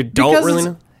you don't Because really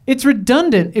know. It's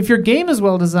redundant. If your game is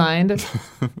well designed,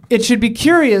 it should be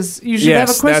curious. You should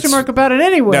have a question mark about it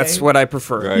anyway. That's what I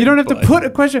prefer. Right. You don't have to put a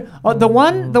question. The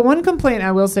one complaint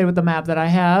I will say with the map that I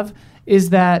have is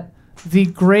that the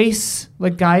grace,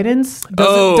 like guidance,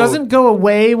 doesn't go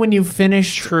away when you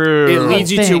finish. True. It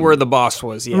leads you to where the boss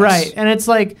was. Yes. Right, and it's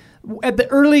like at the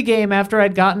early game after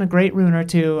I'd gotten a great rune or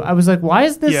two, I was like, why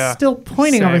is this still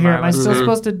pointing over here? Am I still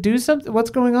supposed to do something? What's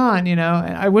going on? You know,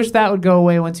 and I wish that would go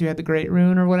away once you had the great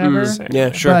rune or whatever.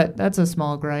 Yeah, sure. But that's a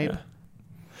small gripe.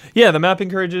 Yeah, the map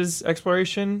encourages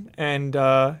exploration, and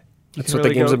that's what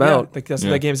the game's about. Yeah, that's what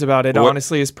the game's about. It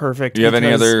honestly is perfect. Do you have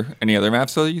any other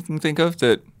maps though that you can think of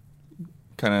that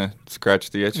kind of scratch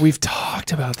the itch? We've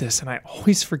talked about this, and I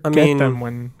always forget them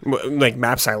when like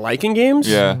maps I like in games.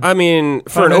 Yeah. I mean,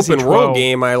 for an Fantasy open 12. world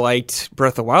game, I liked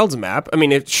Breath of the Wild's map. I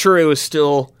mean, it was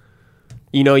still,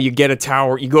 you know, you get a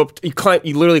tower, you go up,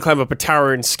 you literally climb up a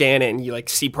tower and scan it, and you like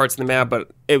see parts of the map, but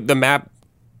the map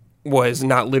was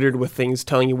not littered with things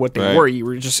telling you what they were. You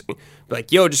were just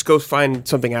like, yo, just go find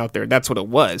something out there. That's what it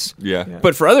was. Yeah.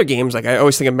 But for other games, like I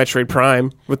always think of Metroid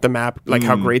Prime with the map, like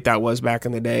how great that was back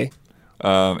in the day.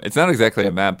 It's not exactly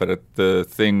a map, but the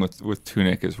thing with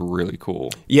Tunic is really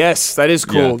cool. Yes, that is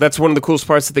cool. Yeah. That's one of the coolest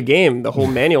parts of the game, the whole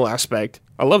manual aspect.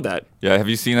 I love that. Yeah, have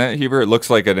you seen that, Heber? It looks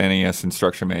like an NES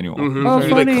instruction manual. Oh, You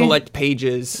funny. like collect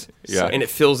pages, and it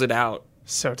fills it out.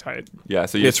 so tight. Yeah,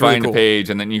 so you just really find cool. a page,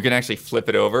 and then you can actually flip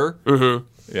it over. Mm-hmm.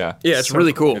 Yeah. Yeah, it's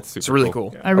really cool. It's It's super really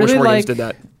cool. cool. I wish really more games like did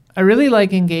that. I really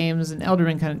like in games, and Elden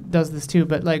Ring kind of does this too,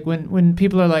 but like when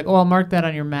people are like, oh, I'll mark that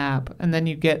on your map, and then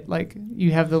you get like,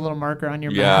 you have the little marker on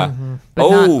your map. But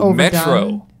not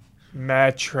overdone.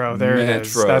 Metro. There it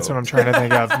is. That's what I'm trying to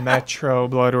think of. Metro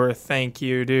Bloodworth. Thank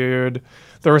you, dude.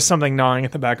 There was something gnawing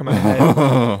at the back of my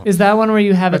head. Is that one where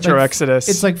you have Metro it like, Exodus.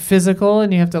 It's like physical,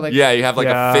 and you have to like... Yeah, you have like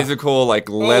a physical like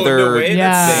leather no way. thing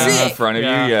That's in front of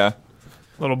Yeah. you. Yeah.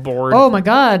 Little board. Oh my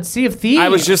God, Sea of Thieves. I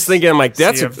was just thinking, I'm like,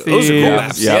 those are cool Thieves.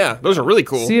 maps. Yep. Yeah, those are really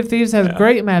cool. Sea of Thieves has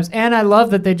great maps, and I love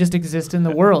that they just exist in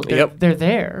the world. They're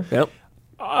there. Yep.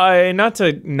 Not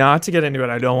to get into it.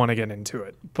 I don't want to get into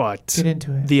it, but Get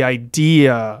into it. the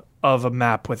idea of a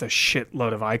map with a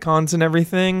shitload of icons and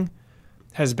everything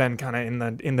has been kind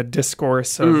of in the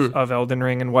discourse of Elden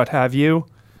Ring and what have you.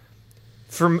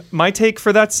 My take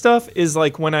for that stuff is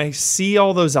like when I see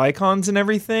all those icons and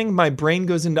everything, my brain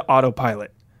goes into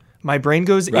autopilot. My brain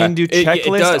goes into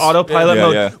checklist does. autopilot Yeah,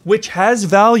 mode, yeah. which has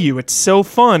value. It's so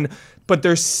fun, but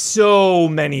there's so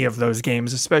many of those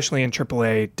games, especially in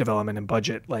AAA development and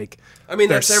budget. Like, I mean,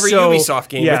 there's that's every Ubisoft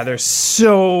game. Yeah, there's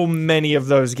so many of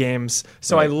those games.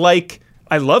 So I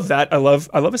love that. I love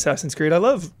Assassin's Creed. I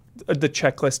love the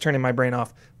checklist turning my brain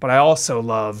off, but I also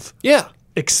love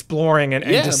exploring and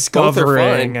both are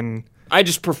discovering fine. and I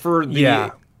just prefer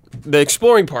the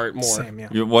exploring part more. same,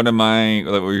 yeah. One of my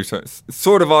like what you're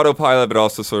sort of autopilot, but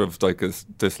also sort of like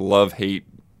this love hate,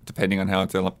 depending on how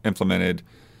it's implemented,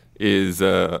 is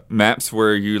maps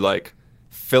where you like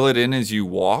fill it in as you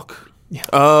walk.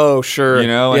 Oh, sure. You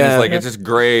know, and it's just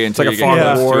gray until like you a get fog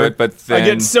of close war. to it. But then I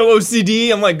get so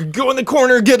OCD. I'm like, go in the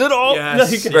corner, get it all.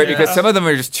 Yes. Like, right, because some of them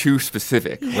are just too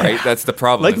specific. Right, that's the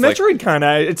problem. like It's Metroid kind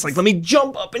of. It's like, let me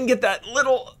jump up and get that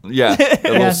little. yeah, a Yeah,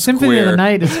 little Symphony of the square.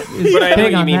 Night is But I know big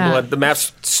what you on mean, that. Blood. The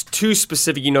map's too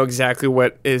specific. You know exactly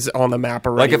what is on the map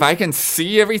already. Like if I can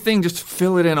see everything, just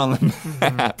fill it in on the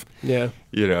map. Yeah.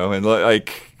 You know, and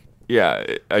like.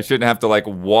 Yeah, I shouldn't have to like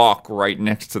walk right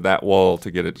next to that wall to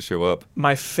get it to show up.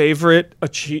 My favorite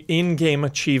in-game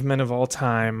achievement of all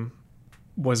time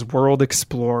was World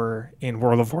Explorer in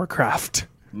World of Warcraft.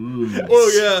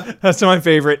 Oh, yeah. That's my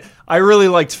favorite. I really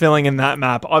liked filling in that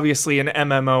map. Obviously, an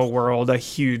MMO world, a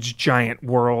huge, giant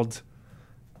world.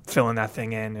 Filling that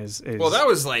thing in is Well, that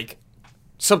was like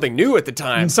something new at the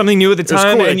time. something new at the It was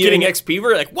time. cool. And Like, getting XP,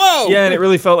 we're like, whoa! yeah, and it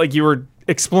really felt like you were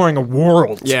exploring a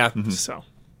world. Yeah. So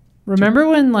Remember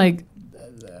when like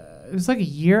it was like a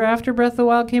year after Breath of the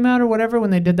Wild came out or whatever when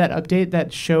they did that update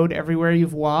that showed everywhere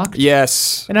you've walked?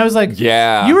 Yes. And I was like,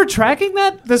 Yeah. you were tracking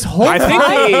that this whole I time?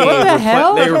 think What the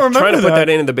hell? they don't were remember trying to put that. that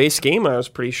into the base game. I was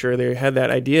pretty sure they had that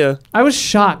idea. I was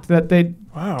shocked that they'd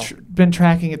wow, been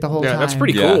tracking it the whole Yeah, time. that's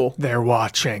pretty Yeah. cool. they're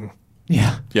watching.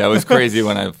 Yeah. Yeah, it was crazy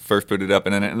when I first put it up,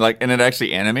 and then it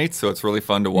actually animates, so it's really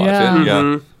fun to watch Yeah. it.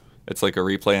 Yeah, it's like a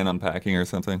replay and unpacking or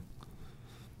something.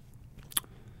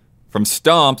 From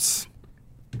Stomps.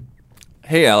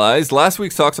 Hey, allies. Last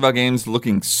week's talks about games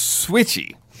looking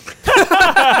switchy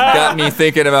got me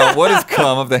thinking about what has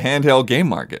come of the handheld game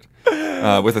market.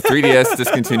 With the 3DS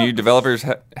discontinued, developers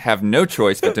have no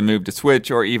choice but to move to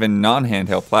Switch or even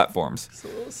non-handheld platforms. It's a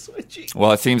little switchy.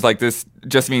 Well, it seems like this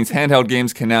just means handheld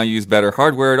games can now use better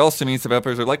hardware. It also means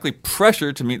developers are likely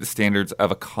pressured to meet the standards of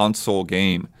a console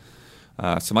game.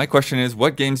 So my question is,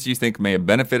 what games do you think may have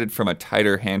benefited from a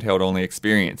tighter handheld-only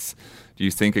experience? Do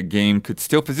you think a game could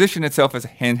still position itself as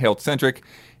handheld-centric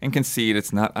and concede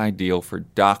it's not ideal for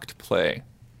docked play?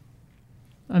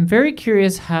 I'm very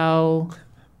curious how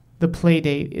the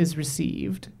Playdate is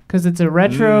received, because it's a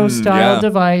retro-style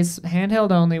device,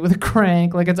 handheld-only, with a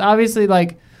crank. Like, it's obviously,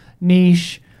 like,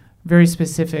 niche, very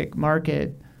specific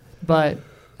market, but...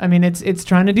 I mean, it's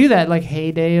trying to do that, like,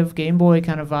 heyday of Game Boy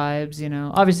kind of vibes, you know.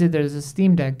 Obviously, there's a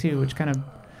Steam Deck, too, which kind of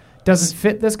doesn't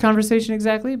fit this conversation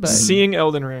exactly, but... Seeing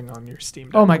Elden Ring on your Steam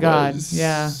Deck. Oh, my God,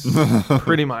 yeah.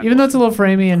 Pretty much. Even though it's a little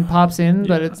framey and pops in,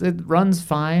 but it runs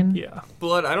fine. Yeah.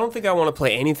 Blood, I don't think I want to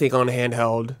play anything on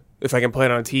handheld if I can play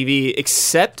it on a TV,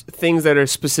 except things that are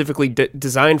specifically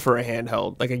designed for a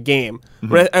handheld, like a game. Mm-hmm.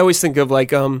 But I always think of, like,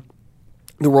 The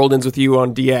World Ends With You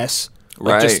on DS.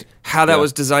 Like right. Just how that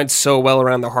was designed so well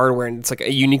around the hardware, and it's like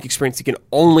a unique experience you can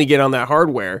only get on that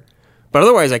hardware. But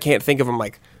otherwise, I can't think of them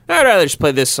like, I'd rather just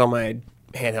play this on my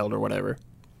handheld or whatever.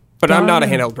 But I'm not a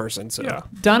handheld person, so. Yeah.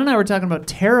 Don and I were talking about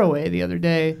Tearaway the other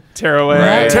day. Tearaway.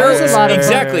 Right.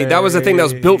 Exactly. That was the thing that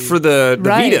was built for the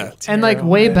Vita. And like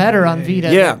way better on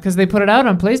Vita. Yeah. Because they put it out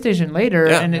on PlayStation later,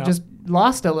 and it just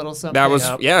lost a little something. That was,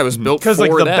 it was built for because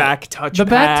like the that. back touch The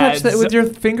back touch that with your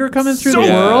finger coming through the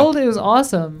world, it was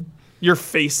awesome. Your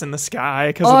face in the sky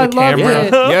because Oh, of the I loved camera.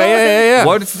 it. Yeah.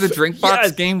 What's the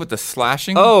Drinkbox game with the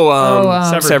slashing?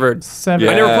 Severed. Severed.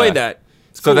 I never played that.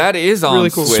 So that is on Really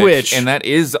cool. Switch, and that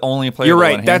is only playable You're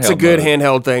right. on That's a handheld good mode.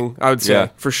 handheld thing, I would say, Yeah.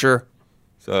 for sure.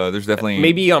 So there's definitely...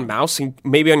 Maybe on mouse,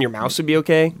 maybe on your mouse would be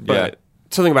okay, but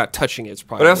something about touching it is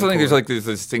probably But I also really think cool. there's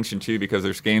this distinction, too, because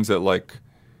there's games that, like,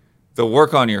 they'll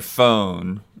work on your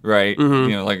phone, right?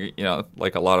 Mm-hmm.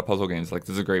 Like a lot of puzzle games. Like,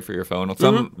 this is great for your phone.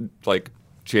 Some, like,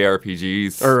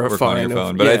 JRPGs Or work on your fine,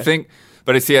 phone. But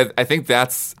yeah. I think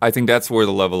that's where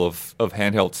the level of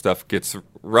handheld stuff gets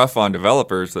rough on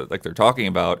developers that like they're talking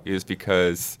about, is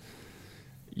because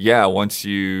once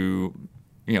you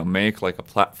make like a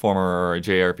platformer or a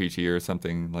JRPG or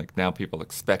something, like now people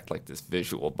expect like this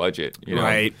visual budget,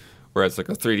 Right. Whereas like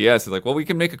a 3DS is like, well, we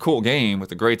can make a cool game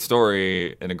with a great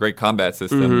story and a great combat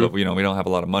system, but we don't have a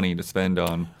lot of money to spend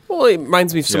on. Well, it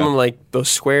reminds me of some of like those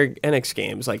Square Enix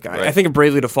games. Like I think of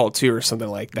Bravely Default 2 or something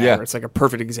like that, where it's like a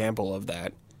perfect example of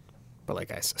that. But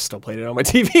like I still played it on my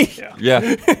TV. Yeah,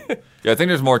 I think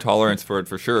there's more tolerance for it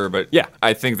for sure. But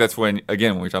I think that's when we're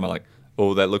talking about like,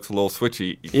 oh, that looks a little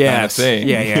switchy kind of thing.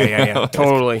 Yeah.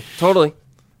 Totally.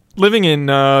 Living in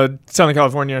Southern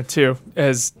California too,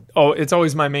 it's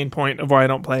always my main point of why I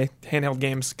don't play handheld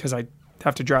games, because I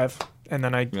have to drive and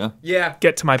then I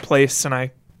get to my place and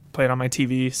I play it on my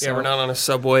TV. So, yeah, we're not on a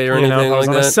subway or anything if I was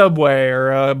like on that. a subway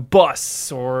or a bus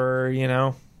or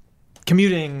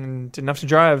commuting, didn't have to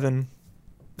drive, then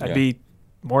I'd be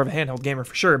more of a handheld gamer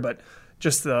for sure. But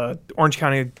just the Orange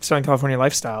County, Southern California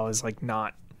lifestyle is like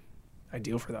not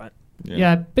ideal for that.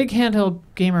 Yeah, big handheld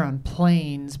gamer on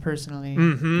planes, personally.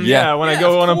 Mm-hmm. Yeah, when I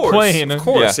go on a plane. Of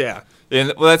course, yeah.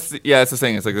 And well, that's the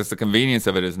thing. It's like the convenience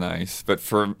of it is nice, but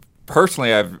for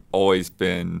personally, I've always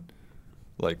been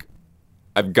like,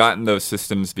 I've gotten those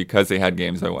systems because they had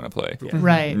games I want to play,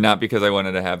 Right? not because I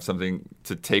wanted to have something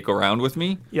to take around with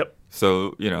me. Yep.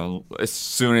 So as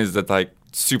soon as that like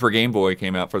Super Game Boy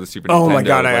came out for the Super Nintendo, Oh my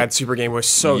God, I like, had Super Game Boy.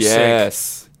 So yes,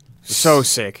 sick. So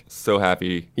sick. so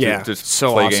happy. Yeah, to just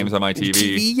so play awesome. games on my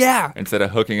TV. Yeah. Instead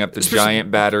of hooking up the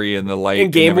giant battery and the light.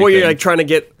 In Game and Boy, you're everything. like trying to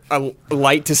get a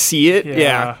light to see it.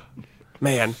 Yeah.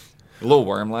 Man. a little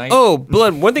worm light. Oh,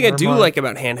 Blood, one thing I do mind. like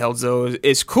about handhelds, though,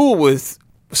 is cool with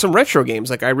some retro games.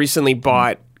 Like, I recently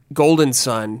bought Golden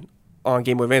Sun on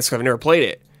Game Boy Advance because I've never played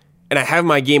it. And I have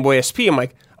my Game Boy SP. I'm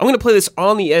like, I'm going to play this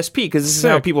on the SP because this is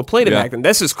how people played it back then.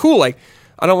 This is cool. Like,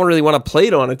 I don't really want to play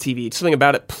it on a TV. Something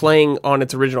about it playing on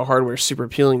its original hardware is super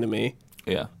appealing to me.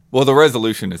 Yeah. Well, the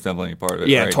resolution is definitely part of it.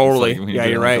 Yeah, right? totally. It's like when Yeah, do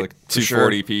it you're on, right. Like For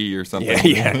sure. 240p or something.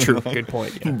 Yeah, true. Good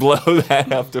point. Yeah. Blow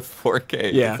that up to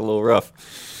 4K. Yeah. It's a little rough.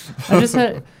 I just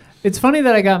had. It's funny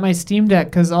that I got my Steam Deck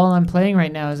because all I'm playing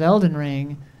right now is Elden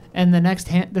Ring, and the next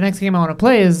game I want to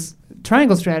play is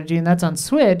Triangle Strategy, and that's on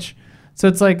Switch. So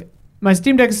it's like my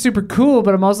Steam Deck is super cool,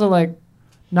 but I'm also like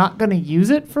not gonna use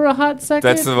it for a hot second.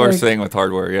 That's the worst thing with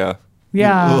hardware. Yeah.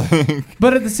 Yeah,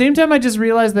 but at the same time, I just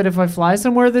realized that if I fly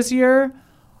somewhere this year,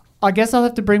 I guess I'll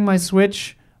have to bring my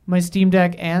Switch, my Steam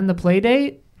Deck and the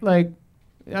Playdate. Like,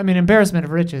 I mean, embarrassment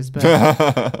of riches, but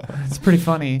it's pretty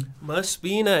funny. Must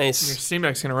be Your nice. Steam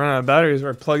Deck's gonna run out of batteries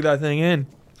where I plug that thing in.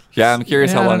 Yeah, I'm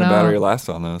curious Yeah, how I long the don't know. battery lasts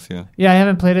on those. Yeah, Yeah, I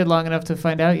haven't played it long enough to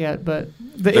find out yet, but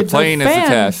the plane is the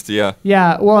test. Yeah,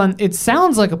 Yeah, well, and it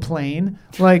sounds like a plane.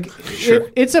 Like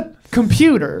it's a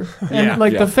computer, and Yeah.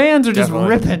 like Yeah. the fans are just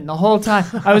Definitely. ripping the whole time.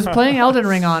 I was playing Elden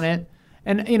Ring on it,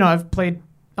 and I've played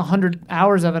 100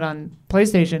 hours of it on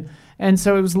PlayStation, and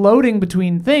so it was loading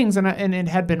between things, and it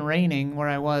had been raining where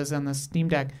I was on the Steam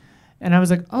Deck, and I was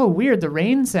like, oh, weird, the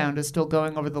rain sound is still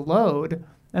going over the load,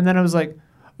 and then I was like,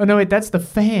 oh no, wait, that's the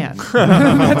fan.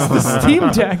 That's the Steam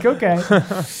Deck. Okay.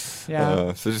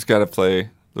 Yeah. so just gotta play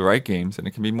the right games, and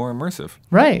it can be more immersive.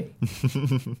 Right.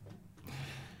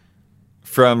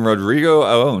 From Rodrigo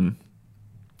Aon.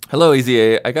 Hello,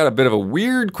 EZA. I got a bit of a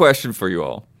weird question for you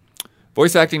all.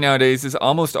 Voice acting nowadays is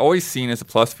almost always seen as a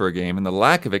plus for a game, and the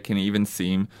lack of it can even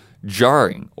seem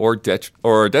jarring or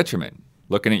a detriment.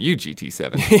 Looking at you,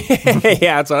 GT7.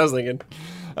 Yeah, that's what I was thinking.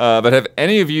 But have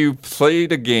any of you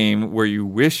played a game where you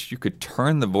wish you could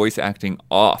turn the voice acting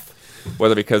off?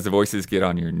 Whether because the voices get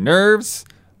on your nerves,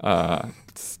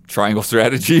 it's triangle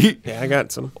strategy, Yeah, I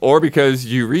got some. or because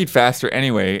you read faster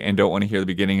anyway and don't want to hear the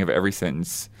beginning of every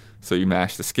sentence, so you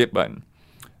mash the skip button.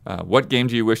 What game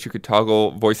do you wish you could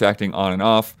toggle voice acting on and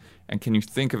off? And can you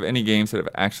think of any games that have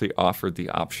actually offered the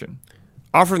option?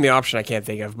 Offering the option I can't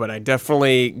think of, but I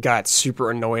definitely got super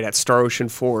annoyed at Star Ocean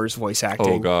 4's voice acting.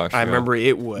 Oh, gosh, I yeah. remember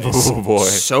it was Oh, boy.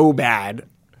 so bad.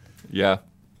 Yeah.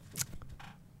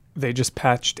 They just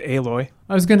patched Aloy.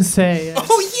 I was gonna say.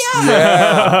 Oh,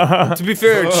 yeah! To be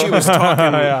fair, she was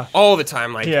talking Yeah. all the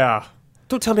time like, Yeah.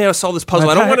 don't tell me how to solve this puzzle.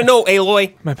 My I don't pa- want to know,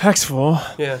 Aloy. My pack's full.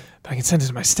 Yeah. But I can send it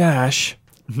to my stash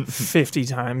 50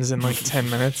 times in like 10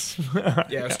 minutes. Yeah,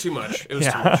 it was too much. It was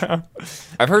too much. Yeah.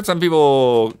 I've heard some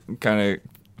people kind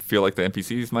of feel like the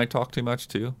NPCs might talk too much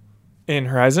too. In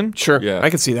Horizon? Sure. Yeah. I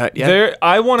could see that. Yeah. There,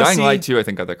 I want to Dying see. Light 2, I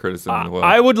think, got that criticism as well.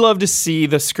 I would love to see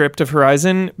the script of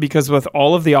Horizon because with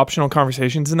all of the optional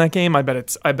conversations in that game, I bet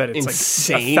it's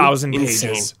Insane. like 1,000 Insane.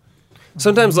 pages.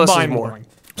 Sometimes less is more. Mind-blowing.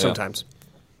 Sometimes.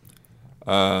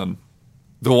 The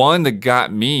one that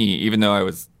got me, even though I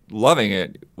was loving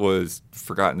it, was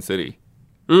Forgotten City.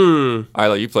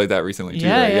 Isla, you played that recently too,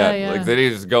 Yeah, right? yeah. Like they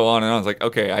just go on and on. I was like,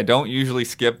 okay, I don't usually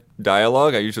skip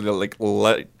dialogue. I usually like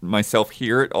let myself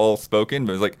hear it all spoken,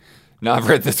 but it's like, no, I've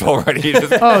read this already.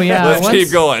 Just, Oh, yeah. let's Once-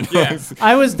 keep going.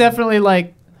 I was definitely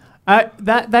like,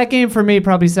 that game for me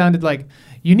probably sounded like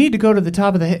you need to go to the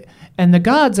top of the and the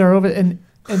gods are over and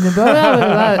the blah,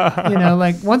 blah, blah, blah,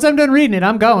 like once I'm done reading it,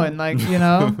 I'm going like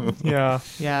Yeah.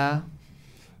 yeah.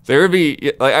 There would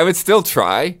be like I would still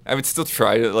try.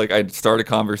 To like I'd start a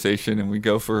conversation and we'd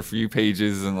go for a few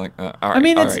pages and like all right,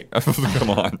 mean, all it's- right. Come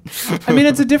on. I mean,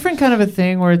 it's a different kind of a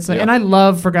thing where it's like, Yeah. and I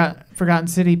love Forgotten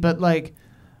City, but like,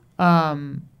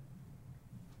 Forbidden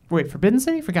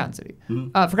City, Forgotten City,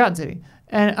 Forgotten City,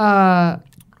 and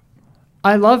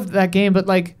I love that game, but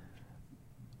like,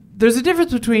 there's a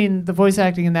difference between the voice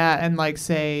acting in that and like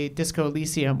say Disco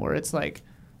Elysium, where it's like,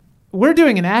 we're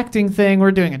doing an acting thing,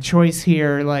 we're doing a choice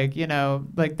here, like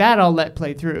like that I'll let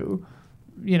play through,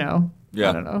 Yeah.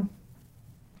 I don't know.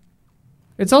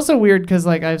 It's also weird because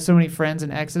like I have so many friends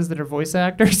and exes that are voice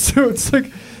actors, so it's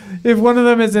like if one of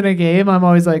them is in a game, I'm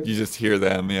always like, You just hear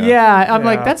them. Yeah. yeah, I'm Yeah.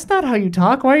 like, that's not how you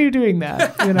talk. Why are you doing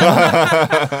that?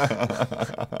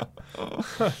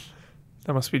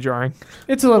 That must be jarring.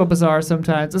 It's a little bizarre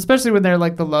sometimes, especially when they're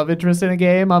like the love interest in a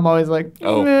game. I'm always like,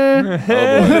 Oh. meh.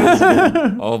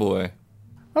 Oh boy.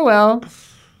 Oh well.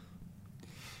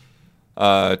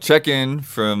 Check in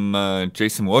from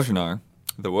Jason Wojnar,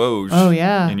 the Woj. Oh,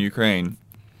 yeah. In Ukraine.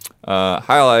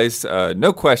 Hi, Elias.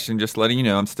 No question, just letting you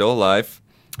know I'm still alive.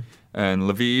 And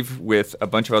Lviv with a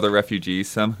bunch of other refugees,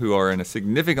 some who are in a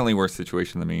significantly worse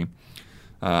situation than me.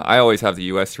 I always have the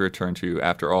U.S. to return to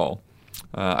after all.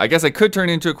 I guess I could turn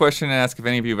into a question and ask if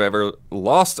any of you have ever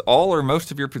lost all or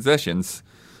most of your possessions,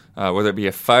 whether it be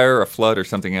a fire, a flood, or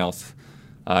something else.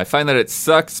 I find that it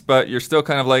sucks, but you're still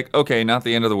kind of like, okay, not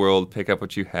the end of the world. Pick up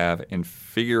what you have and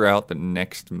figure out the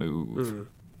next move.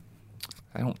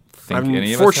 I don't think any of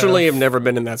us Unfortunately, have. I've never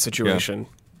been in that situation.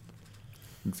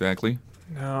 Exactly.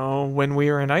 No, when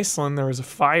we were in Iceland, there was a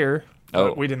fire. Oh.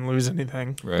 But we didn't lose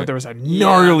anything. Right. But there was a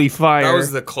gnarly fire. That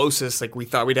was the closest. Like we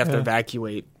thought we'd have to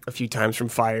evacuate a few times from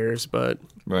fires, but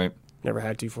Right. never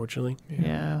had to, fortunately.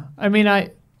 Yeah. I mean,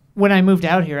 when I moved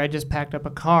out here, I just packed up a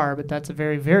car, but that's a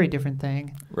very, very different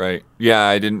thing. Right. Yeah,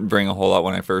 I didn't bring a whole lot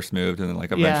when I first moved, and then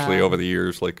like eventually Yeah. over the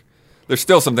years, like there's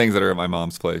still some things that are at my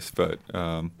mom's place, but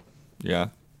yeah,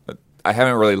 but I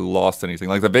haven't really lost anything.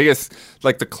 Like the biggest,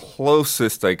 like the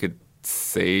closest I could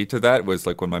say to that was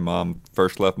like when my mom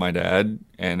first left my dad,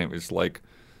 and it was like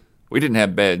we didn't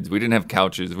have beds, we didn't have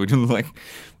couches, we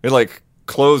had like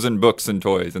clothes and books and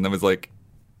toys, and that was like,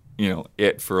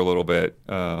 it for a little bit.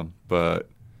 But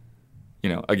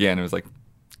again, it was like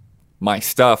my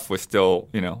stuff was still,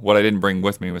 what I didn't bring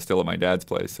with me was still at my dad's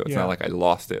place, so it's not like I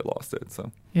lost it.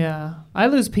 So yeah, I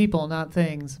lose people, not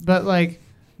things, but like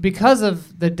because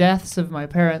of the deaths of my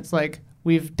parents, like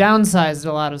we've downsized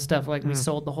a lot of stuff. Like we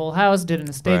sold the whole house, did an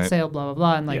estate sale, blah blah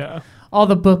blah, and like all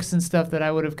the books and stuff that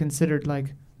I would have considered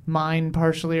like mine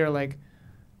partially, or like,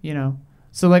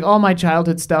 so like all my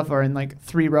childhood stuff are in like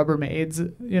 3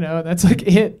 Rubbermaids, that's like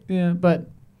it. Yeah, but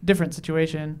different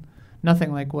situation,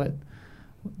 nothing like what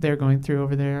they're going through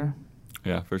over there.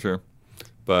 Yeah, for sure.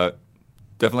 But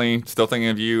definitely still thinking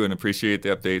of you and appreciate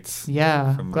the updates.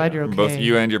 Yeah, glad you're okay. From both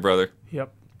you and your brother.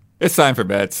 Yep. It's time for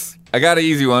bets. I got an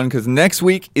easy one because next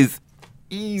week is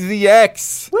Easy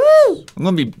X. Woo! I'm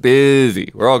going to be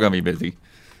busy. We're all going to be busy.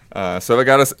 So I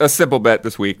got a simple bet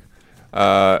this week.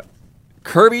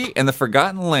 Kirby and the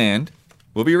Forgotten Land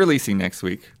will be releasing next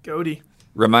week. Goaty.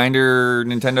 Reminder,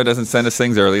 Nintendo doesn't send us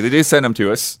things early. They do send them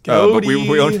to us. But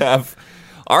we don't have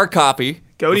our copy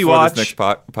Goaty before watch. This next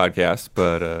podcast.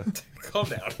 But Calm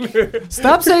down.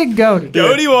 Stop saying goaty.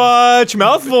 Goaty watch.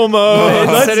 Mouthful mode.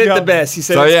 He said it the best. He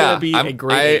said it's going to be a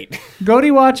great 8.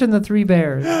 Goaty watch and the 3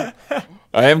 Bears.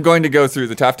 I am going to go through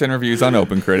the top 10 reviews on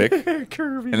OpenCritic.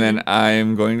 Kirby. And then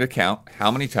I'm going to count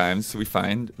how many times we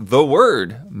find the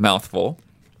word mouthful.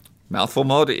 Mouthful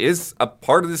mode is a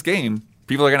part of this game.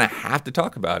 People are going to have to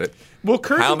talk about it. Will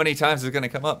Kirby, how many times is it going to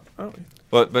come up? Oh.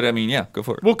 But I mean, yeah, go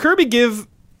for it. Will Kirby give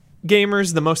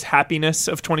gamers the most happiness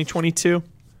of 2022?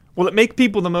 Will it make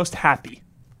people the most happy?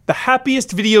 The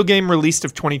happiest video game released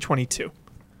of 2022?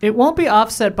 It won't be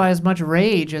offset by as much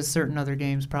rage as certain other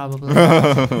games, probably.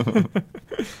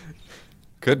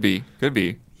 Could be.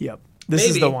 Yep. This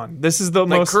is the one. This is the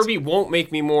most. Kirby won't make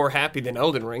me more happy than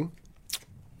Elden Ring.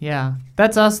 Yeah.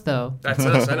 That's us, though. That's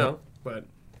us, I know. But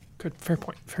Good. Fair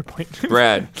point.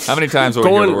 Brad, how many times will we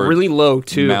going hear the word really low,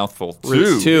 2. mouthful?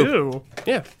 2. Ew.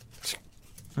 Yeah.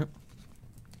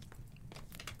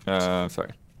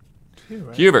 Sorry. 2,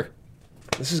 right? Huber,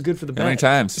 This is good for the bet. how many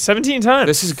times? 17 times.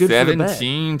 This is good for the bet.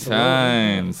 17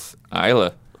 times.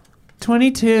 Isla,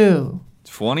 22.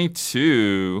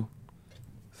 22.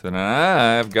 So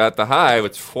now I've got the high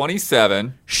with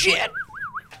 27. Shit.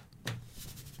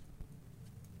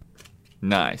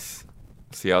 Nice.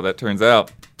 See how that turns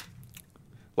out.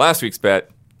 Last week's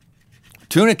bet.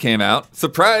 Tunic came out.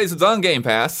 Surprise, it's on Game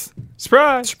Pass.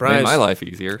 Surprise. Made my life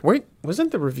easier. Wait,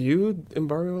 wasn't the review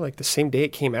embargo like the same day it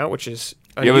came out, which is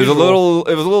It was a unusual?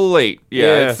 little late.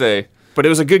 Yeah, I'd say. But it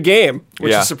was a good game,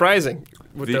 which Yeah. is surprising.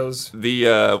 With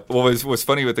What was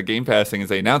funny with the Game Pass thing is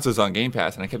they announced it was on Game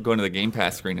Pass, and I kept going to the Game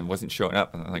Pass screen and it wasn't showing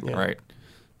up. And I'm like, all right,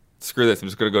 screw this. I'm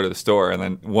just going to go to the store. And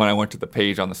then when I went to the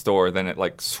page on the store, then it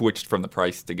like switched from the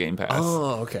price to Game Pass.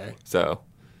 Oh, okay. So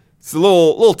it's a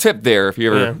little tip there. If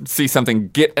you ever see something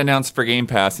get announced for Game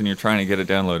Pass and you're trying to get it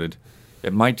downloaded,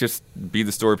 it might just be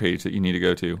the store page that you need to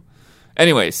go to.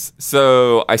 Anyways,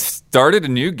 so I started a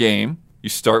new game. You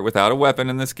start without a weapon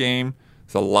in this game.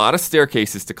 There's a lot of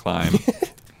staircases to climb.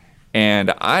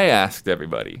 And I asked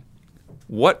everybody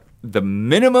what the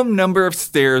minimum number of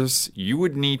stairs you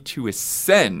would need to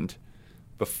ascend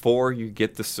before you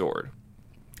get the sword.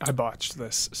 I botched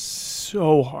this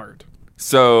so hard.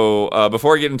 So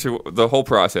before I get into the whole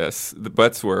process, the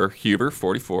bets were Huber,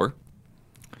 44.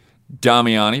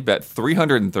 Damiani bet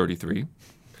 333.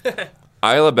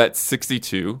 Isla bet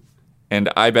 62. And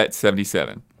I bet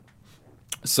 77.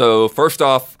 So first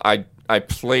off, I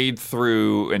played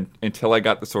through until I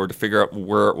got the sword to figure out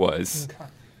where it was.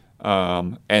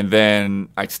 Okay. And then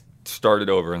I started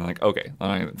over and like, okay,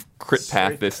 I'm going to crit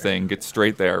path this thing, get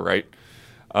straight there, right?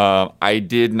 I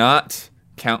did not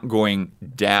count going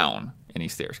down any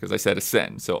stairs because I said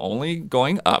ascend. So only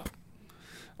going up.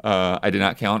 I did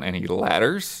not count any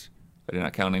ladders. I did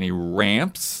not count any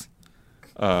ramps.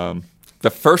 The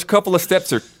first couple of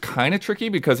steps are kind of tricky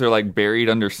because they're like buried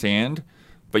under sand.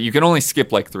 But you can only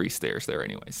skip like 3 stairs there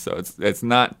anyways, so it's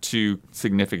not too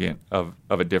significant of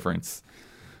a difference.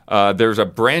 There's a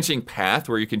branching path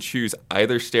where you can choose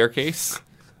either staircase,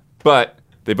 but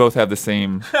they both have the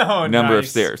same number of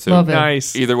stairs. So Love it.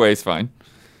 Nice. Either way is fine.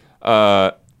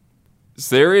 So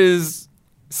there is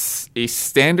a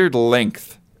standard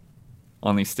length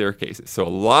on these staircases. So a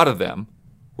lot of them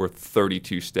were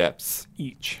 32 steps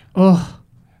Each. Oh,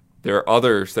 There are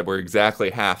others that were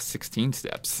exactly half 16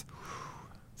 steps.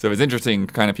 So it was interesting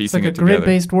kind of it's piecing like a it together.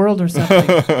 grid-based world or something.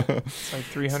 It's like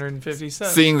 350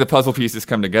 cents. Seeing the puzzle pieces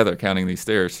come together, counting these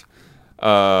stairs.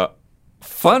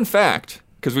 Fun fact,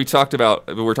 because we're talking about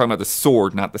the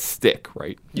sword, not the stick,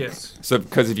 right? Yes. So,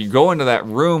 because if you go into that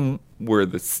room where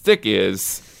the stick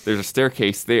is, there's a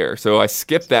staircase there. So I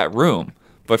skipped that room.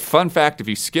 But fun fact, if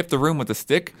you skip the room with the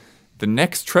stick, the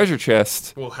next treasure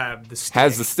chest We'll have the stick.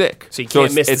 has the stick. So you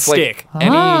can't miss the stick. Like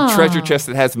any treasure chest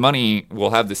that has money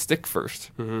will have the stick first.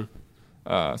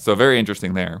 So very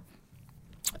interesting there.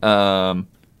 And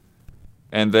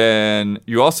then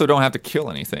you also don't have to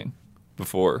kill anything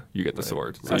before you get the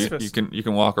sword. So you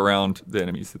can walk around the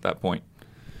enemies at that point.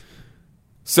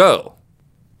 So,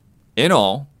 in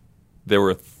all, there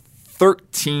were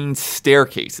 13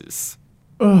 staircases,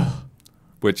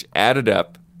 which added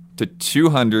up to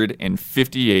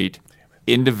 258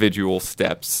 individual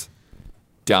steps.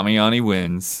 Damiani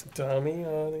wins,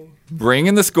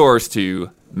 bringing the scores to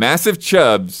Massive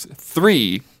Chubs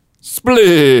 3,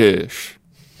 Splish,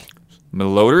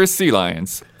 Malodorous Sea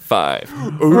Lions 5.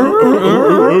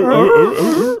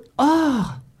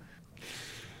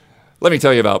 Let me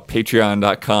tell you about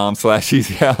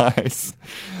patreon.com/easyallies.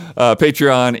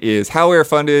 Patreon is how we are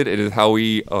funded. It is how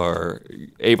we are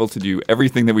able to do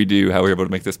everything that we do, how we're able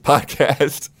to make this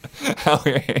podcast, how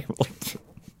we're able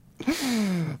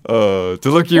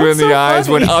to look you in the eyes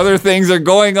when other things are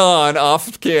going on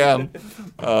off cam.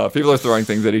 People are throwing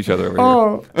things at each other over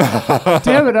here.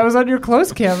 Damn it, I was on your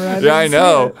close camera. I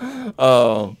know.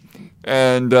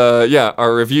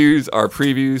 Our reviews, our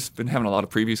previews. Been having a lot of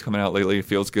previews coming out lately. It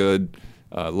feels good.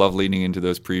 Love leading into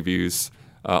those previews.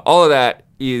 All of that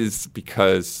is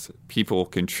because people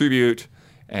contribute.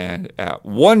 And at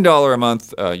 $1 a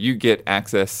month, you get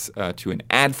access to an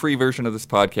ad-free version of this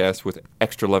podcast with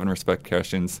extra love and respect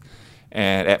questions.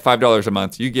 And at $5 a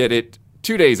month, you get it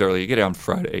 2 days early. You get it on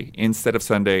Friday instead of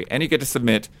Sunday. And you get to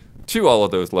submit to all of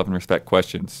those love and respect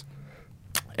questions.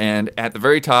 And at the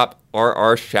very top are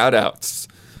our shout-outs.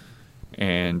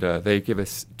 And they give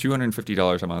us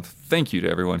 $250 a month. Thank you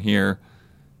to everyone here.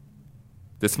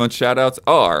 This month's shout-outs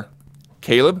are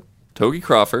Caleb, Togi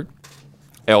Crawford,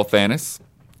 L. Thanis,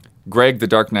 Greg the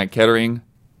Dark Knight Kettering,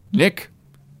 Nick,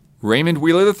 Raymond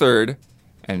Wheeler III,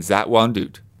 and Zat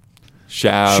Wandut.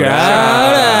 Shout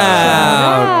out!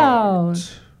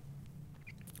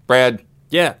 Brad.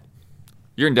 Yeah.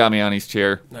 You're in Damiani's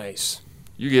chair. Nice.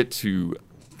 You get to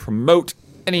promote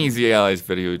any Easy Allies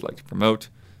video you'd like to promote.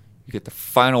 You get the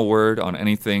final word on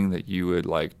anything that you would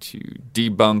like to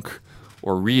debunk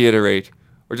or reiterate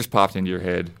or just popped into your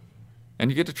head. And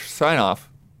you get to sign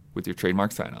off with your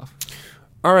trademark sign off.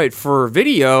 All right, for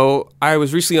video, I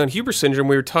was recently on Huber Syndrome.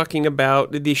 We were talking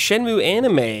about the Shenmue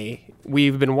anime.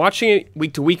 We've been watching it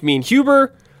week to week, me and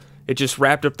Huber. It just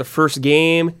wrapped up the first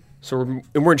game. So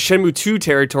we're in Shenmue 2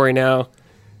 territory now.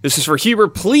 This is for Huber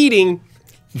pleading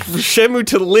for Shenmue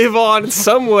to live on in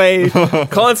some way,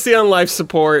 constantly on life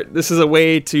support. This is a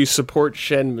way to support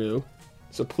Shenmue.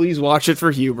 So please watch it for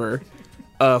Huber.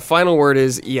 Final word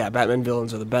is, yeah, Batman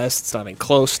villains are the best. It's not even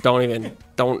close. Don't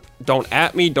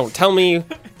at me. Don't tell me.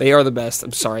 They are the best.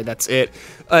 I'm sorry. That's it.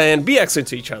 And be excellent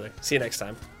to each other. See you next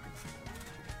time.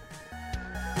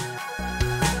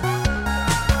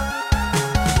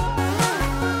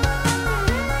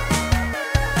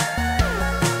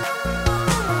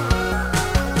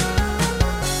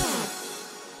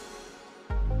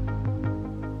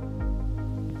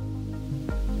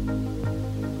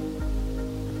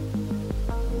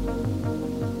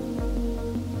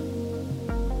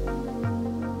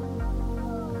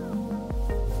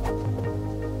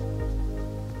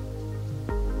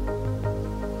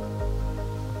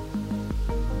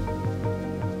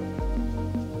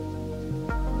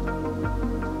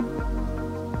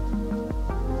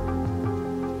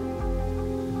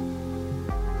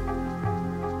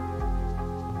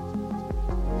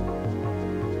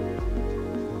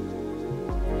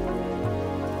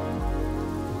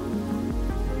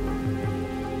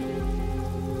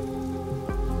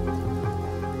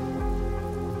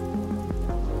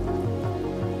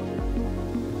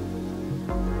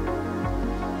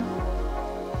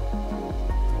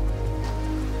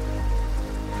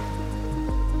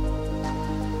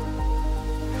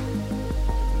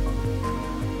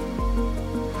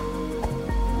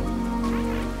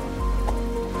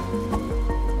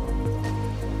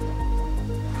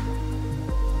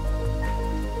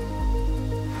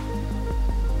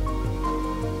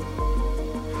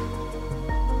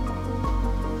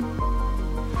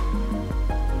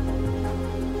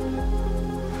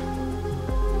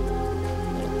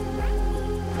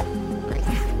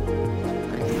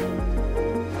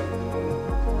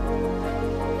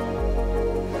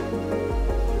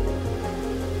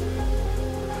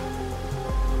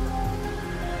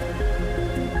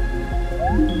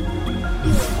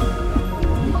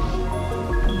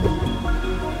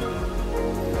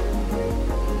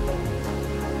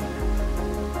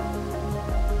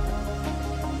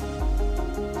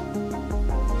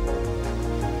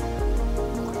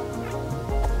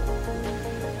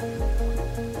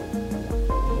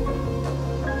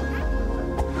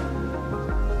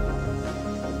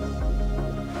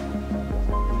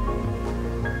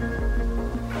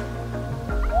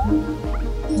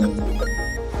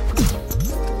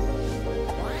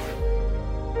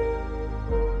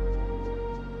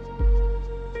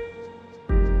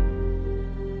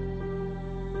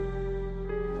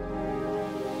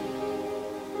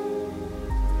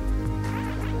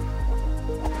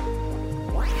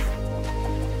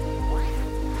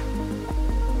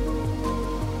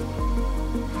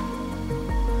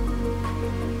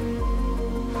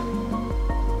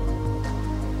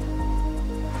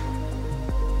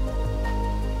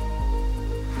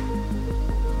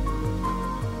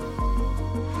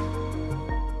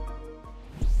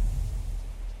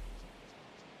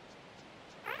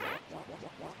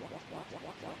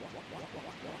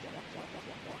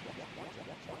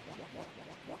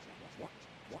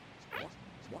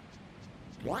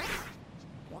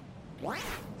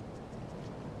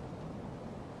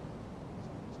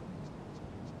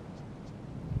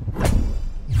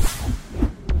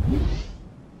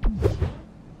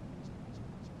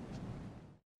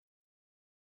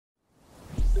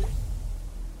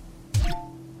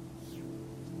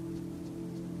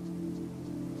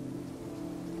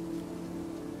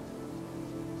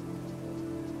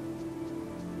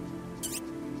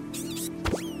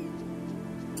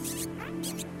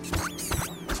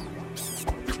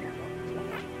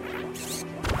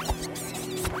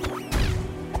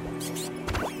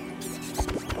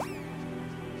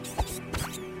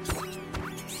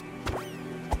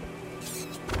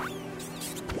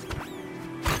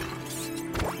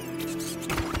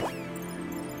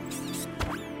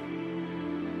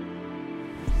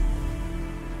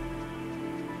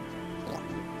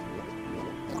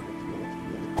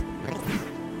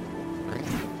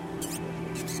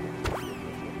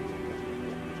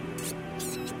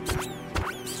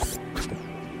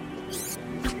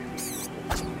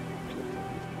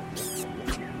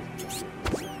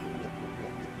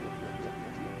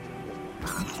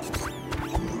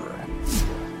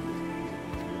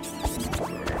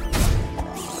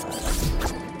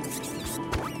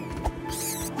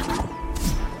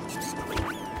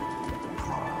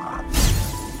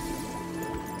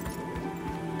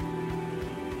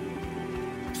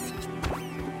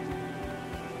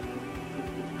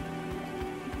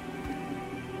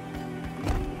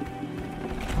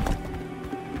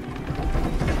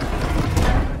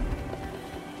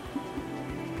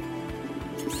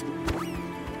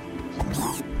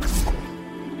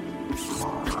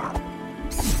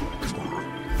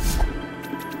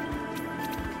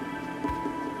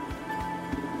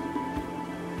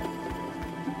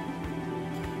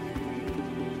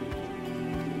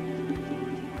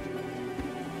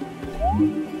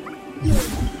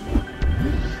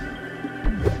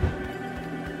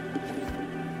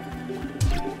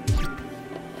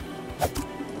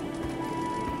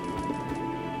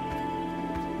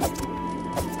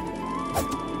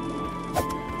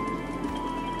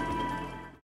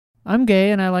 I'm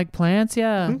gay and I like plants,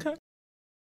 yeah. Okay.